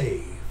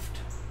saved.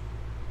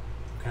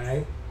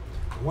 Okay?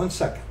 1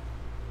 second.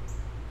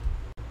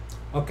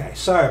 Okay,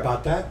 sorry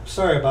about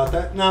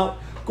that. Now,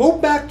 go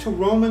back to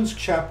Romans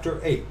chapter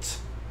 8.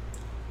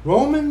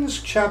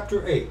 Romans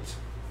chapter 8.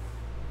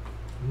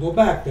 Go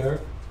back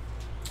there.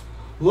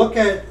 Look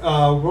at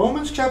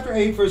Romans chapter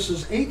 8,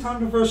 verses 8 on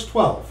to verse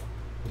 12.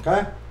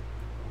 Okay?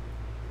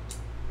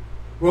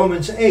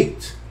 Romans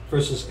 8,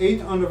 verses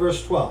 8 on to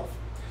verse 12.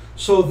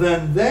 So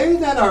then they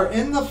that are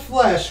in the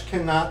flesh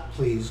cannot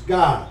please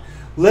God.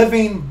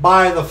 Living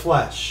by the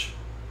flesh.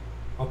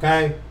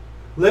 Okay?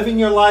 Living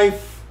your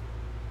life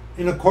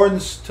in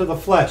accordance to the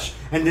flesh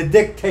and the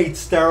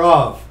dictates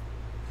thereof.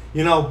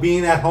 You know,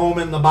 being at home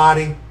in the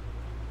body.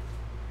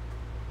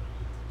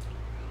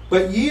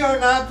 But ye are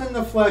not in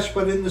the flesh,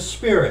 but in the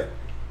Spirit.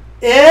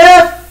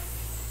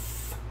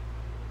 If,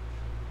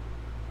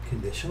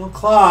 conditional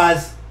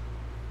clause,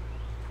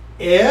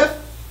 if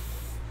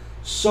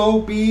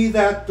so be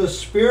that the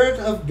Spirit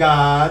of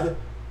God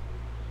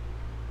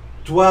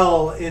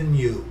dwell in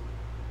you.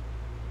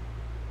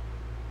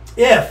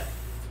 If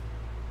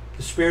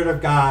the Spirit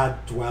of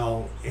God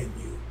dwell in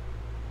you.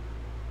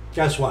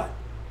 Guess what?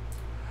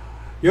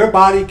 Your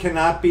body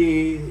cannot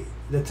be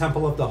the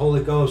temple of the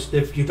Holy Ghost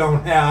if you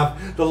don't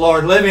have the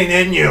Lord living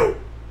in you.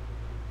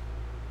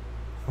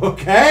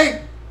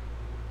 Okay?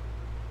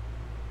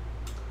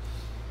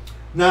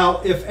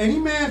 Now, if any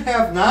man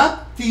have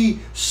not the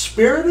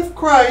Spirit of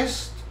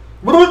Christ,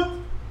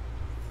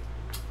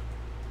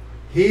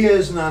 he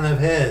is none of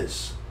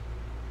his.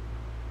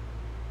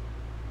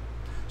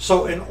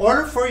 So in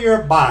order for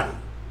your body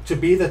to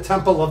be the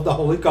temple of the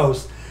Holy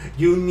Ghost,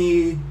 you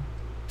need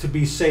to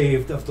be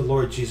saved of the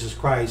Lord Jesus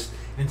Christ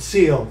and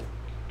sealed.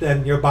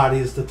 Then your body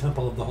is the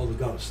temple of the Holy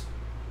Ghost.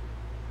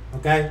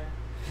 Okay?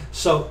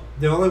 So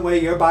the only way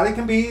your body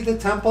can be the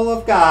temple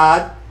of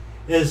God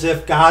is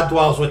if God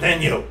dwells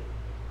within you.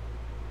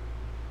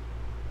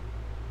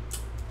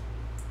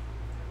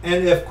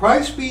 And if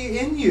Christ be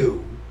in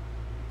you,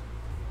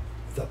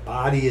 the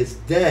body is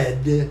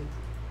dead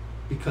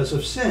because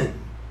of sin,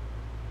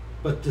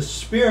 but the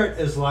Spirit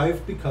is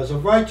life because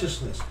of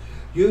righteousness.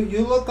 You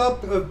look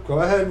up, go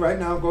ahead right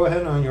now, go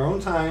ahead on your own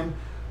time,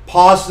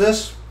 pause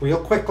this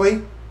real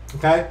quickly,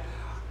 okay?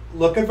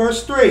 Look at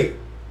verse 3,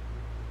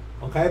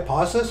 okay?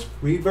 Pause this,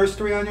 read verse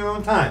 3 on your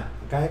own time,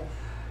 okay?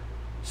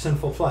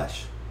 Sinful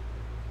flesh,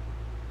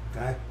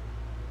 okay?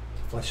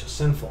 Flesh is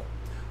sinful.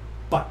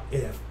 But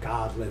if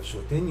God lives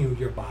within you,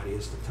 your body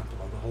is the temple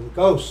of the Holy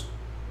Ghost.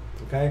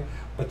 Okay?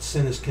 But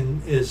sin has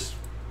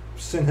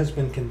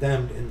been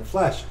condemned in the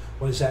flesh.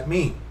 What does that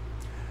mean?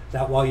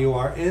 That while you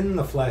are in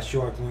the flesh,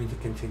 you are going to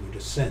continue to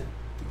sin.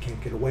 You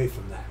can't get away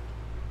from that.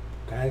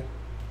 Okay?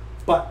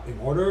 But in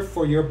order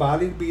for your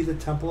body to be the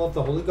temple of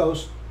the Holy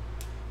Ghost,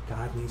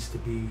 God needs to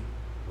be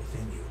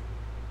within you.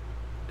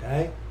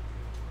 Okay?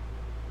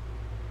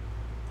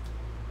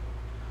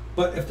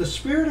 But if the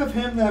Spirit of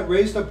him that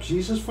raised up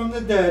Jesus from the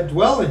dead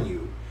dwell in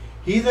you,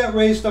 he that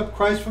raised up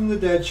Christ from the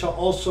dead shall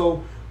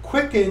also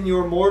quicken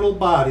your mortal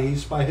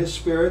bodies by his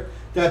Spirit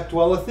that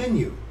dwelleth in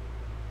you.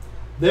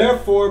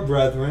 Therefore,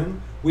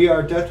 brethren, we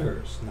are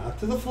debtors, not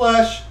to the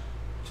flesh,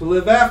 to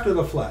live after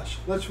the flesh.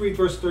 Let's read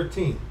verse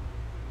 13.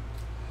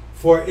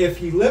 For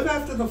if ye live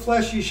after the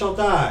flesh, ye shall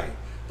die.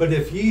 But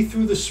if ye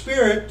through the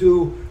Spirit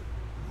do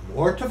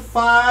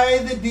mortify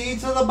the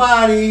deeds of the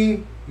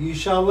body, ye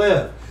shall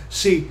live.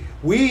 See,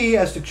 we,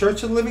 as the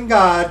Church of the Living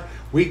God,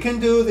 we can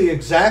do the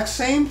exact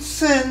same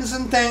sins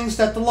and things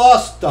that the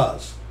lost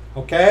does.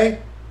 Okay?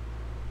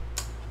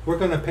 We're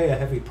going to pay a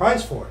heavy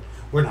price for it.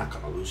 We're not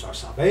going to lose our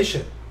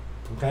salvation.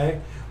 Okay?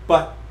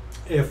 But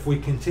if we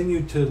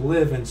continue to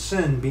live in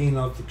sin, being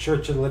of the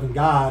Church of the Living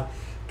God,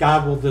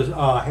 God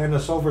will hand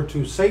us over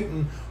to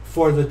Satan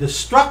for the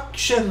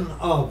destruction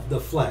of the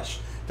flesh,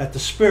 that the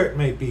Spirit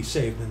may be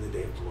saved in the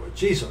day of the Lord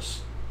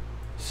Jesus.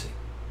 See?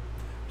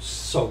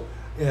 So,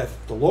 if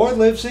the Lord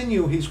lives in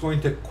you, he's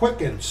going to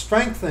quicken,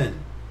 strengthen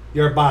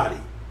your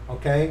body,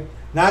 okay?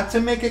 Not to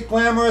make it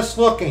glamorous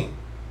looking,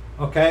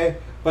 okay?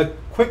 But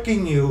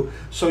quicken you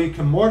so you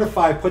can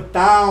mortify, put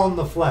down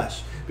the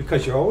flesh.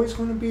 Because you're always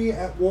going to be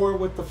at war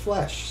with the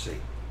flesh, see?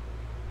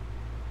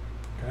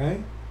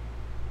 Okay?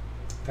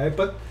 Okay,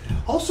 but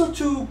also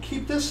to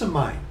keep this in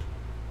mind.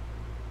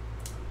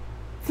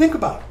 Think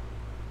about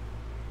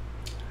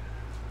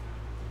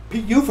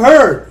it. You've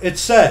heard it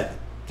said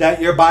that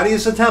your body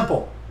is a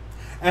temple.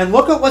 And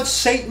look at what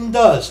Satan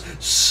does.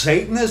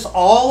 Satan is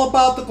all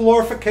about the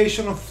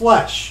glorification of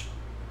flesh.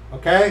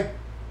 Okay?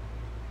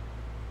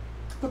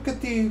 Look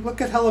at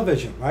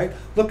television, right?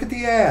 Look at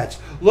the ads.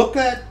 Look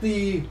at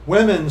the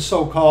women,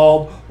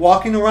 so-called,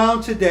 walking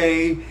around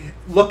today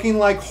looking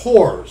like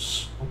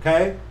whores.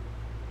 Okay?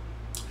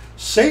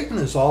 Satan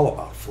is all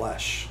about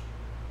flesh.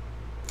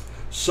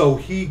 So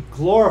he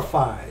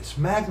glorifies,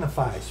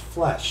 magnifies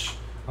flesh.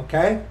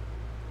 Okay?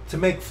 To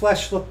make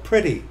flesh look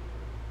pretty.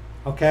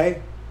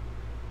 Okay?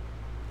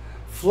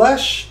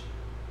 Flesh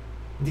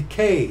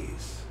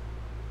decays.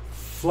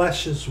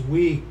 Flesh is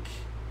weak.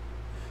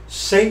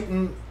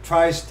 Satan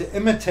tries to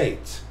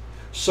imitate.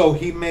 So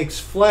he makes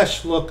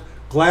flesh look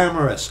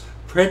glamorous,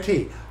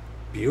 pretty,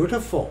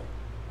 beautiful.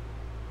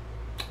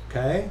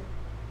 Okay?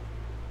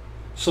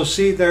 So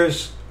see,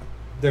 there's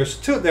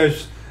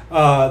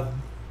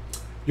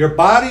your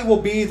body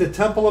will be the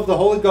temple of the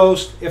Holy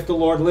Ghost if the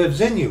Lord lives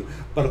in you.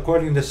 But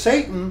according to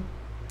Satan,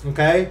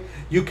 okay,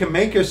 you can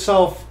make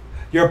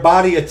your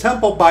body a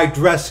temple by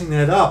dressing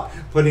it up,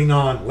 putting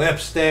on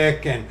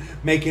lipstick and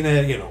making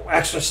it,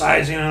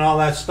 exercising and all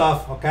that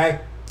stuff,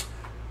 okay?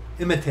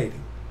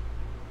 Imitating.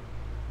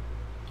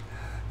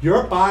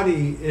 Your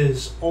body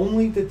is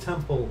only the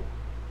temple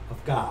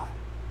of God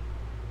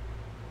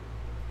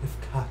if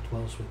God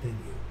dwells within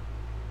you.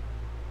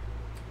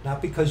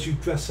 Not because you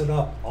dress it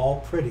up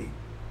all pretty,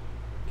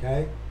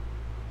 okay?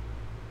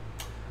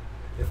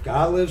 If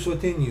God lives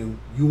within you,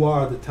 you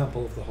are the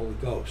temple of the Holy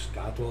Ghost.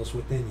 God dwells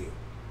within you.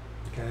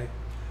 Okay?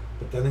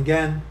 But then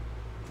again,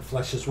 the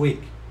flesh is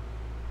weak.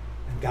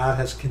 And God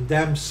has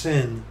condemned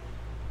sin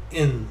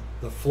in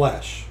the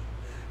flesh.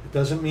 It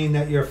doesn't mean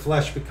that your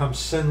flesh becomes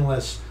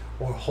sinless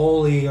or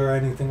holy or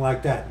anything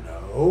like that.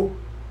 No.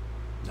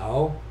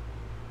 No.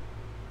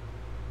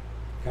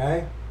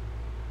 Okay?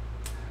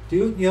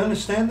 Do you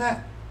understand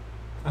that?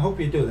 I hope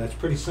you do. That's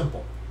pretty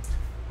simple.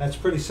 That's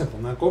pretty simple.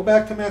 Now go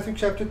back to Matthew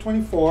chapter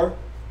 24.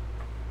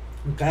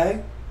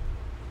 Okay?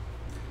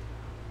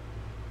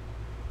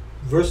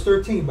 Verse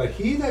 13, but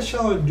he that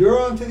shall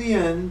endure unto the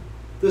end,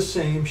 the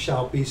same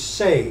shall be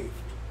saved.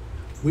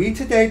 We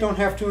today don't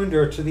have to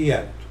endure to the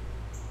end.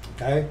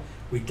 Okay?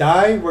 We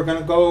die, we're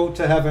going to go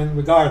to heaven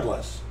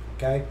regardless.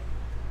 Okay?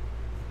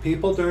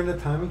 People during the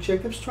time of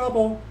Jacob's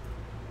trouble,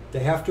 they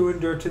have to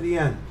endure to the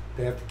end.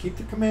 They have to keep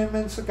the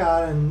commandments of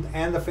God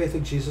and the faith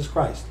of Jesus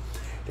Christ.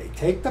 They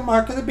take the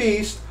mark of the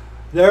beast,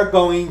 they're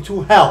going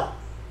to hell.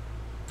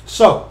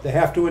 So, they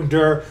have to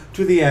endure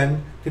to the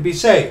end to be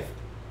saved.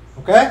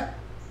 Okay?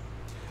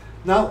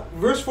 Now,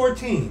 verse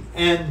 14,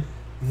 and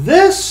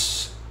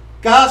this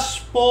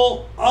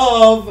gospel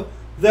of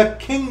the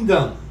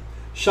kingdom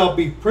shall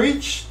be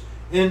preached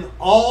in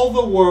all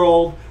the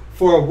world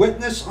for a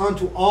witness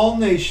unto all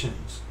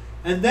nations,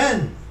 and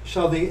then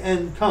shall the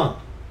end come.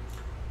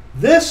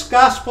 This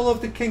gospel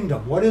of the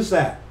kingdom, what is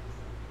that?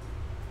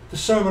 The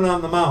Sermon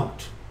on the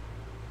Mount.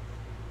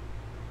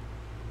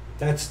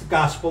 That's the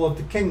gospel of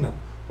the kingdom.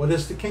 What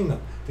is the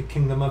kingdom? The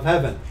kingdom of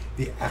heaven.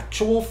 The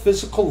actual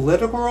physical,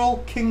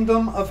 literal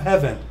kingdom of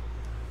heaven,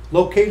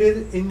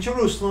 located in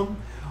Jerusalem,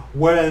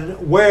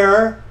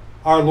 where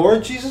our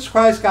Lord Jesus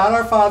Christ, God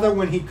our Father,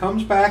 when he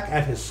comes back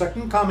at his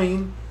second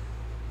coming,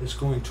 is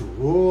going to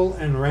rule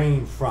and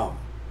reign from.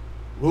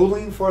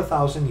 Ruling for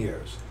 1,000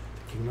 years.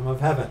 The kingdom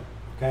of heaven.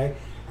 Okay?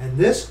 And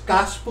this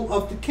gospel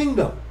of the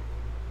kingdom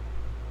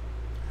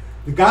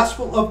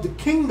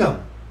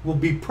will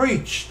be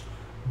preached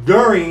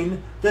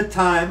during the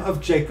time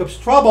of Jacob's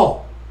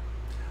trouble.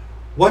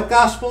 What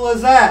gospel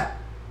is that?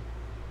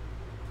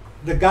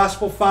 The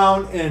gospel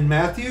found in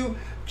Matthew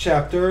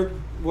chapter,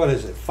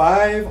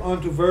 5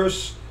 on to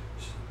verse,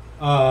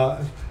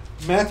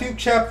 Matthew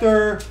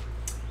chapter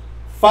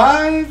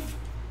 5,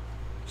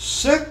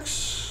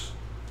 6,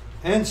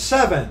 and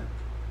 7.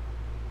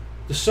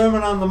 The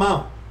Sermon on the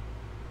Mount.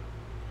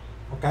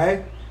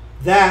 Okay?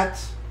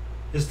 That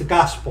is the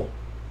gospel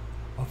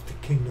of the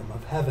kingdom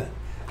of heaven.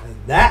 And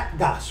that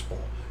gospel,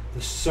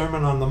 the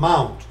Sermon on the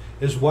Mount,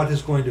 is what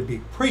is going to be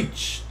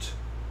preached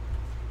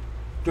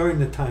during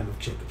the time of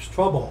Jacob's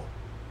trouble.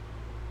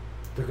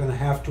 They're going to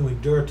have to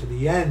endure to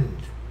the end.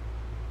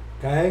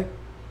 Okay?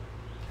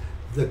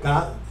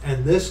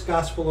 And this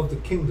gospel of the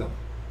kingdom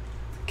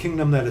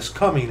that is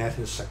coming at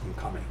his second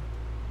coming.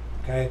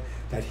 Okay?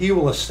 That he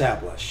will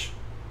establish.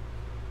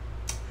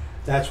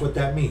 That's what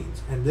that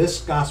means. And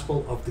this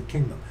gospel of the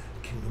kingdom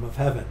of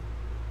heaven.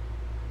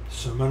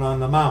 Sermon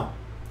on the Mount.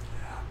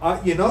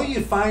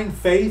 You find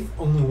faith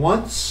only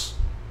once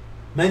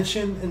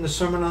mentioned in the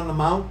Sermon on the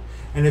Mount,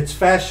 and it's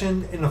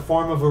fashioned in the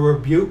form of a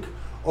rebuke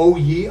O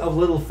ye of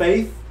little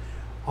faith,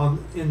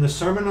 in the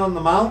Sermon on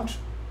the Mount.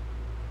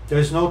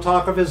 There's no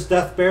talk of his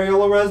death,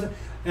 burial,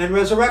 and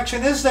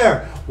resurrection, is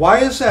there? Why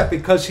is that?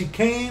 Because he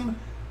came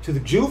to the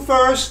Jew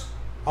first,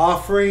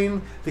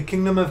 offering the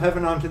kingdom of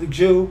heaven unto the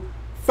Jew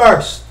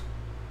first.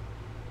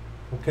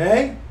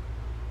 Okay?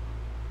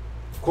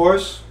 Of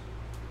course,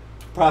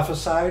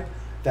 prophesied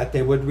that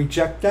they would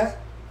reject that.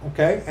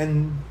 Okay?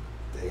 And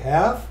they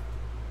have.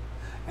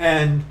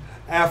 And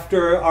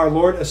after our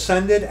Lord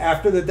ascended,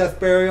 after the death,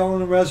 burial,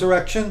 and the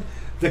resurrection,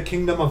 the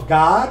kingdom of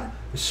God,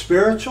 the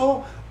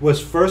spiritual,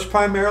 was first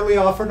primarily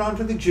offered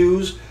unto the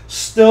Jews,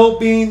 still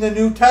being the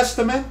New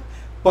Testament.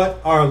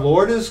 But our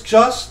Lord is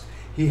just.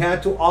 He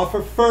had to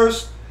offer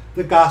first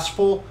the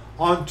gospel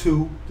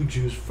unto the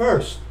Jews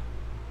first.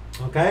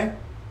 Okay?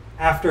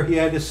 After he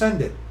had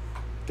ascended.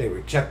 They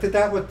rejected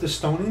that with the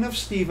stoning of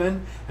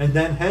Stephen, and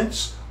then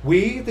hence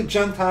we, the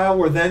Gentile,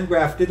 were then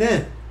grafted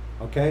in.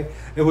 Okay?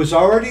 It was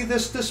already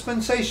this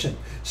dispensation,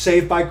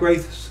 saved by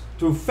grace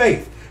through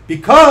faith.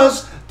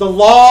 Because the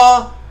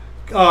law,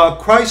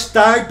 Christ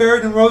died,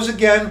 buried, and rose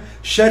again,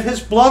 shed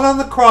his blood on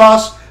the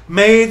cross,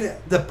 made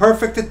the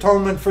perfect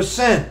atonement for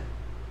sin.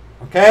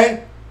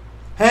 Okay?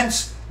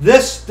 Hence,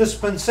 this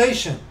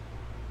dispensation.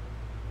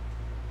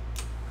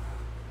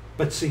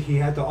 But see, he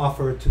had to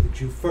offer it to the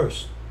Jew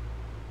first.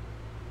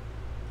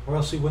 Or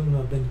else he wouldn't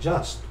have been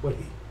just, would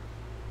he?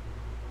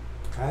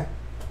 Okay?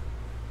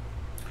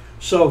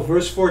 So,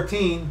 verse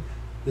 14,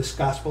 this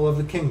gospel of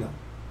the kingdom.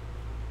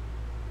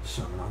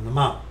 Sermon on the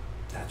Mount.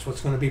 That's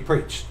what's going to be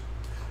preached.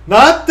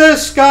 Not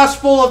this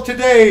gospel of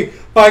today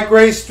by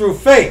grace through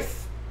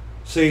faith.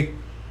 See,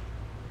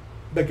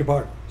 beg your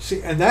pardon.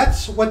 See, and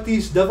that's what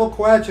these devil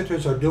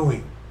coadjutors are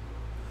doing.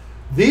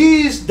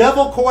 These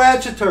devil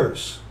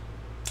coadjutors,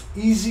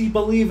 easy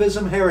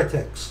believism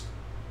heretics,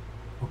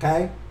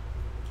 okay?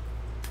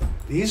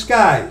 These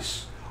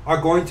guys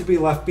are going to be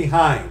left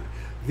behind.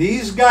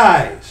 These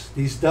guys,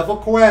 these devil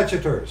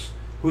coadjutors,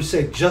 who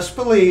say just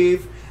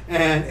believe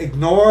and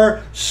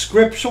ignore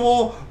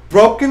scriptural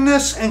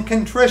brokenness and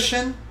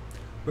contrition,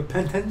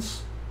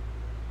 repentance,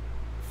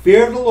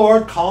 fear of the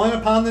Lord, calling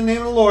upon the name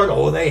of the Lord.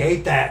 Oh, they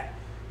hate that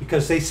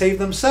because they save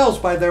themselves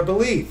by their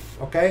belief.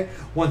 Okay?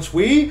 Once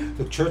we,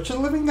 the Church of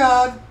the Living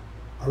God,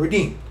 are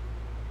redeemed,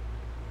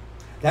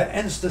 that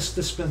ends this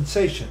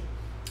dispensation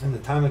and the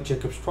time of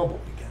Jacob's trouble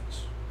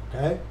begins.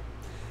 Okay?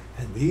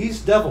 And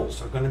these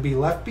devils are going to be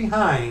left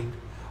behind,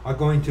 are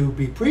going to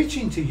be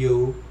preaching to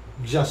you,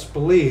 just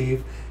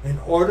believe, in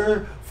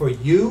order for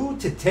you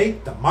to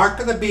take the mark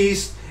of the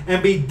beast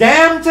and be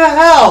damned to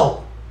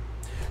hell.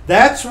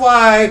 That's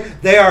why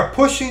they are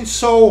pushing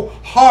so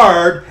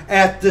hard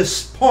at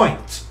this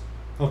point.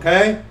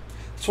 Okay?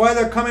 That's why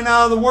they're coming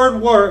out of the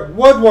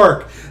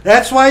woodwork.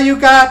 That's why you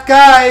got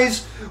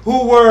guys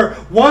who were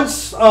once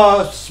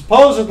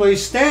supposedly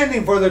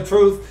standing for the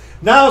truth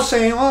now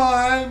saying,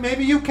 well,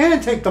 maybe you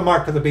can take the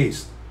mark of the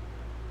beast.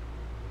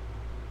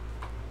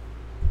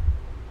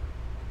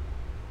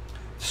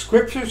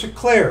 Scriptures are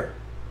clear.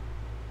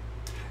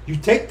 You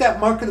take that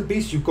mark of the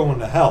beast, you go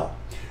into hell.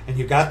 And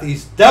you got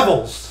these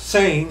devils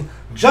saying,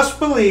 just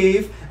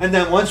believe, and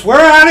then once we're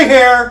out of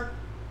here,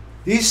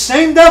 these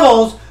same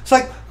devils, it's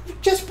like,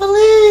 just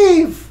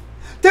believe.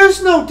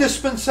 There's no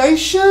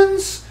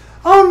dispensations.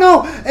 Oh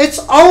no, it's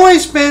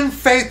always been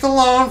faith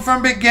alone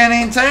from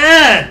beginning to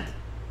end.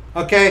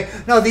 Okay?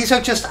 No, these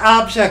are just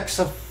objects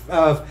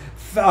of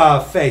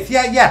faith.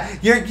 Yeah,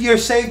 you're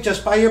saved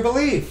just by your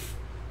belief.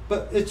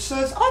 But it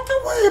says, oh,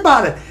 don't worry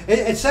about it.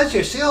 It says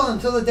you're sealed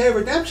until the day of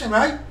redemption,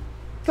 right?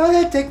 Go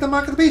ahead, take the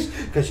mark of the beast,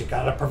 because you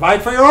got to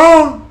provide for your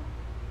own.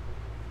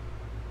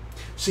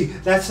 See,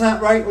 that's not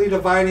rightly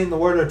dividing the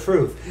word of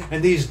truth.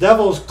 And these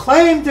devils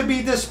claim to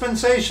be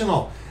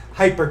dispensational.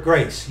 Hyper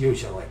grace,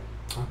 usually.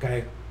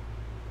 Okay?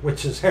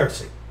 Which is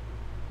heresy.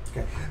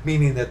 Okay?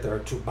 Meaning that there are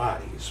two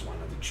bodies,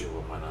 one of the Jew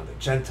and one of the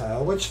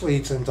Gentile, which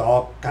leads into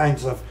all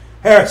kinds of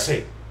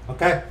heresy.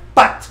 Okay?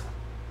 But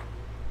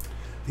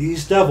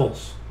these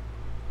devils,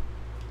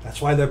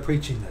 that's why they're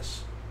preaching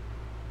this.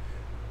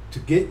 To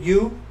get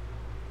you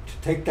to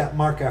take that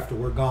mark after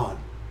we're gone.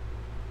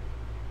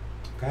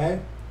 Okay?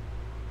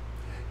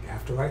 You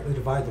have to rightly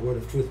divide the word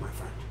of truth, my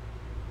friend.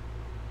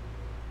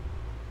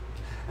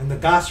 And the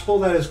gospel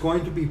that is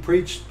going to be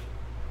preached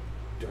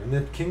during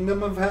the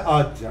kingdom of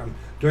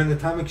during the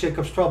time of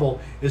Jacob's trouble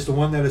is the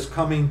one that is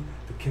coming,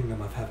 the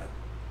kingdom of heaven.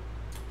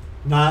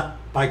 Not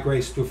by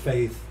grace through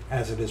faith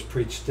as it is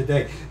preached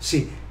today.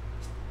 See,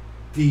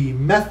 the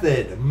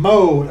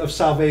mode of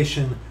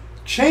salvation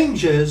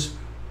changes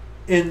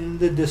in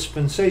the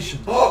dispensation.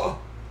 How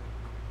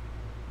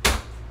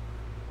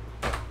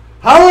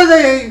are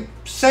they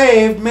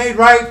saved, made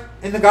right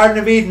in the Garden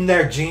of Eden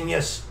there,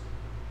 genius?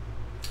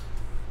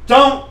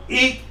 Don't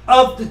eat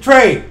of the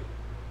tree.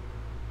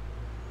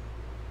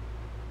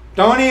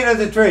 Don't eat of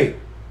the tree.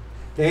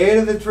 They ate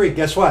of the tree.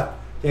 Guess what?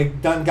 They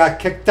done got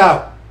kicked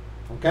out.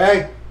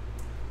 Okay?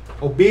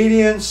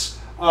 Obedience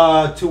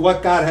to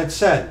what God had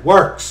said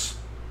works.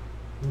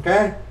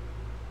 Okay?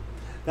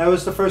 That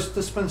was the first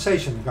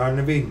dispensation, the Garden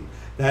of Eden.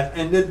 that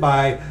ended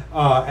by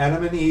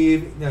Adam and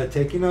Eve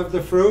taking of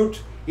the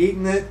fruit,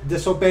 eating it,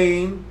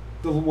 disobeying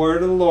the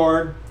word of the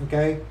Lord,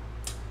 okay?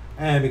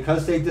 And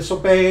because they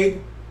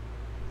disobeyed,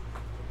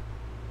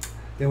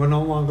 they were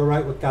no longer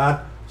right with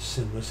God.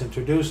 Sin was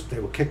introduced. They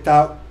were kicked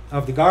out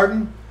of the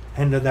garden.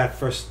 End of that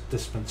first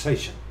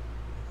dispensation.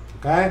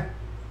 Okay?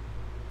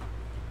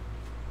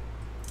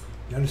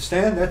 You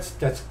understand?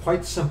 That's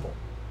quite simple.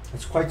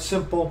 It's quite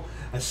simple.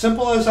 As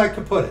simple as I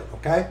could put it.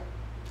 Okay?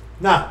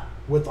 Now,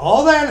 with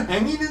all that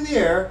hanging in the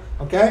air,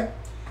 okay,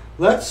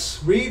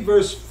 let's read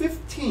verse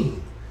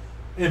 15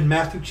 in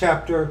Matthew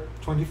chapter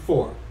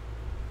 24.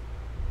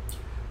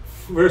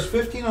 Verse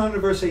 15 on to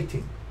verse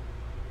 18.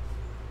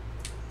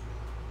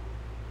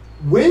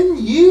 When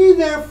ye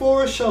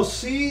therefore shall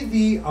see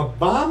the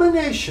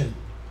abomination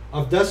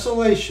of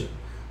desolation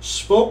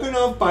spoken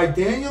of by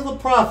Daniel the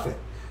prophet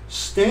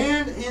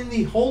stand in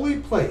the holy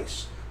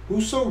place,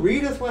 whoso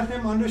readeth, let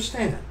him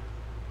understand.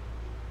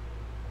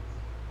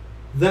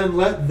 Then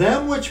let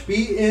them which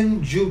be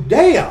in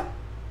Judea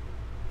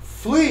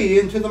flee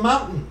into the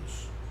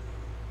mountains.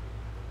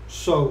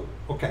 So,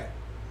 okay.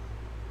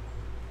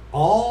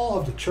 All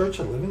of the church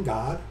of the living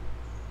God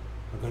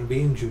are going to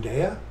be in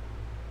Judea?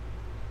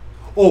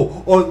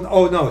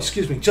 Oh, no,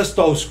 excuse me. Just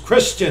those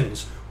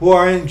Christians who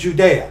are in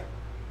Judea.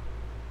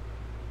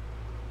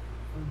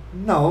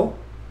 No.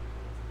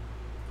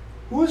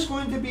 Who is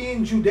going to be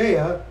in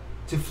Judea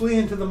to flee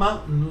into the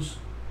mountains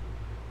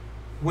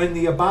when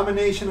the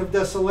abomination of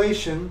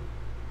desolation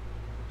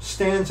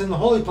stands in the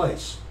holy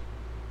place?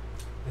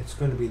 It's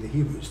going to be the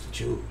Hebrews, the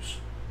Jews.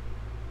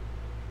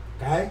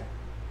 Okay?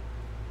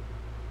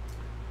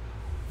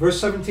 Verse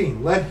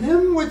 17, let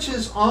him which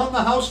is on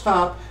the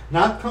housetop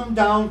not come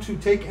down to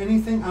take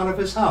anything out of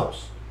his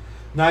house.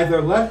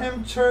 Neither let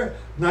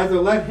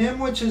him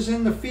which is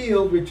in the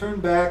field return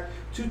back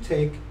to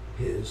take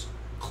his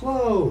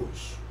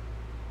clothes.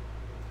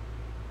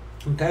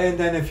 Okay, and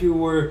then if you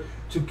were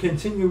to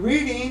continue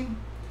reading,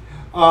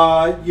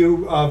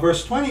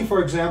 verse 20,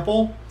 for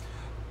example,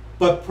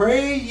 but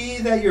pray ye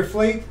that your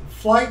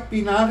flight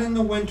be not in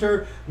the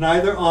winter,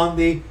 neither on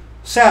the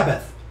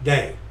Sabbath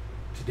day.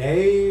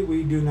 Today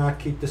we do not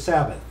keep the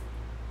Sabbath.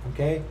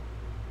 Okay?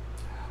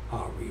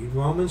 Read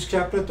Romans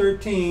chapter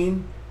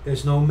 13.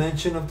 There's no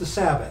mention of the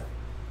Sabbath.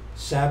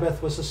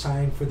 Sabbath was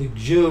assigned for the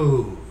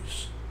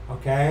Jews.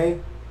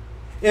 Okay?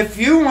 If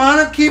you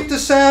want to keep the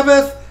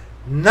Sabbath,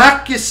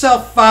 knock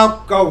yourself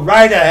out. Go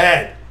right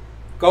ahead.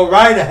 Go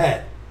right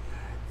ahead.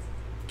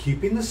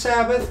 Keeping the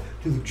Sabbath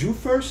to the Jew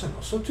first and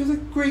also to the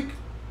Greek.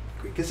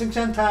 Greek is a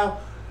Gentile.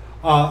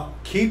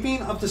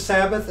 Keeping of the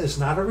Sabbath is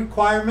not a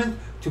requirement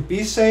to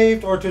be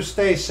saved or to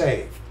stay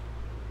saved.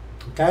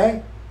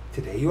 Okay?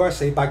 Today you are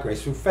saved by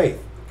grace through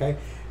faith. Okay?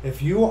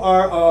 If you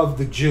are of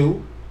the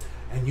Jew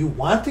and you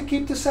want to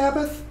keep the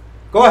Sabbath,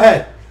 go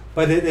ahead.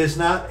 But it is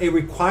not a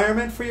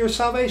requirement for your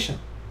salvation.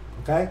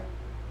 Okay?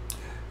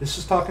 This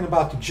is talking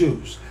about the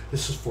Jews.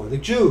 This is for the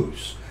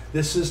Jews.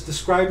 This is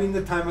describing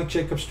the time of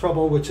Jacob's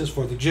trouble, which is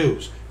for the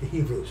Jews, the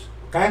Hebrews.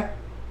 Okay?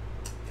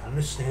 You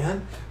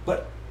understand?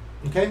 But,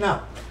 okay,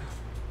 now,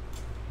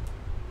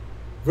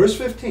 verse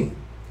 15.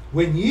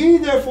 When ye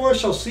therefore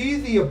shall see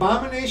the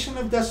abomination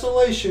of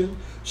desolation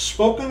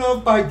spoken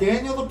of by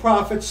Daniel the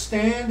prophet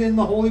stand in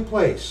the holy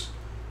place.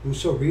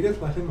 Whoso readeth,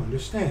 let him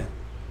understand.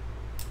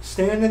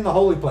 Stand in the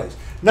holy place.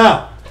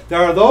 Now,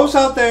 there are those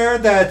out there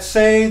that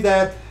say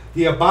that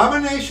the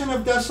abomination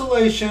of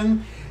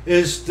desolation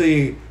is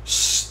the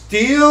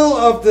steel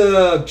of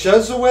the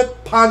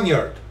Jesuit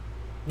poniard.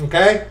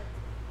 Okay?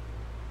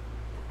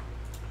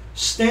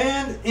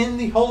 Stand in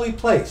the holy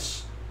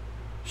place.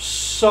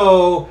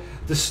 So,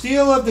 the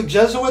steel of the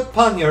Jesuit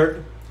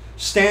poniard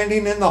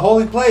standing in the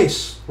holy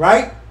place,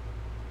 right?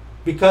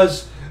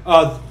 Because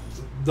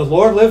the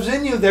Lord lives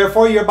in you,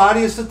 therefore your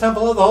body is the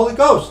temple of the Holy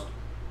Ghost.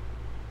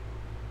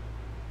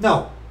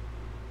 No.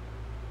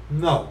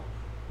 No.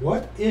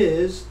 What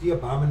is the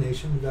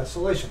abomination of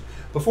desolation?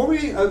 Before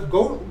we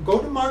go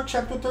to Mark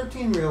chapter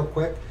 13 real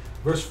quick,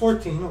 verse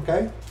 14,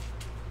 okay?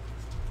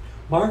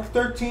 Mark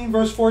 13,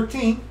 verse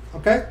 14,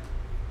 okay?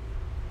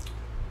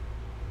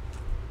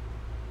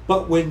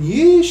 But when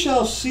ye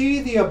shall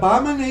see the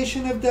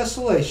abomination of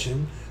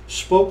desolation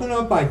spoken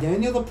of by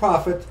Daniel the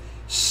prophet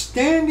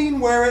standing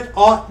where it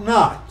ought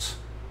not.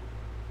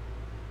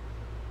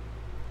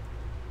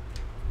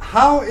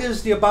 How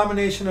is the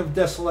abomination of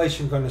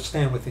desolation going to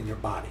stand within your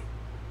body?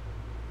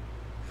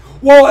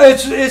 Well,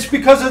 it's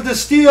because of the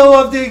steel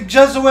of the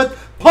Jesuit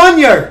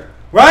poniard,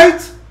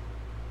 right?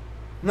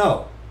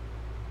 No.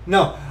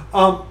 No.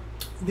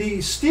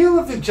 The steel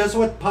of the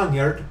Jesuit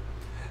poniard,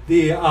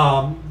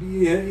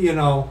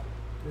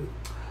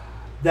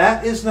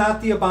 that is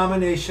not the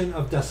abomination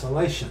of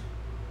desolation.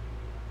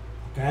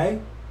 Okay?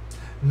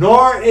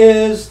 Nor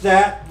is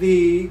that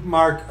the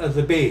mark of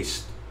the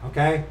beast.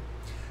 Okay?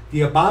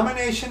 The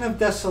abomination of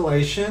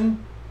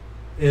desolation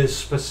is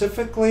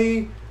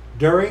specifically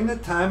during the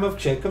time of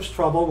Jacob's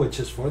trouble, which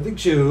is for the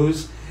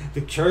Jews.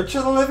 The church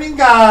of the living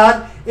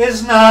God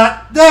is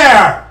not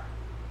there.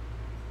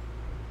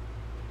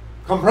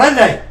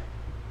 Comprende?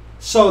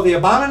 So the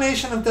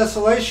abomination of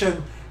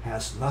desolation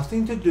has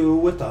nothing to do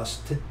with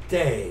us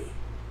today.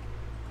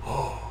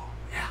 Oh,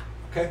 yeah.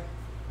 Okay.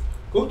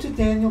 Go to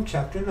Daniel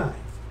chapter 9.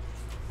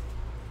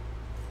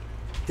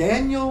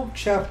 Daniel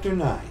chapter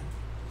 9.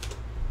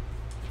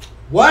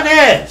 What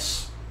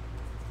is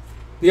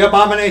the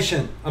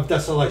abomination of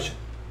desolation?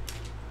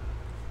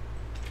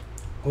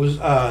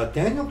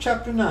 Daniel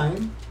chapter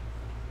 9.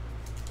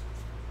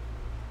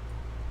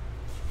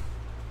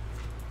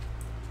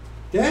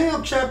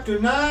 Daniel chapter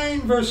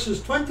 9,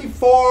 verses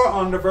 24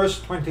 on to verse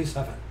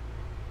 27.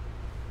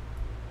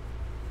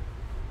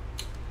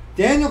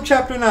 Daniel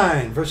chapter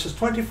 9, verses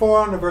 24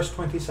 on to verse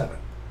 27.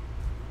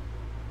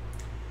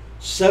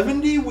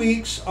 70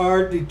 weeks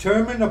are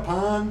determined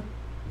upon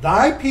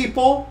thy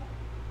people.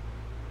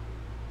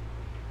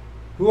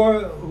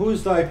 Who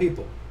is thy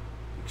people?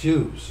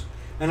 Jews.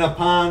 And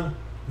upon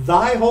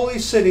thy holy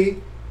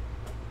city,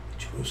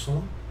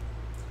 Jerusalem,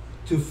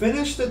 to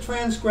finish the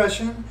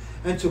transgression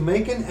and to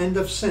make an end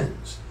of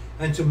sins,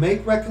 and to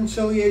make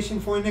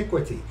reconciliation for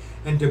iniquity,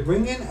 and to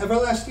bring in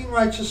everlasting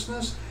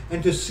righteousness,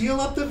 and to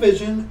seal up the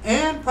vision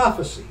and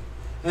prophecy,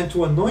 and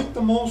to anoint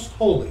the most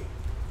holy.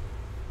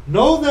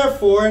 Know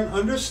therefore and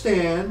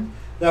understand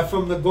that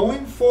from the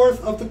going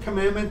forth of the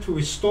commandment to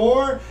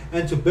restore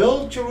and to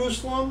build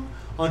Jerusalem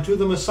unto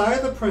the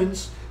Messiah the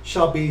Prince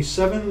shall be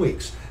 7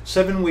 weeks.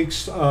 7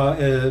 weeks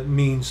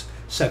means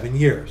 7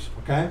 years,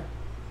 okay?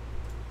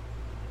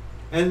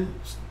 And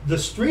the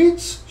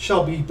streets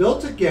shall be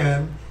built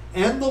again,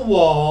 and the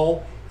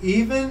wall,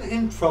 even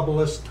in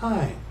troublous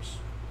times.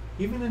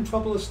 Even in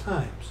troublous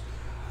times.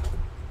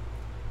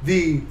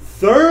 The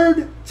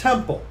third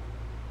temple,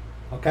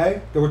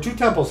 okay? There were 2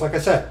 temples, like I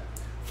said.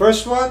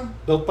 First one,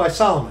 built by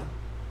Solomon,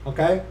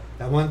 okay?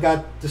 That one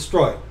got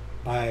destroyed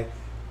by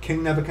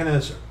King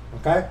Nebuchadnezzar,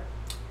 okay?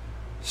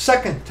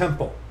 Second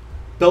temple,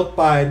 built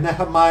by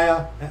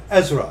Nehemiah and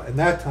Ezra in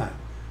that time.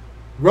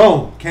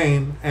 Rome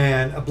came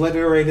and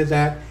obliterated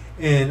that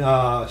in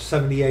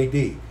 70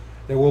 AD.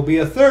 There will be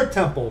a third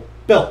temple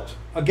built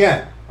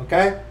again,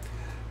 okay,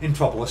 in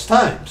troublous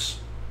times.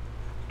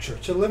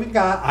 Church of the Living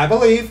God, I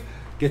believe,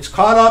 gets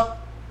caught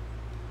up.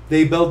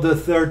 They build the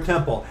third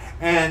temple.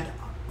 And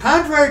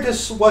contrary to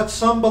what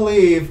some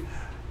believe,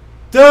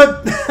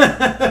 they're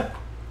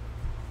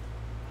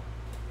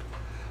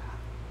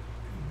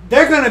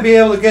going to be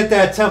able to get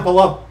that temple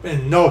up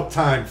in no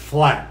time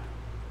flat.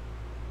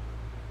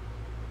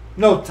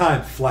 No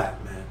time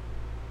flat, man.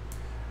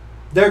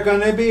 They're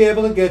going to be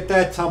able to get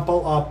that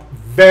temple up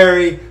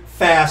very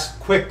fast,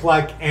 quick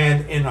like,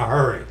 and in a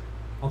hurry.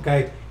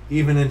 Okay?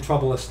 Even in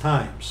troublous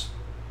times.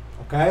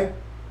 Okay?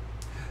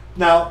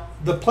 Now,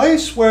 the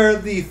place where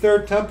the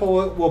third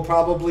temple will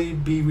probably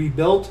be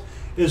rebuilt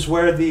is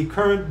where the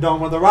current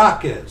Dome of the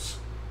Rock is.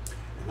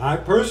 And I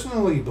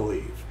personally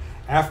believe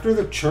after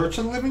the Church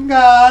of the Living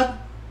God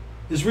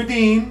is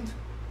redeemed,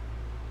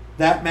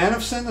 that man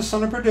of sin, the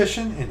son of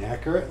perdition,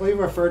 inaccurately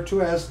referred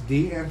to as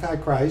the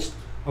antichrist,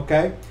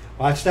 okay?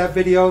 Watch that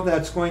video,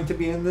 that's going to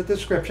be in the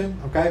description,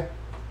 okay?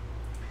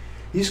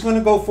 He's going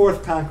to go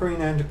forth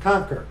conquering and to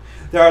conquer.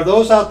 There are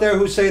those out there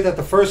who say that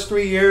the first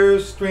 3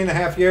 years,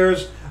 3.5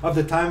 years of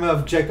the time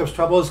of Jacob's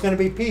trouble is going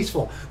to be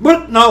peaceful.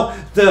 But no,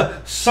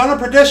 the son of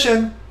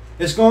perdition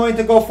is going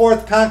to go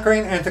forth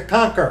conquering and to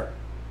conquer.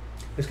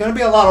 There's going to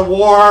be a lot of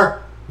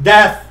war,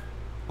 death,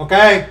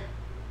 okay?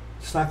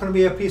 It's not going to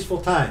be a peaceful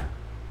time.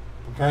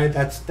 Okay,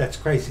 that's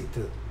crazy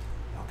too.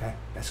 Okay,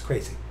 that's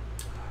crazy.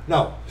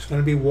 No, there's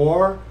going to be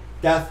war,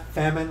 death,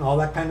 famine, all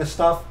that kind of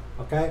stuff.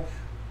 Okay,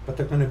 but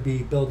they're going to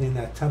be building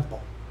that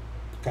temple.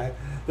 Okay,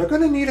 they're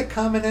going to need a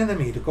common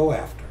enemy to go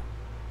after.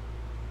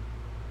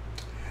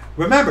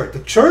 Remember, the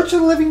Church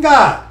of the Living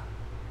God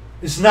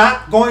is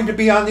not going to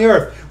be on the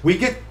earth. We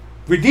get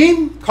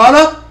redeemed, caught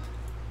up.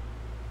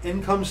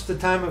 In comes the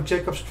time of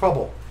Jacob's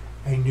trouble,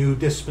 a new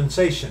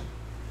dispensation.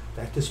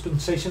 That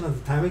dispensation of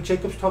the time of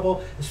Jacob's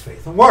trouble is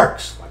faith and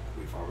works, like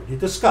we've already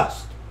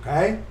discussed.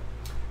 Okay?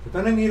 They're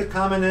going to need a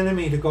common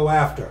enemy to go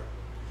after.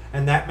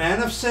 And that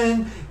man of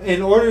sin,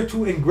 in order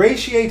to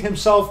ingratiate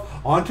himself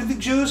onto the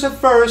Jews at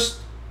first,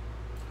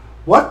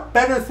 what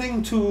better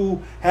thing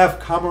to have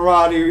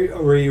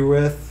camaraderie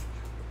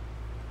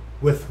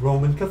with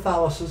Roman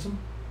Catholicism?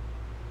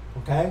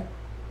 Okay?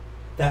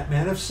 That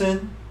man of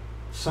sin,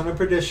 son of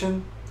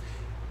perdition,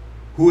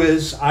 who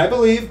is, I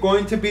believe,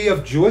 going to be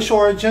of Jewish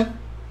origin,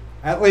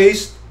 at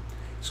least,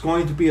 is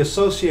going to be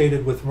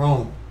associated with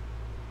Rome.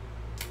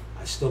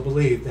 I still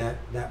believe that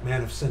that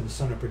man of sin, the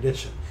son of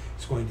perdition,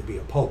 is going to be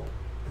a pope,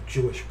 a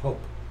Jewish pope.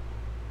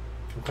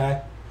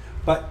 Okay?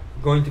 But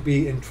going to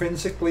be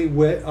intrinsically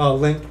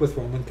linked with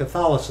Roman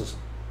Catholicism.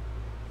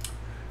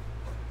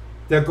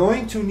 They're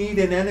going to need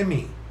an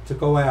enemy to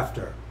go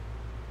after.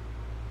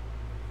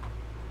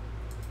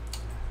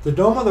 The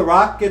Dome of the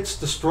Rock gets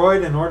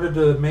destroyed in order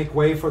to make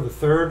way for the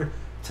third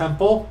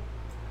temple.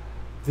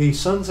 The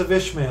sons of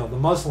Ishmael, the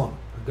Muslim,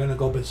 are going to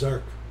go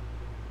berserk.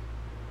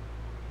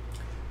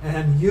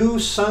 And you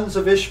sons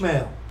of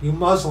Ishmael, you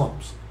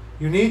Muslims,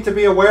 you need to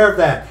be aware of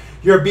that.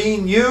 You're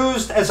being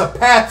used as a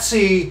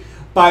patsy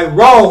by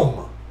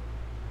Rome.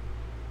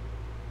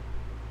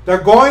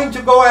 They're going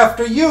to go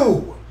after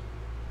you.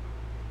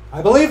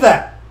 I believe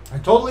that. I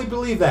totally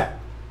believe that.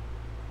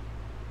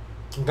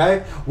 Okay?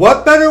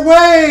 What better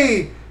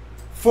way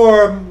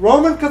for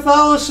Roman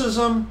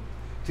Catholicism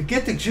to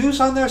get the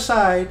Jews on their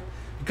side?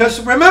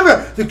 Because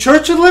remember, the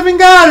Church of the Living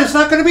God is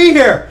not going to be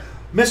here.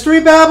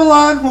 Mystery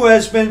Babylon, who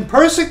has been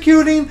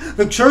persecuting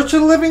the Church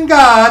of the Living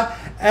God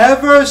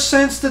ever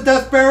since the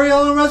death,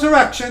 burial, and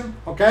resurrection,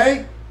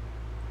 okay?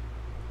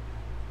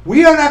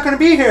 We are not going to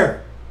be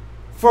here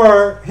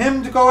for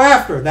him to go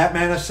after that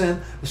man of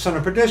sin, the son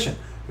of perdition.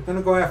 They're going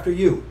to go after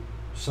you,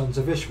 sons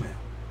of Ishmael.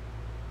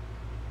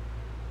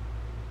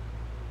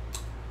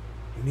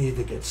 You need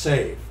to get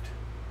saved.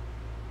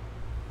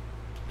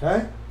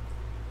 Okay?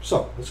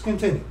 So, let's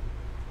continue.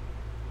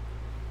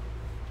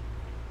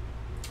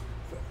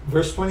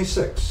 Verse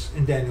 26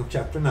 in Daniel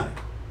chapter 9.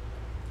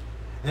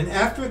 And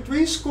after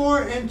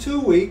 62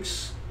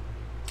 weeks,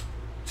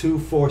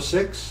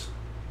 246,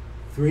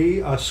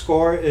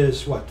 score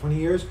is what, 20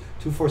 years?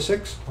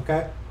 246,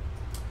 okay?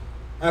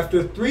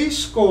 After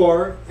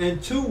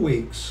 62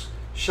 weeks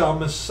shall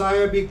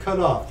Messiah be cut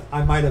off.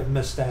 I might have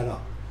messed that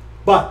up.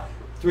 But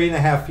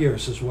 3.5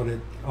 years is what it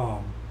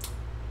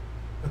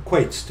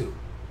equates to,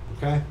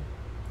 okay?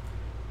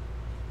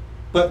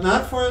 But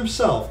not for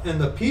himself. And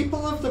the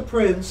people of the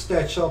prince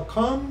that shall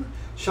come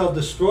shall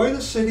destroy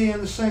the city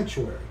and the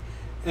sanctuary,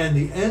 and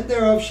the end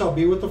thereof shall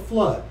be with the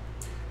flood.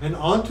 And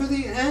unto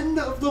the end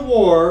of the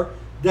war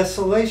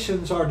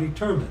desolations are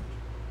determined.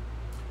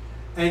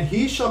 And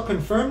he shall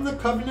confirm the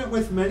covenant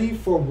with many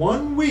for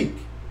 1 week,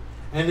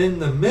 and in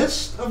the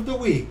midst of the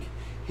week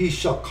he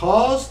shall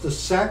cause the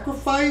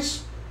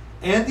sacrifice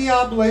and the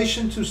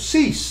oblation to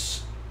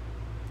cease,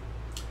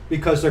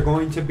 because they're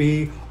going to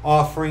be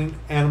offering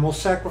animal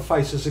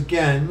sacrifices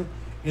again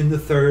in the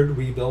third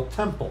rebuilt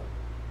temple.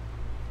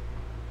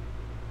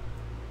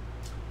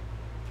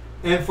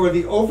 And for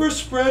the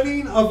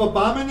overspreading of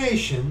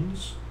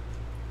abominations,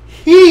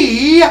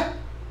 he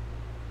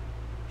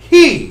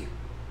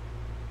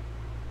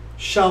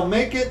shall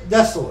make it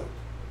desolate,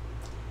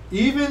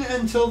 even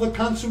until the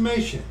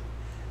consummation,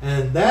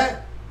 and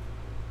that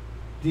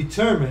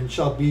determined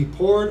shall be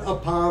poured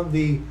upon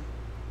the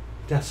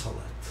desolate.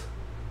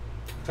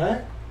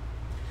 Okay?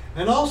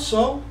 And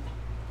also,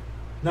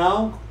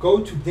 now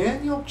go to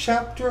Daniel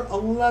chapter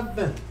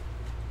 11.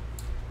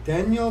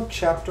 Daniel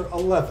chapter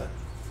 11.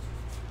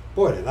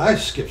 Boy, did I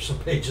skip some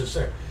pages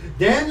there.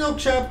 Daniel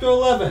chapter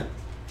 11,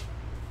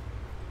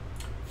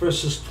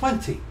 verses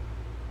 20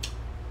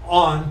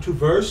 on to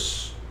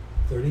verse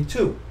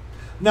 32.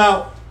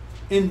 Now,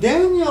 in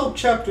Daniel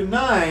chapter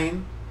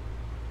 9,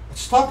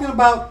 it's talking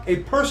about a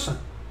person.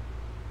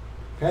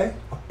 Okay?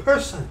 A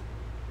person.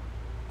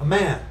 A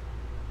man.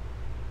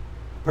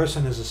 A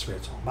person is a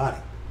spirit, soul, and body.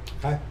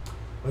 Okay?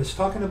 But it's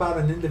talking about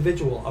an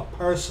individual, a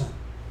person.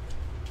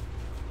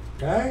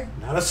 Okay?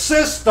 Not a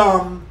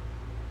system.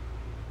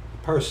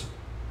 A person.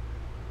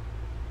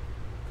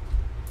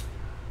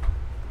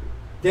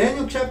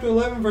 Daniel chapter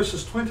 11,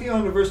 verses 20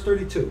 on to verse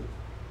 32.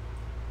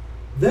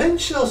 Then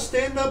shall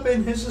stand up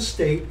in his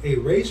estate a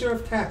raiser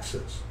of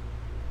taxes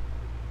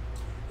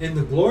in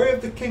the glory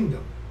of the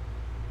kingdom,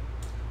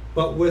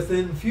 but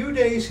within few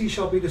days he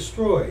shall be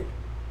destroyed,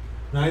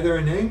 neither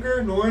in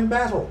anger nor in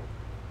battle.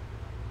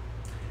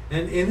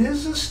 And in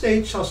his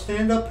estate shall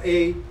stand up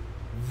a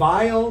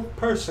vile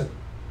person,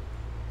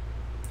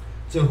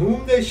 to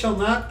whom they shall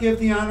not give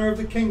the honor of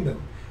the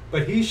kingdom,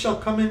 but he shall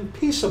come in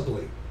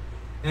peaceably,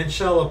 and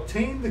shall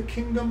obtain the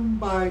kingdom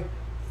by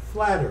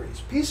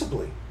flatteries.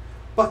 Peaceably.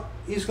 But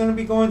he's going to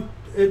be going,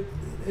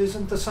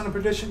 isn't the son of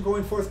perdition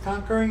going forth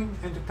conquering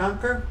and to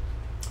conquer?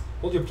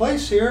 Hold your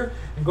place here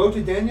and go to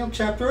Daniel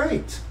chapter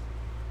 8.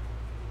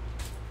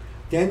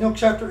 Daniel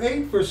chapter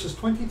 8, verses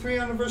 23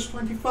 on to verse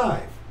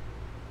 25.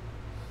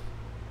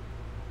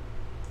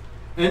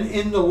 And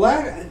in the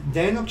latter,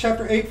 Daniel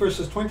chapter 8,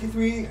 verses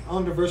 23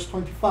 on to verse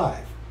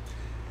 25.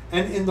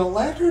 And in the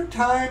latter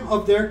time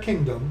of their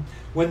kingdom,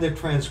 when the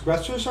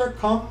transgressors are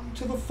come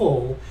to the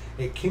full,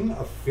 a king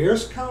of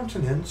fierce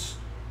countenance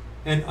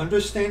and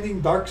understanding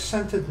dark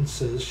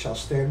sentences shall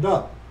stand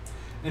up.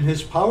 And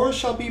his power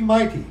shall be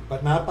mighty,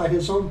 but not by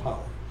his own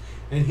power.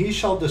 And he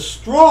shall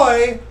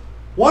destroy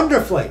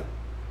wonderfully,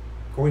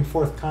 going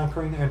forth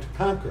conquering and to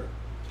conquer,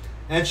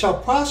 and shall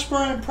prosper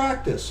and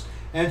practice,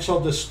 and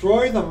shall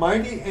destroy the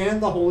mighty and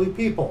the holy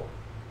people,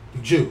 the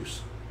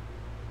Jews.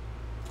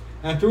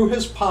 And through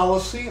his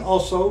policy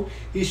also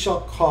he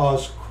shall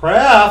cause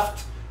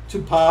craft to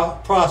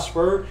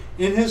prosper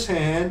in his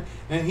hand,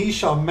 and he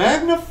shall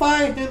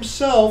magnify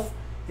himself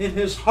in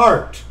his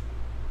heart,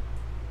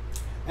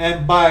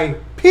 and by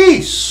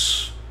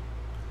peace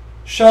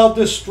shall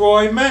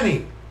destroy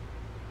many.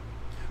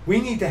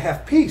 We need to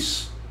have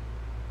peace.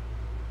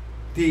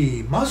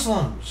 The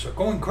Muslims are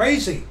going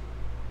crazy.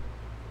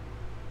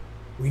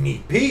 We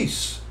need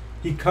peace.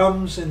 He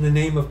comes in the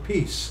name of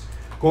peace,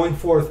 going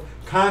forth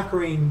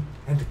conquering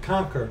and to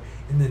conquer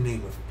in the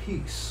name of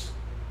peace.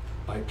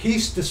 By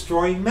peace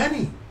destroying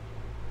many.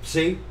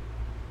 See?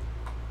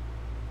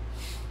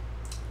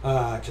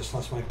 I just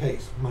lost my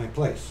place.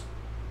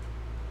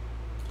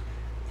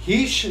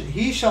 he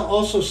shall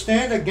also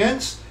stand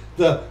against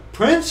the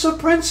Prince of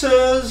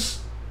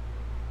Princes,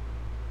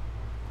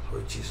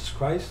 Lord Jesus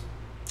Christ.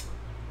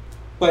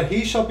 But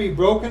he shall be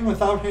broken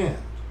without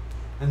hand.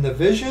 And the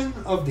vision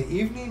of the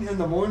evening and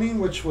the morning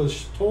which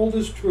was told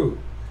is true.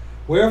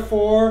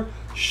 Wherefore,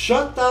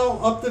 shut thou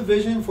up the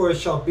vision, for it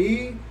shall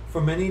be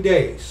for many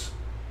days.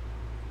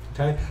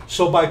 Okay?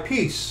 So by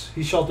peace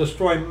he shall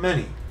destroy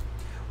many.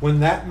 When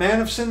that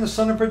man of sin, the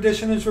son of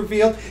perdition, is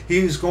revealed, he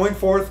is going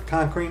forth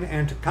conquering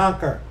and to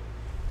conquer.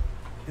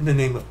 In the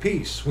name of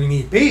peace. We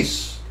need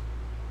peace.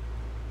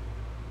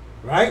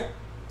 Right?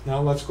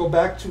 Now let's go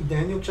back to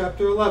Daniel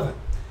chapter 11.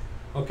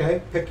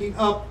 Okay? Picking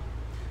up.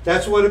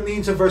 That's what it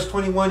means in verse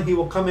 21. He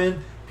will come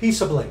in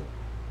peaceably.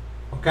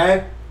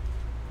 Okay?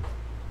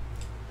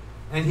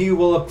 And he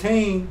will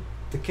obtain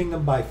the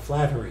kingdom by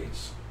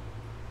flatteries.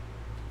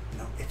 You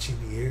know, itching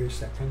the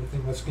ears, that kind of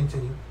thing. Let's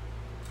continue.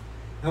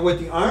 And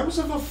with the arms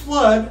of a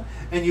flood,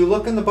 and you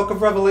look in the book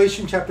of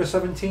Revelation chapter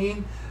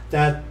 17,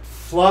 that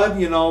flood,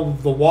 you know,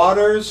 the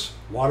waters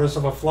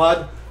of a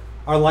flood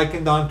are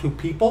likened unto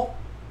people.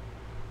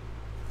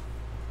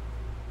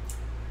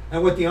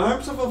 And with the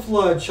arms of a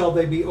flood shall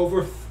they be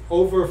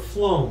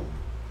overflown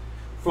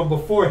from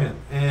before him,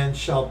 and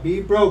shall be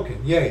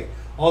broken. Yea,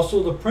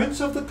 also the prince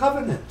of the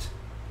covenant.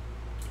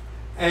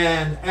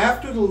 And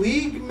after the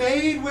league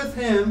made with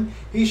him,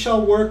 he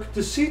shall work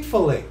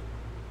deceitfully.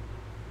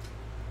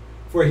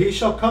 For he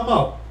shall come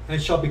up and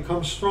shall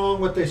become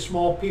strong with a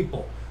small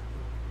people,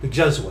 the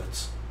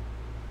Jesuits.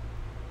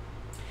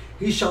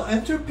 He shall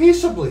enter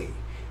peaceably,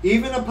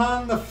 even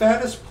upon the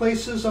fattest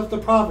places of the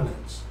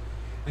province.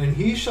 And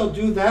he shall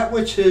do that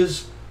which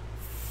his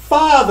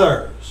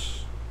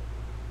fathers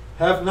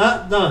have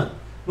not done,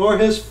 nor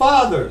his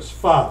fathers'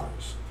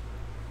 fathers.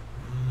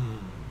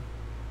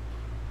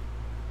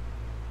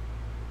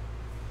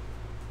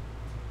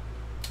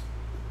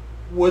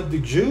 Would the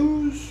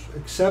Jews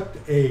accept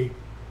a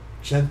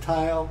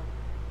Gentile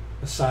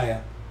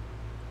Messiah?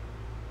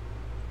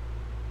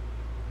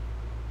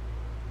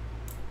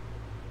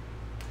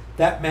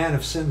 That man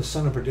of sin, the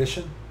son of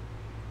perdition,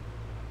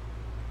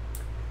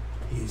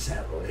 he's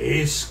at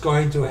least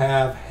going to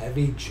have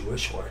heavy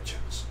Jewish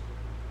origins.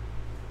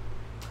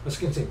 Let's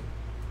continue.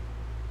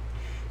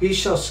 He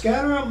shall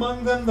scatter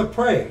among them the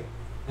prey,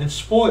 and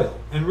spoil,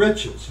 and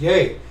riches,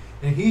 yea,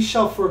 and he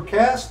shall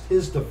forecast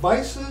his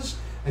devices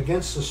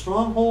against the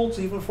strongholds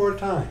even for a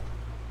time.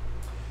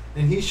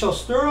 And he shall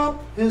stir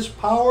up his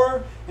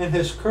power and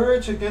his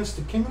courage against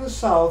the king of the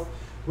south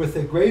with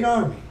a great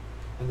army.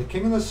 And the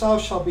king of the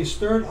south shall be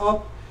stirred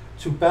up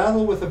to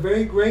battle with a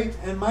very great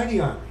and mighty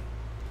army.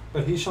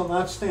 But he shall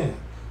not stand,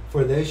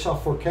 for they shall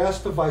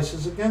forecast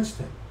devices against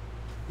him.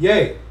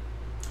 Yea,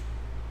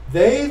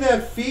 they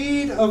that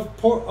feed of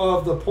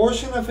the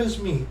portion of his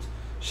meat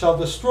shall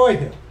destroy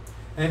him,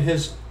 and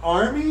his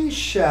army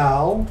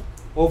shall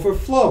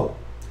overflow,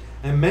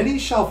 and many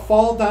shall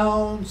fall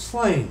down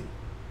slain.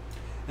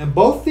 And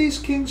both these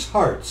kings'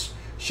 hearts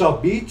shall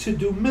be to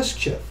do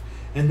mischief,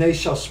 and they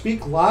shall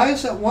speak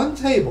lies at one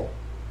table,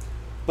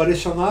 but it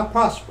shall not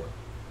prosper,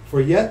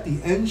 for yet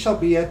the end shall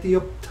be at the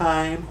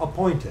time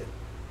appointed.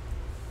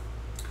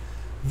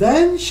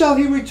 Then shall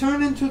he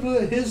return into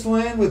his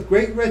land with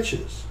great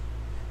riches,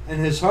 and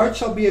his heart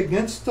shall be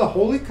against the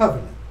holy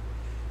covenant,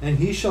 and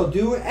he shall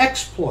do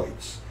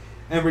exploits,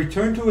 and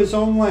return to his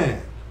own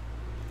land.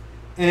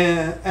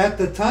 And at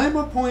the time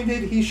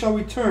appointed he shall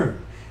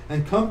return,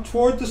 and come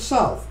toward the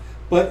south,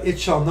 but it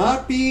shall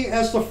not be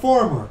as the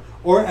former,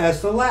 or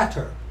as the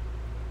latter.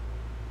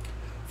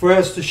 For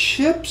as the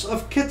ships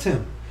of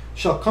Kittim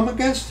shall come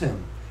against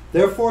him,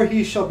 therefore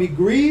he shall be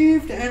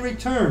grieved and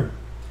return,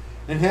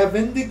 and have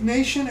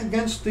indignation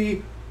against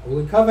the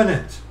holy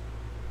covenant.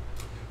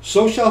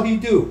 So shall he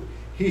do.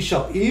 He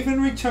shall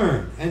even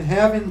return, and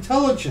have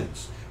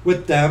intelligence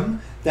with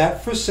them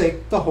that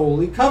forsake the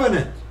holy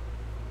covenant.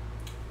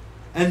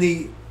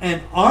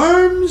 And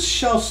arms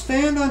shall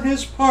stand on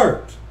his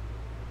part,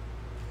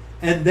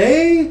 and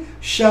they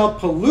shall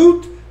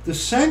pollute the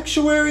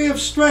sanctuary of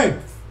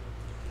strength,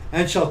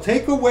 and shall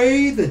take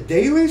away the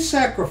daily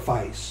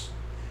sacrifice,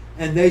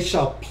 and they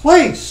shall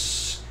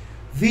place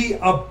the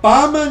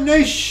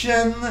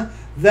abomination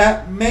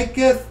that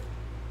maketh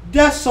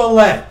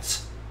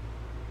desolate.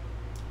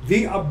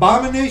 The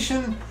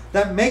abomination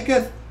that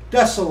maketh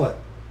desolate.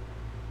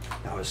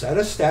 Now, is that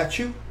a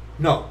statue?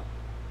 No.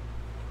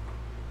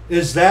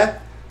 Is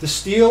that the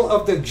steel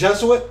of the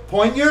Jesuit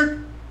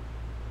poniard?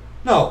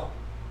 No.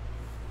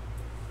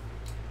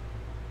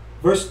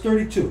 Verse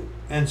 32.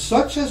 And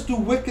such as do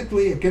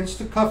wickedly against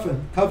the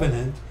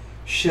covenant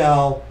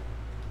shall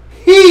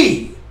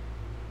he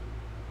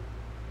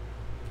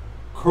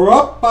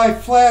corrupt by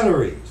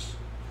flatteries.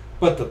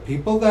 But the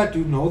people that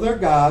do know their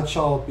God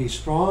shall be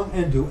strong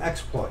and do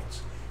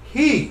exploits.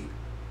 He,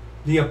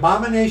 the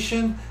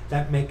abomination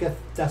that maketh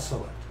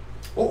desolate.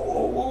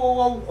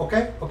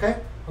 Okay,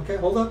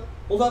 hold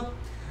up.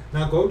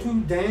 Now go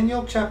to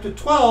Daniel chapter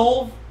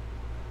 12,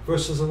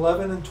 verses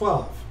 11 and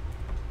 12.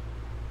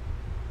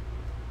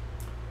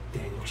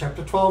 Daniel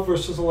chapter 12,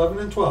 verses 11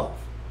 and 12.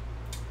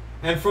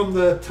 And from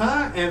the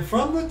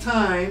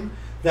time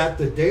that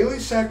the daily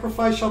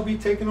sacrifice shall be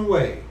taken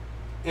away,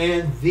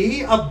 and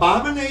the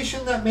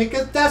abomination that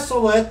maketh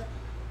desolate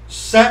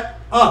set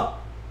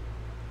up,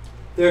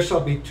 there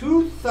shall be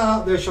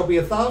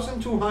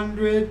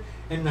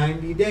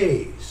 1,290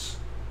 days.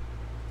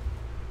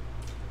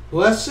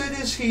 Blessed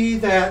is he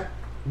that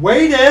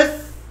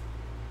waiteth,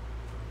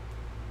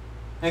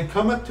 and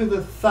cometh to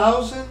the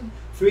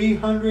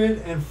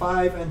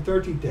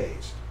 1,330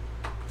 days.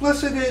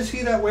 Blessed is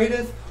he that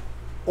waiteth,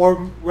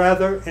 or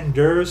rather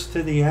endures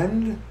to the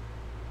end.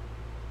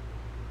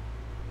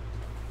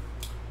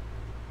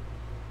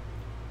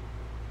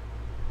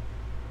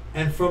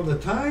 And from the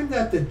time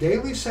that the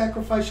daily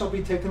sacrifice shall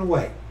be taken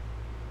away,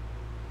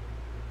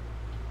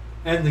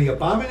 and the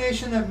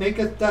abomination that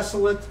maketh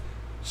desolate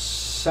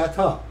set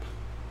up.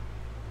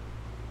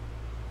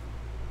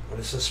 What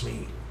does this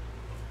mean?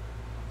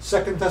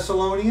 2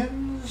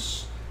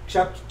 Thessalonians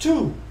chapter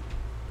 2.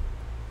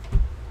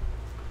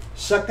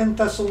 2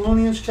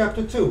 Thessalonians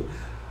chapter 2.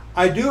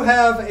 I do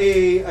have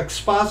a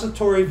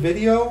expository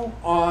video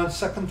on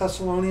 2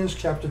 Thessalonians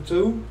chapter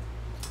 2.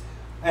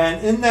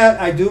 And in that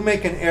I do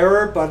make an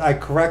error, but I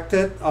correct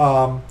it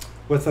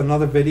with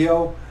another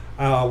video,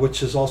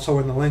 which is also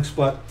in the links.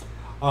 But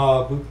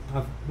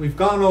we've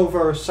gone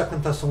over 2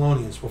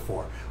 Thessalonians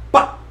before.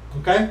 But,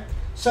 okay,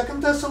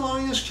 2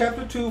 Thessalonians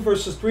chapter 2,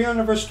 verses 3 on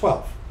to verse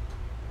 12.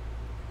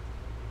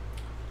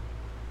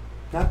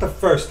 Not the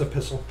first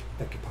epistle,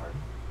 beg your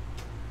pardon.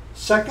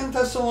 2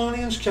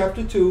 Thessalonians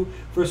chapter 2,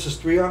 verses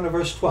 3 on to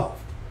verse 12.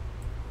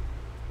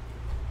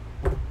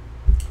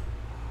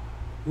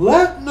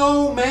 Let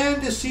no man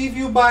deceive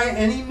you by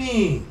any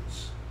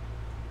means,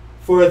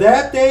 for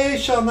that day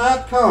shall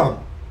not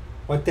come.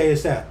 What day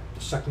is that?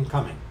 The second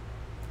coming.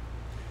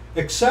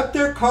 Except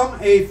there come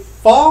a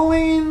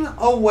falling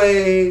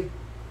away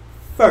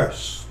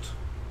first,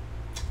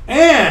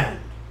 and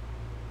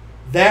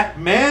that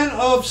man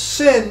of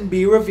sin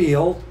be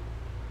revealed,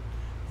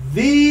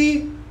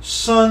 the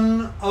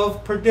son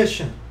of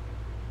perdition,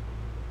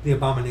 the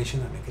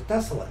abomination that maketh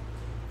desolate.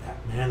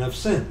 That man of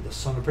sin, the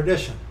son of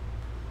perdition,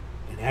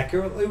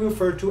 accurately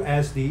referred to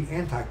as the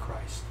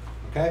antichrist.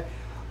 Okay,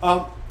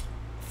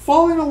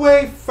 falling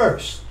away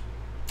first.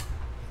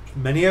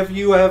 Many of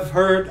you have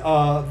heard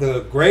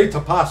the great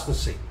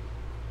apostasy,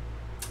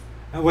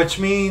 which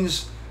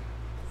means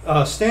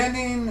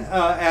standing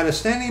at a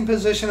standing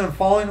position and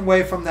falling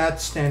away from that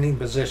standing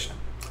position.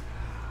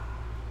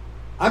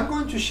 I'm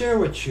going to share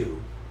with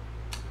you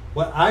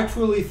what I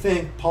truly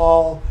think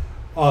Paul,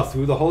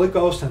 through the Holy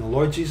Ghost and the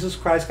Lord Jesus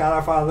Christ, God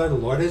our Father, the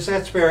Lord is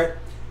that Spirit.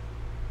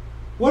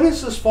 What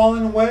is this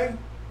falling away?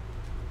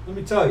 Let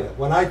me tell you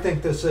what I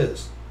think this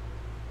is.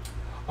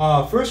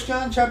 1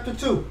 John chapter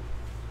 2.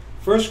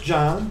 1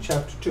 John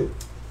chapter 2.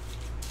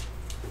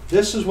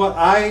 This is what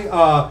I...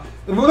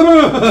 and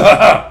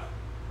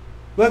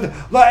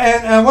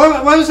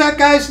what is that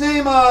guy's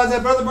name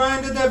that Brother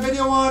Brian did that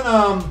video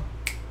on?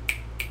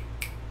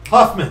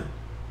 Huffman.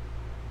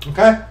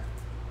 Okay?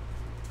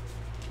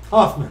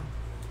 Huffman.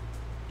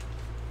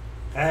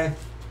 Okay?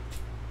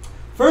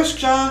 1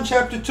 John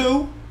chapter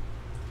 2.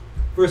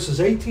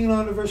 Verses 18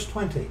 on to verse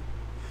 20.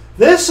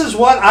 This is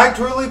what I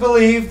truly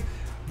believe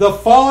the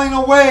falling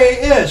away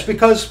is,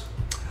 because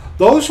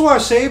those who are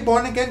saved,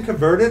 born again,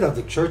 converted of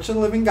the Church of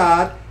the Living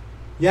God,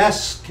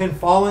 yes, can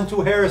fall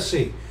into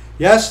heresy.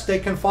 Yes, they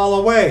can fall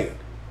away.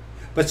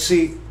 But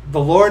see,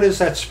 the Lord is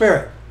that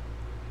Spirit.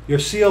 You're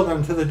sealed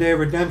unto the day of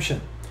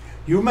redemption.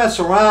 You mess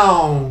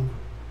around,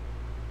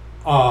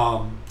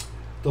 the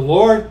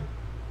Lord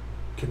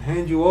can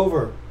hand you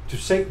over to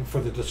Satan for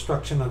the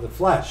destruction of the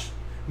flesh.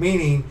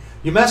 Meaning,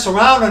 you mess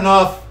around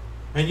enough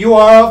and you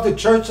are of the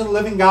Church of the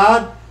Living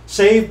God,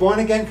 saved, born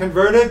again,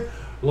 converted,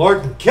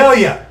 Lord can kill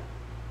you.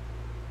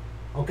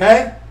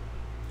 Okay?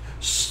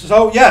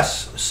 So,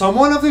 yes,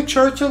 someone of the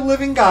Church of the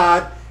Living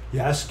God,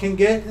 yes, can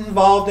get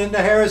involved into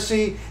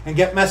heresy and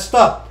get messed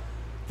up.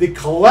 The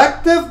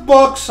collective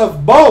books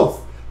of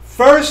both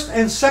 1st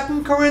and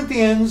 2nd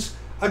Corinthians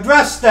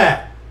address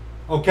that.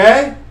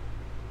 Okay?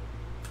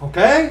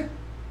 Okay?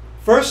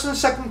 1st and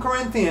 2nd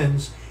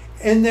Corinthians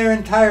in their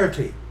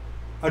entirety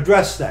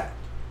address that.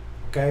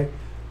 Okay?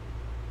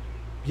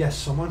 Yes,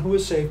 someone who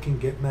is saved can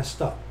get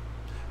messed up.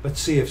 But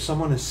see, if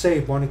someone is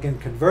saved, born again,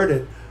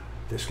 converted,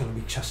 there's going to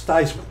be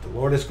chastisement. The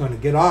Lord is going to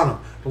get on them.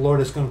 The Lord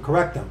is going to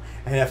correct them.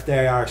 And if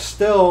they are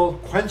still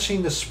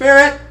quenching the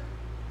Spirit,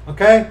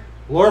 okay,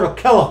 the Lord will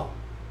kill them.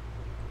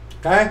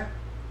 Okay?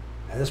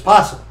 That is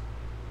possible.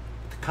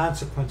 But the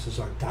consequences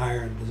are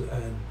dire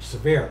and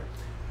severe.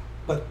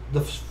 But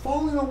the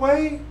falling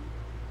away,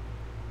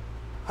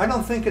 I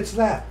don't think it's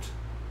that.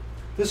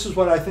 This is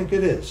what I think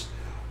it is.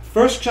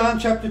 1 John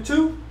chapter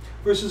 2,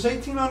 verses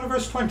 18 on to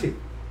verse 20.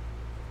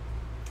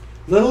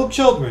 Little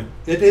children,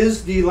 it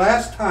is the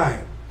last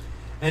time.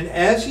 And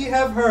as ye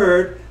have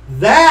heard,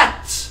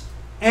 that's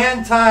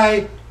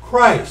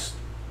antichrist.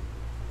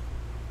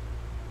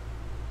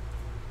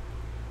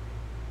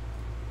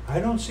 I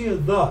don't see a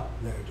 "the"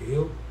 there, do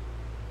you?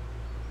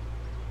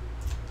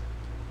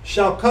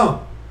 Shall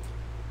come.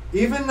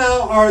 even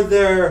now are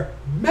there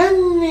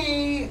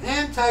many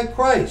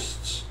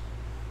antichrists,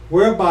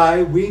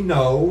 whereby we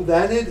know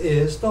that it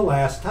is the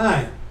last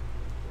time.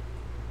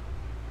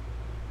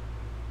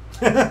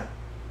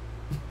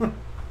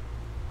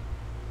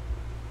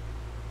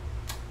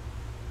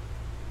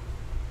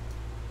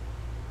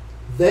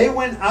 They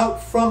went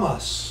out from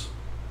us,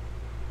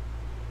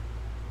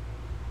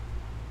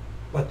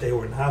 but they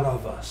were not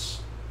of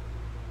us.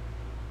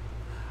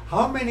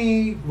 How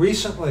many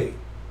recently,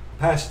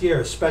 past year,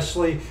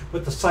 especially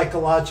with the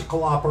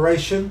psychological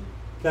operation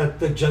that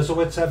the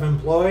Jesuits have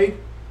employed,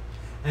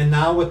 and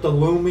now with the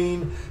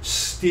looming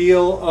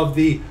steel of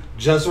the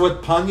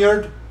Jesuit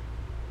poniard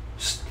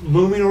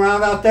looming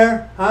around out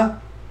there, huh?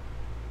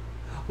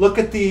 Look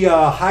at the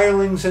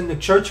hirelings in the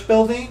church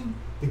building,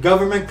 the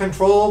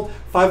government-controlled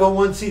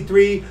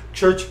 501c3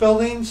 church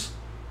buildings.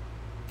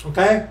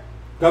 Okay?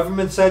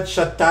 Government said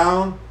shut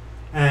down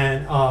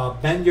and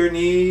bend your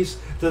knees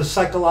to the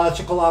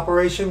psychological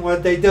operation. What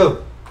did they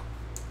do?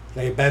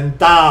 They bend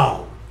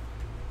down.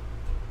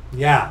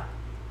 Yeah.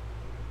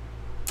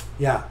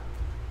 Yeah.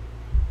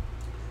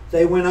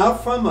 They went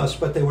out from us,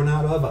 but they were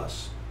not of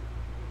us.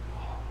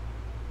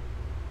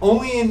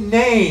 Only in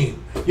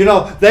name. You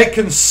know, they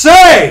can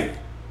say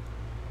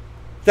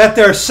that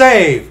they're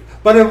saved,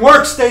 but in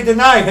works they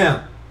deny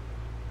him.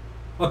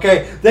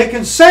 Okay? They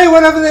can say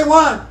whatever they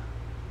want.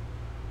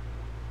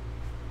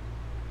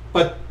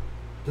 But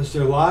does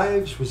their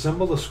lives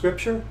resemble the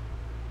scripture?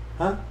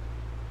 Huh?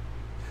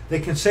 They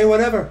can say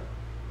whatever.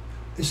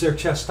 Is there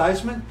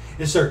chastisement?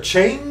 Is there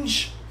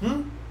change?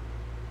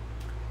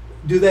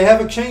 Do they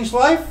have a changed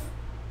life?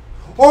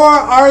 Or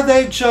are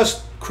they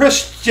just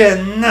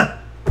Christian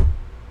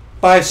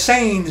by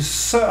saying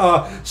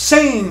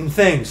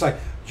things like,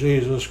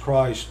 Jesus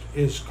Christ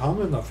is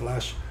come in the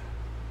flesh?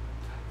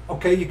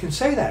 Okay, you can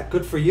say that.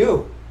 Good for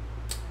you.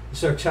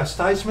 Is there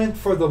chastisement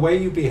for the way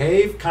you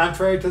behave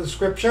contrary to the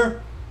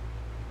scripture?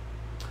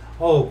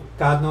 Oh,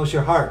 God knows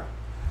your heart.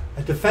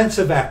 A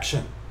defensive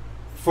action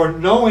for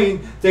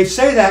knowing, they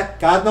say that,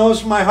 God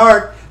knows my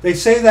heart. They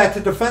say that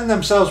to defend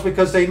themselves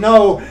because they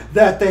know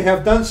that they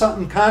have done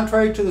something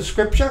contrary to the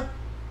scripture.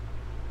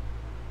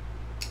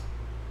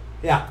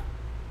 Yeah.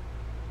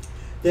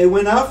 They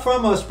went out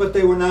from us, but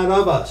they were not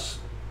of us.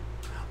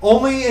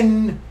 Only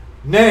in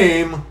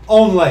name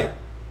only,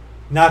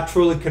 not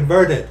truly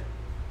converted.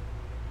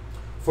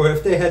 For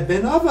if they had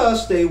been of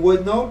us, they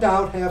would no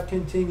doubt have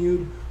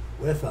continued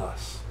with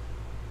us.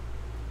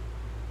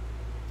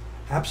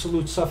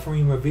 Absolute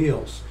suffering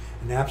reveals,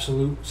 and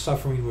absolute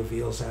suffering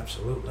reveals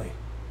absolutely.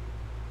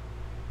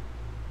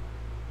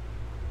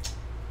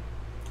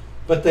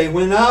 But they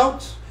went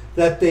out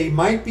that they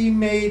might be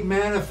made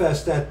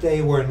manifest that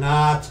they were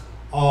not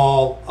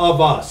all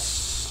of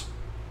us.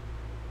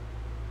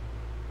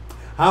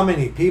 How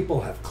many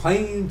people have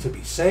claimed to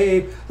be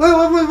saved?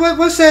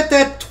 What's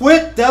that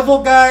twit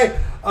devil guy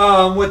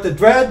with the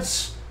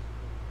dreads?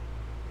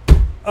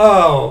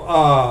 What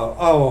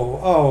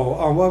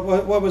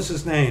was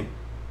his name?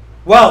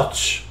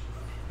 Welch.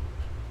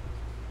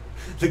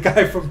 The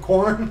guy from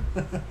Korn.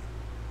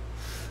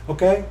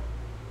 Okay?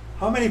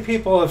 How many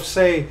people have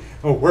say,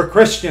 oh, we're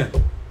Christian?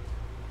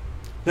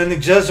 Then the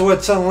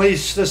Jesuits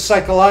unleash this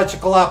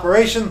psychological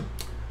operation,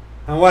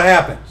 and what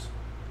happens?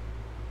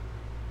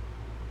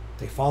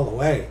 They fall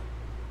away.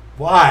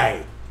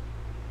 Why?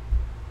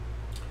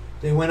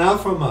 They went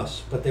out from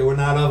us, but they were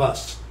not of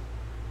us.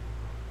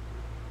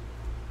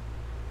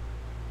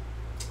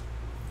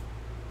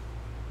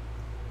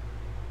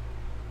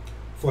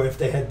 For if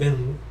they had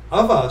been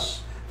of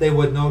us, they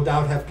would no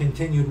doubt have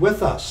continued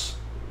with us.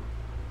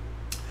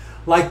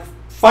 Like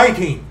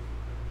fighting,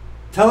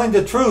 telling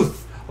the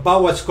truth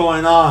about what's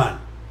going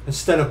on,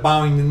 instead of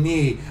bowing the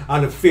knee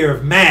out of fear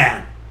of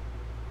man.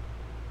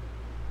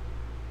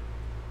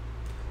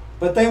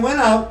 But they went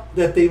out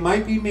that they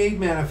might be made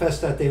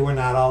manifest that they were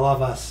not all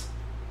of us.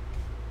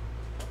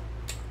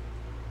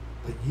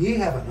 But ye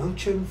have an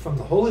unction from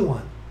the Holy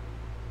One,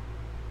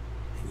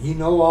 and ye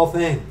know all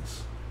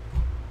things.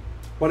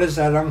 What is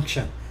that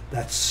unction?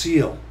 That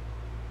seal.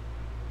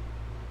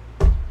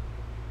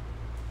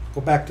 Go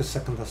back to 2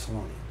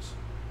 Thessalonians.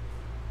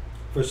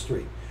 Verse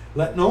 3.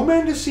 Let no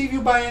man deceive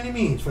you by any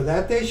means, for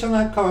that day shall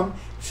not come,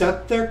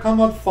 except there come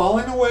a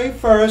falling away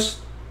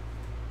first,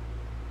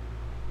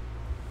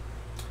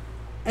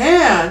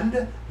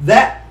 and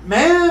that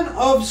man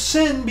of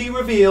sin be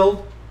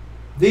revealed,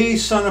 the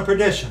son of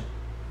perdition,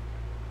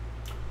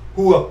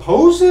 who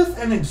opposeth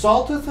and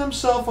exalteth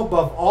himself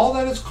above all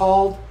that is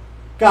called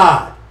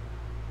God,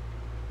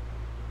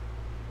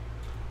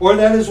 or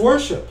that is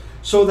worshipped,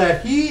 so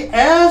that he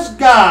as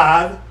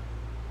God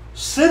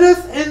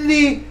sitteth in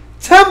the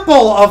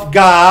temple of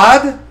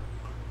God,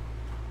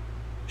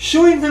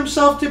 shewing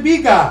himself to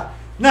be God.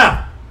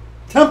 Now,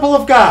 temple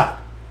of God.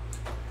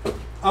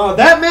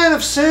 That man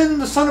of sin,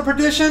 the son of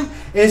perdition,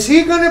 is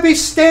he going to be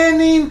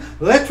standing,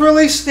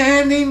 literally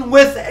standing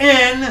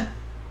within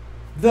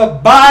the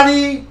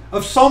body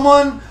of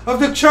someone of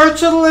the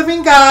church of the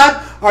living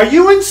God? Are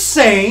you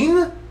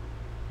insane?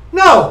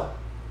 No.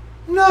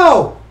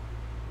 No.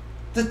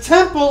 the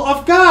temple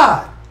of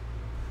God,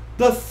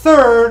 the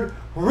third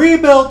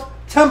rebuilt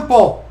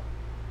temple.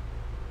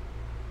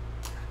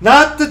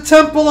 Not the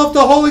temple of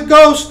the Holy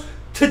Ghost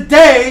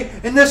today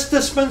in this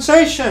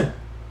dispensation.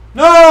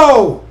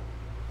 No!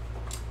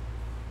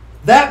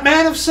 That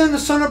man of sin, the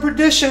son of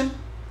perdition,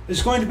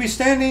 is going to be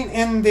standing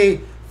in the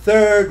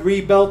third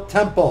rebuilt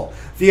temple.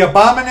 The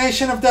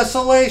abomination of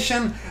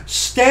desolation,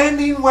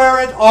 standing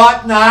where it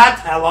ought not.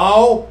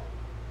 Hello?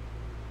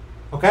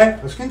 Okay,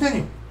 let's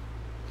continue.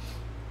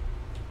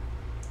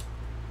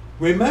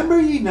 Remember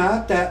ye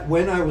not that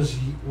when I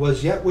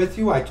was yet with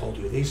you, I told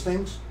you these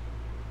things?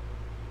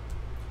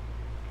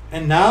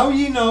 And now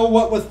ye know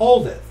what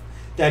withholdeth,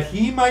 that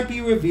he might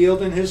be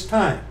revealed in his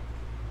time.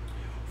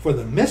 For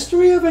the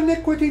mystery of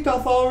iniquity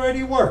doth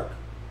already work.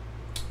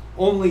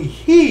 Only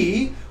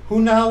he who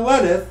now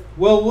letteth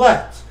will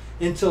let,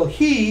 until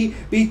he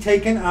be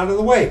taken out of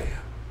the way.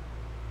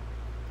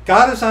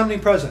 God is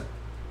omnipresent.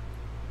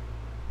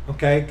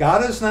 Okay?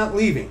 God is not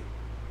leaving.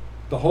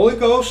 The Holy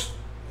Ghost,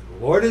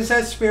 the Lord is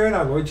that Spirit,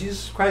 our Lord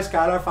Jesus Christ,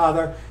 God our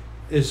Father,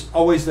 is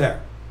always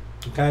there.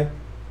 Okay?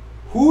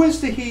 Who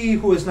is the he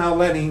who is now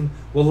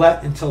will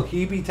let until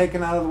he be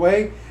taken out of the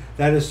way?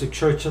 That is the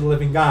church of the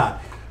living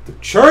God. The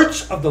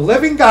church of the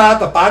living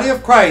God, the body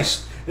of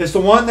Christ, is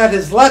the one that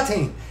is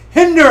letting,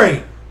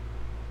 hindering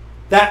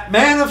that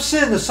man of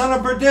sin, the son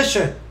of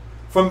perdition,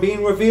 from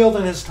being revealed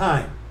in his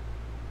time.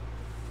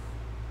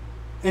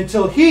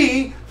 Until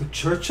he, the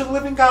church of the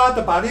living God,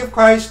 the body of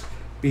Christ,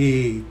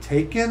 be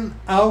taken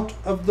out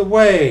of the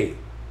way,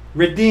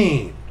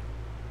 redeemed,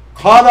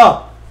 caught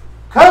up.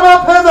 Come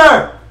up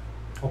hither!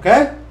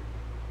 Okay?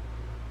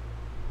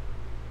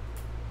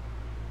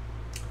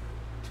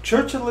 The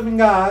church of the living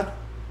God,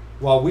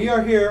 while we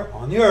are here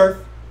on the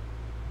earth,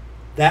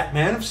 that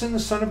man of sin, the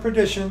son of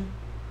perdition,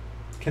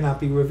 cannot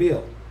be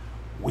revealed.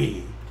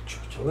 We, the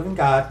church of the living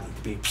God, need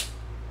to be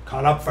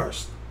caught up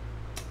first.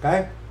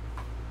 Okay?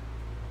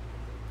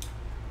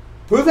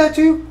 Prove that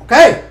to you?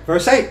 Okay,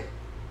 verse 8.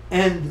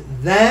 And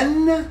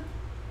then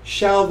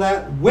shall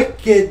that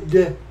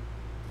wicked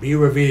be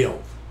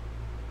revealed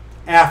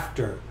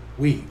after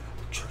we,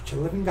 the church of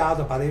the living God,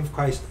 the body of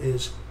Christ,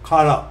 is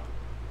caught up,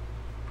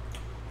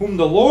 whom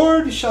the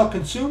Lord shall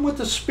consume with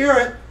the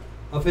spirit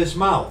of his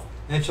mouth,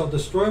 and shall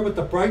destroy with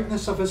the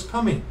brightness of his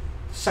coming,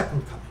 the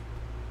second coming.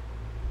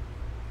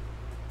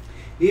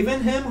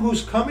 Even him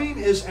whose coming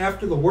is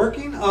after the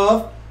working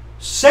of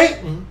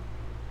Satan,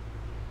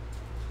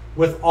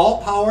 with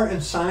all power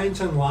and signs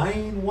and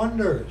lying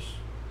wonders,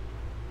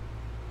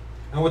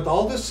 and with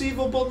all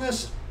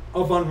deceivableness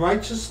of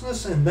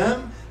unrighteousness in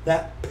them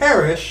that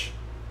perish,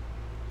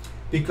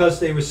 because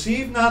they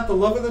receive not the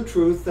love of the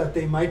truth, that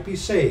they might be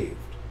saved.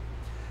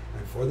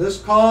 And for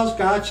this cause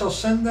God shall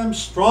send them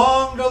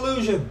strong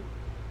delusion,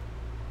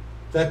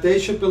 that they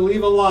should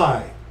believe a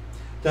lie,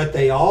 that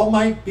they all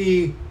might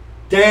be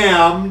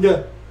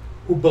damned,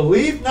 who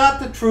believed not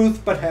the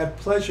truth, but had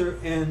pleasure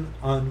in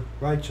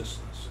unrighteousness.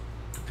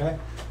 Okay?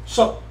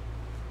 So,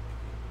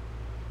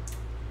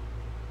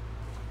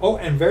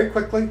 and very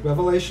quickly,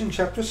 Revelation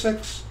chapter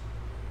 6.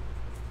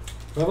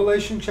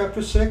 Revelation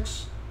chapter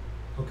 6.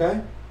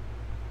 Okay?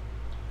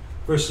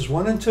 Verses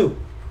 1 and 2.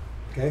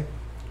 Okay?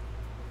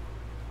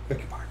 Beg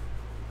your pardon.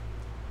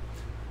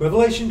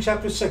 Revelation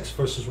chapter 6,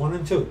 verses 1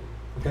 and 2.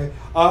 Okay?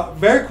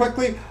 Very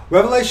quickly,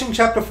 Revelation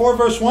chapter 4,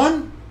 verse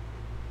 1.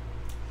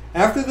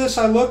 After this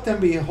I looked,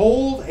 and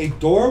behold, a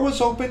door was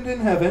opened in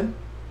heaven.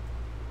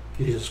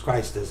 Jesus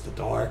Christ is the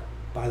door,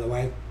 by the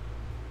way.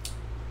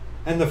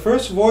 And the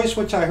first voice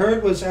which I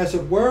heard was as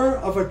it were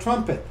of a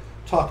trumpet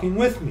talking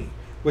with me,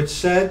 which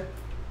said,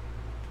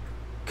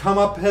 Come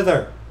up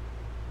hither.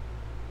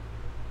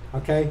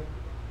 Okay?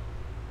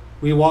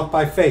 We walk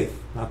by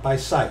faith, not by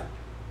sight.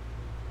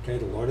 Okay?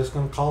 The Lord is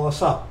going to call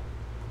us up.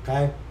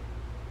 Okay?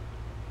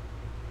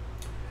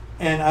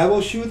 And I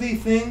will shew thee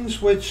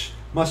things which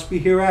must be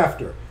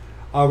hereafter.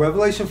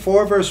 Revelation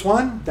 4, verse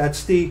 1,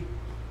 that's the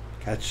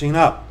catching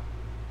up.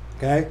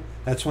 Okay?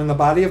 That's when the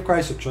body of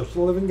Christ, the church of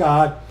the living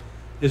God,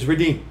 is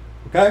redeemed.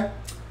 Okay?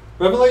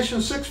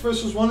 Revelation 6,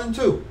 verses 1 and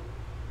 2.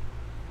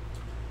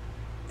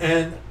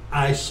 And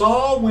I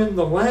saw when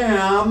the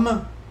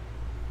Lamb,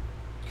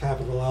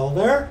 capital L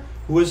there,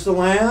 who is the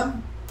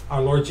Lamb?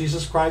 Our Lord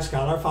Jesus Christ,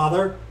 God our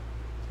Father.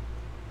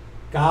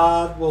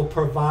 God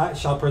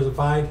shall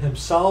provide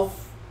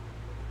himself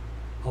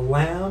a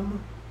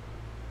lamb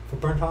for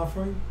burnt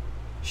offering.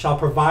 Shall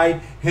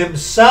provide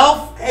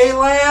himself a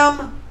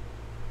lamb.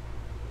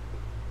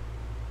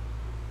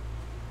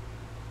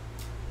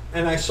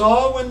 And I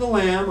saw when the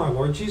Lamb, our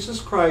Lord Jesus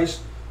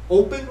Christ,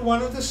 opened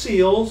one of the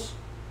seals,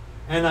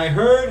 and I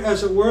heard,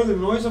 as it were, the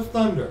noise of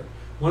thunder,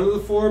 one of the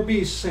four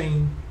beasts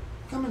saying,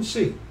 Come and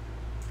see.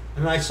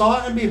 And I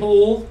saw, and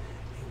behold,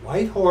 a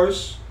white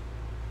horse,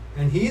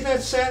 and he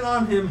that sat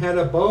on him had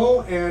a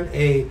bow and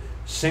a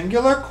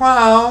singular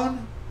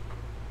crown,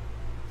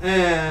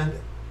 and...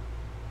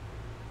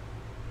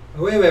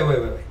 Wait.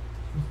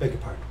 Beg your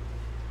pardon.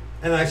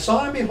 And I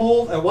saw, and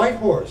behold, a white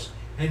horse,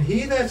 and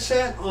he that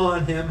sat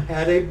on him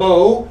had a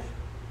bow.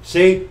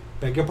 See,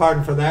 beg your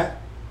pardon for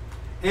that.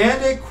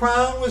 and a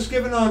crown was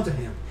given unto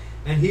him,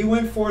 and he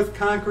went forth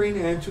conquering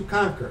and to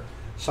conquer.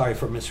 Sorry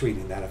for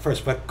misreading that at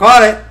first, but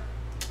got it.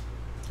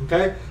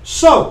 Okay,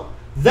 so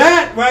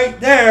that right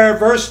there,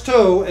 verse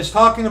 2, is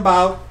talking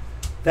about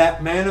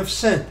that man of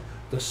sin,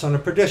 the son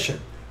of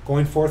perdition,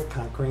 going forth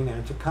conquering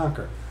and to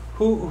conquer.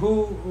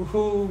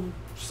 Who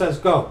says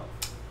go?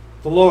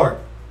 The Lord.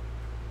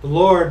 The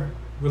Lord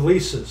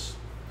releases.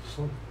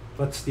 So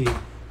lets the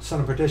son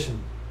of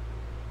perdition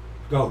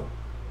go.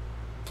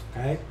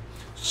 Okay?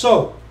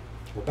 So,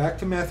 go back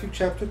to Matthew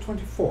chapter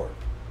 24.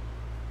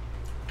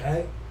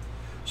 Okay?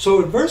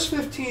 So in verse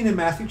 15 in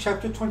Matthew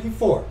chapter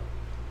 24,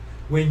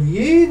 when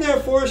ye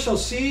therefore shall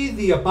see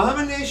the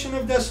abomination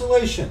of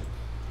desolation,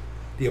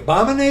 the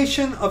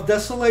abomination of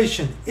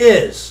desolation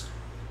is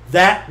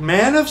that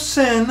man of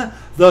sin,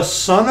 the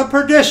son of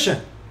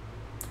perdition.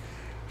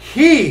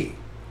 He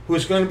who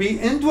is going to be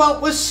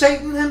indwelt with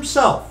Satan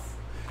himself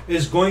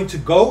is going to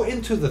go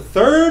into the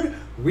third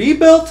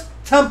rebuilt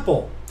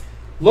temple,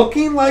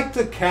 looking like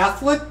the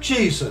Catholic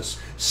Jesus,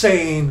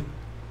 saying,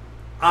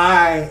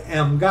 I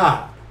am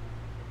God.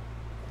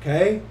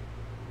 Okay?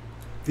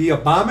 The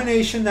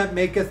abomination that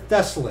maketh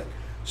desolate.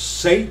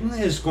 Satan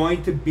is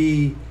going to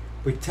be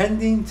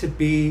pretending to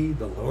be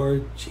the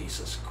Lord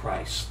Jesus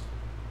Christ.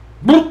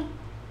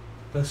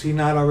 Does he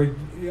not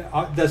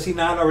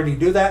already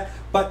do that?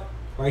 But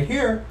right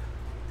here,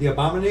 the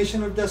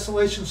abomination of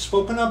desolation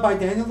spoken of by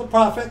Daniel the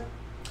prophet,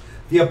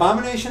 the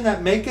abomination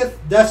that maketh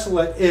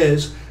desolate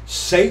is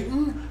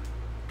Satan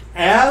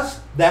as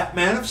that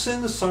man of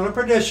sin, the son of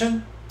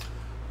perdition,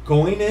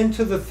 going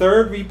into the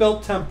third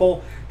rebuilt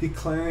temple,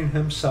 declaring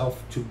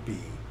himself to be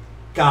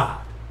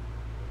God.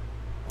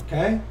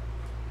 Okay?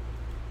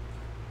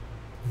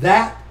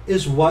 That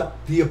is what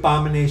the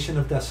abomination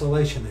of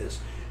desolation is.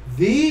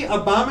 The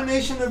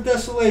abomination of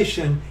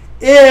desolation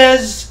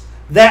is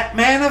that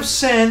man of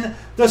sin,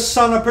 the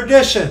son of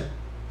perdition.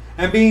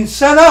 And being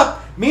set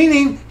up,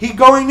 meaning he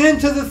going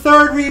into the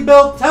third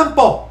rebuilt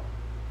temple,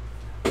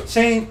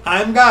 saying,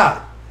 I'm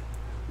God.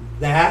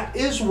 That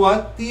is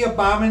what the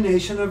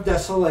abomination of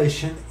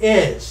desolation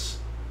is.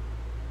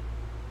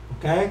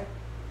 Okay?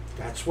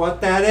 That's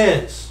what that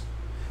is.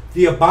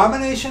 The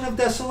abomination of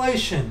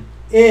desolation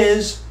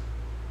is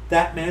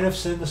that man of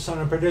sin, the son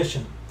of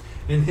perdition.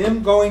 And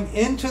him going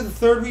into the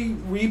third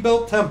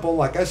rebuilt temple,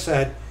 like I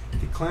said,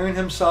 declaring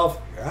himself,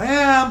 here I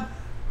am.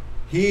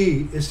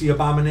 He is the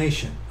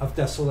abomination of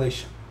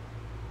desolation.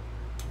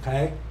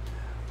 Okay?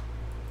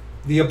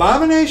 The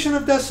abomination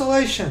of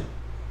desolation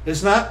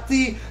is not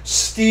the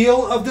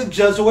steel of the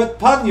Jesuit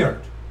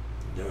poniard.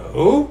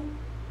 No.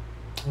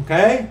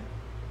 Okay?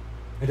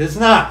 It is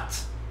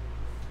not.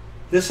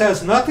 This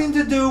has nothing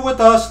to do with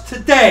us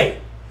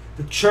today,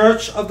 the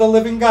Church of the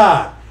Living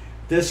God.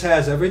 This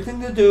has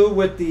everything to do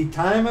with the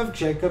time of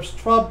Jacob's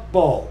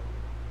trouble.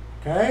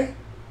 Okay?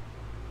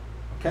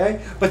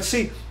 Okay? But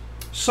see,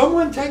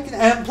 someone taking,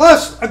 and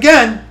plus,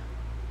 again,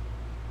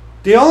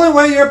 the only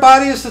way your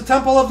body is the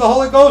temple of the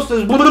Holy Ghost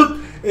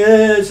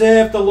is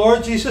if the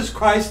Lord Jesus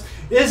Christ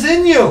is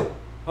in you.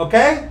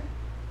 Okay?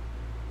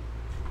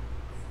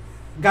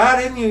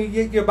 God in you,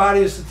 your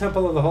body is the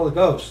temple of the Holy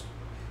Ghost.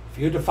 If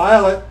you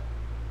defile it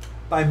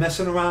by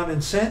messing around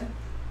in sin,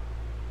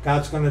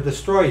 God's going to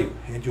destroy you,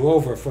 hand you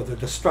over for the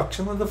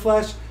destruction of the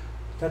flesh,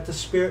 that the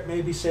spirit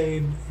may be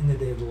saved in the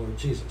day of the Lord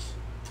Jesus.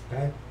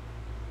 Okay?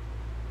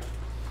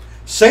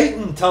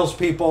 Satan tells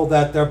people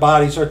that their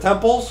bodies are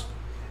temples,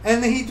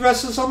 and he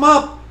dresses them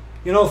up.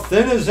 You know,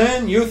 thin is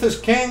in, youth is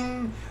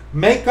king,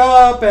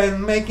 makeup,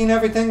 and making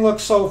everything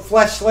look so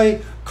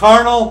fleshly,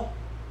 carnal.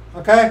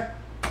 Okay?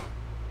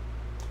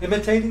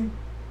 Imitating.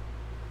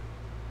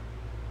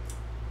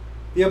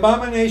 The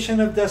abomination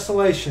of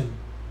desolation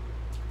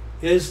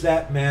is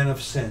that man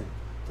of sin,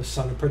 the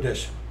son of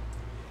perdition.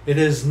 It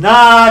is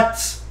not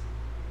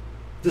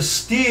the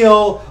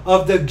steel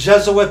of the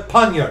Jesuit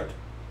poniard.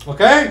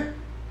 Okay?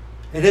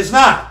 It is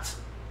not.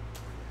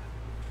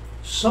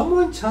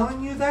 Someone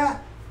telling you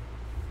that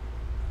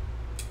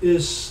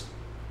is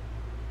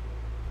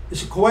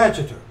a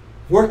coadjutor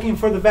working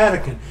for the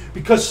Vatican.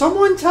 Because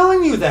someone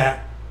telling you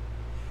that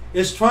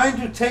is trying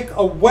to take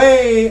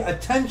away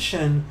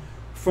attention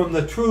from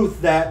the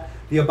truth that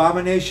the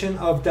abomination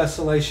of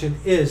desolation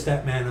is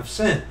that man of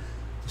sin,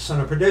 the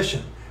son of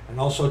perdition. And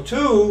also,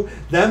 too,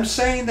 them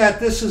saying that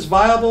this is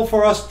viable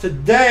for us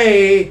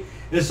today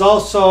is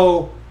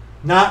also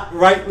not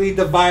rightly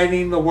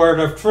dividing the word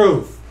of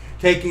truth.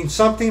 Taking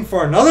something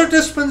for another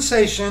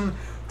dispensation,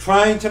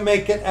 trying to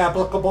make it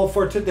applicable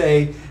for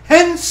today,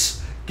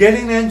 hence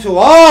getting into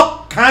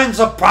all kinds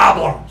of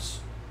problems.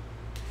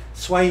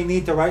 That's why you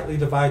need to rightly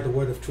divide the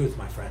word of truth,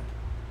 my friend.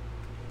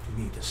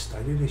 You need to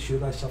study to show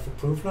thyself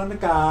approved unto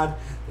God,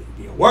 that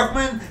you be a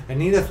workman, and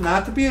needeth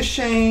not to be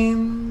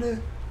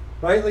ashamed,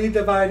 rightly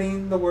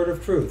dividing the word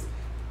of truth.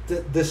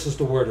 This is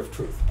the word of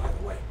truth, by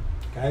the way.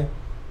 Okay?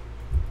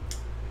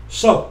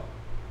 So,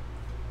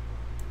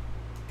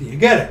 do you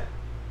get it?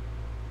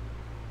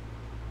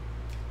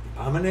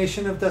 The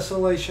abomination of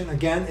desolation,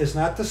 again, is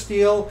not the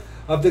steel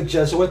of the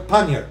Jesuit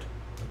poniard.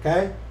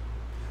 Okay?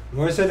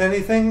 nor is it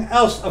anything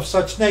else of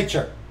such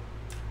nature.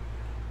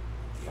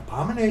 The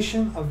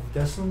abomination of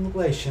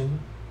desolation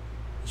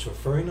is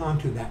referring on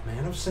to that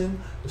man of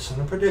sin, the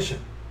son of perdition.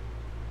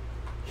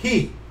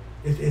 It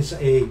is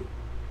a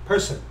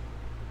person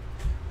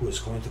who is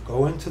going to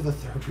go into the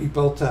third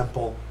rebuilt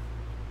temple.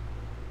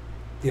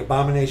 The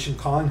abomination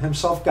calling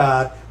himself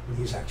God when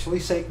he's actually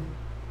Satan.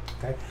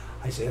 Okay,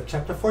 Isaiah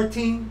chapter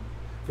 14,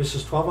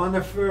 verses 12 on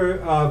to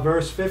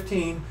verse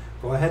 15.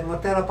 Go ahead and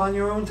look that up on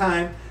your own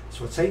time.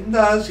 That's what Satan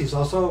does. He's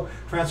also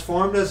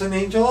transformed as an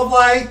angel of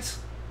light.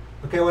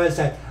 Okay, what is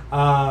that?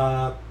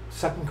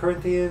 2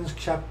 Corinthians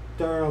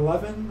chapter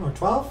 11 or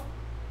 12?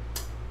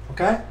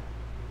 Okay?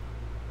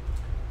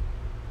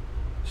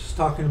 This is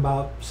talking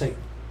about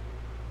Satan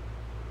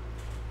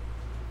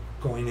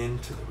going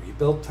into the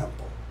rebuilt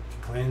temple,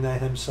 declaring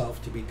that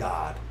himself to be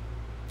God.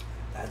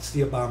 That's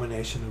the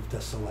abomination of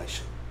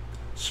desolation,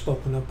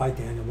 spoken of by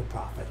Daniel the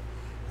prophet.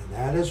 And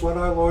that is what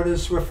our Lord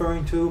is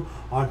referring to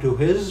unto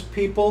his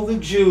people, the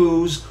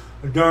Jews,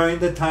 during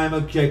the time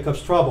of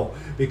Jacob's trouble.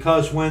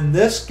 Because when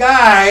this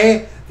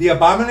guy, the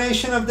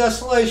abomination of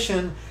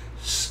desolation,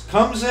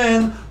 comes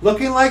in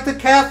looking like the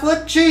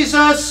Catholic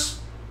Jesus,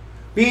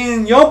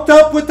 being yoked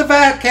up with the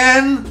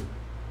Vatican,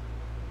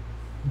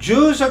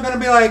 Jews are going to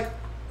be like,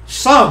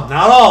 some,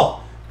 not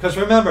all. Because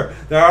remember,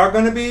 there are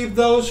going to be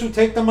those who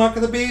take the mark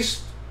of the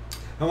beast.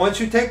 And once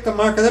you take the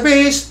mark of the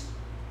beast,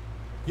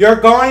 you're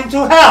going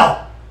to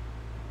hell.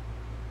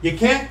 You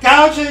can't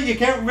gouge it. You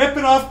can't rip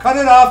it off, cut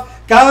it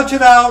off, gouge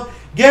it out,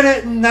 get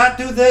it and not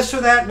do this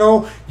or that.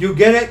 No, you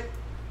get it.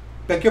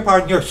 Beg your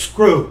pardon, you're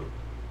screwed.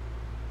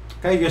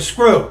 Okay, you're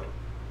screwed.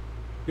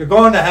 You're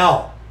going to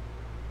hell.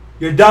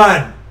 You're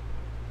done.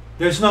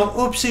 There's no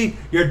oopsie,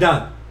 you're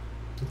done.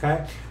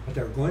 Okay? But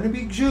there are going to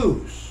be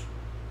Jews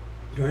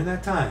during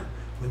that time.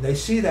 When they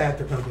see that,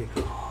 they're going to be,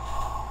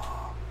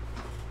 oh.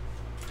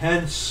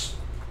 Hence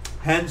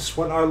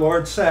what our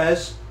Lord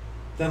says,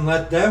 then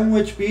let them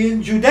which be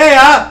in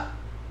Judea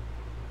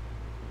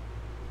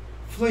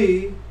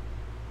flee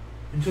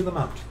into the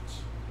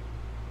mountains.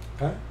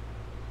 Okay?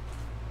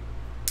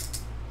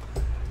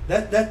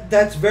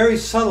 That's very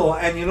subtle.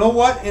 And you know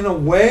what? In a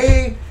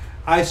way,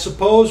 I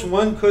suppose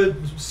one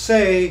could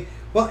say,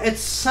 well, it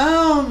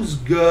sounds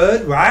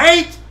good,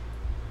 right?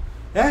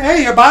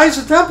 Hey, your body's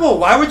a temple.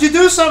 Why would you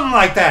do something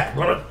like that?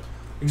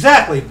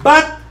 Exactly.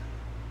 But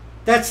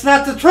that's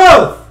not the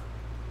truth.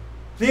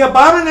 The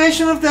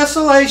abomination of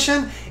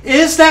desolation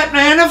is that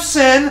man of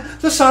sin,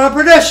 the son of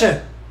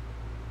perdition.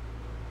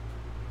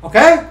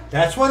 Okay?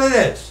 That's what it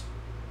is.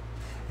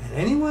 And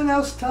anyone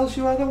else tells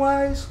you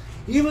otherwise,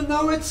 even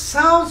though it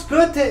sounds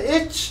good to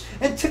itch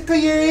and tickle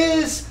your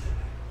ears,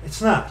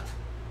 it's not.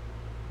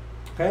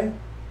 Okay?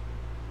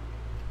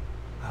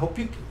 I hope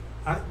you can.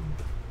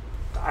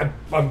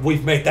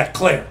 We've made that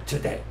clear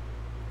today.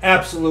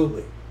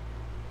 Absolutely.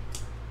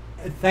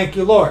 And thank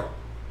you, Lord.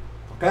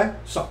 Okay?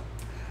 So,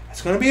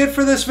 that's going to be it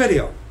for this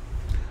video. Like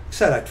I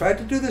said, I tried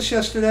to do this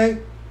yesterday.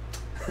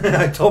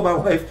 I told my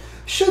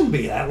wife, shouldn't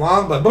be that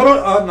long, but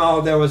oh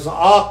no, there was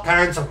all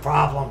kinds of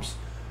problems.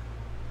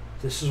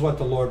 This is what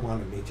the Lord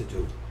wanted me to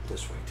do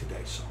this way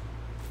today. So,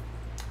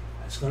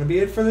 that's going to be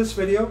it for this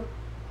video.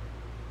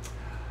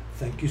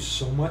 Thank you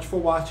so much for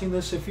watching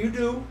this. If you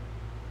do,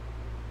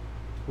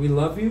 we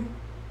love you.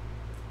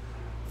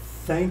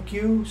 Thank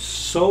you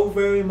so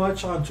very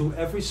much unto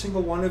every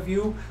single one of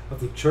you of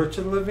the Church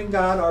of the Living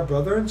God, our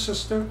brother and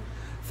sister.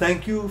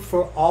 Thank you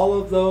for all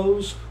of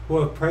those who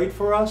have prayed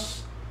for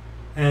us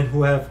and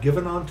who have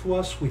given unto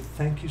us. We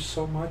thank you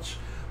so much.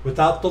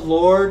 Without the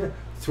Lord,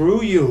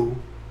 through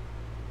you,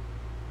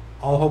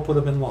 all hope would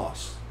have been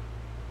lost.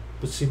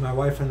 But see, my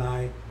wife and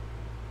I,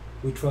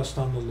 we trust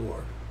on the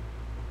Lord.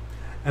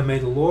 And may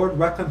the Lord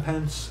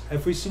recompense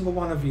every single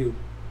one of you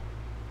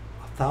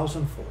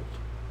 1,000-fold.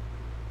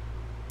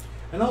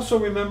 And also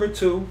remember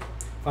too,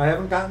 if I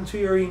haven't gotten to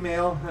your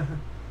email,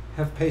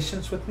 have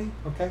patience with me,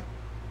 okay?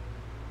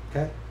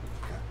 Okay?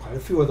 Got quite a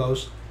few of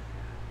those.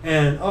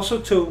 And also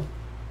too,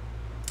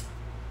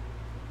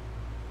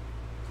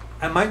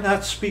 I might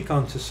not speak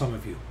onto some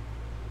of you.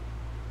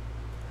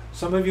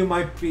 Some of you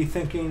might be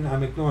thinking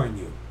I'm ignoring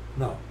you.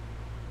 No.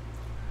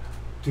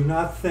 Do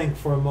not think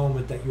for a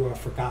moment that you are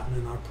forgotten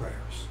in our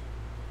prayers.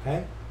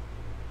 Okay?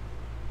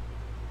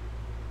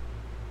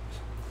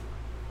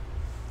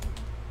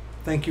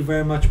 Thank you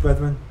very much,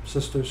 brethren,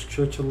 sisters,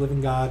 Church of the Living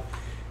God.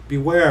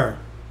 Beware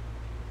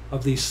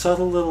of these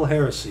subtle little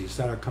heresies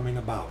that are coming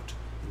about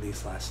in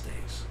these last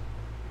days.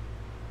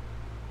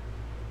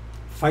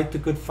 Fight the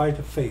good fight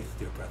of faith,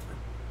 dear brethren.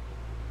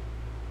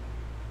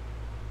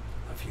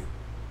 Love you.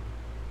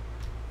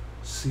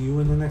 See you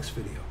in the next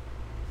video.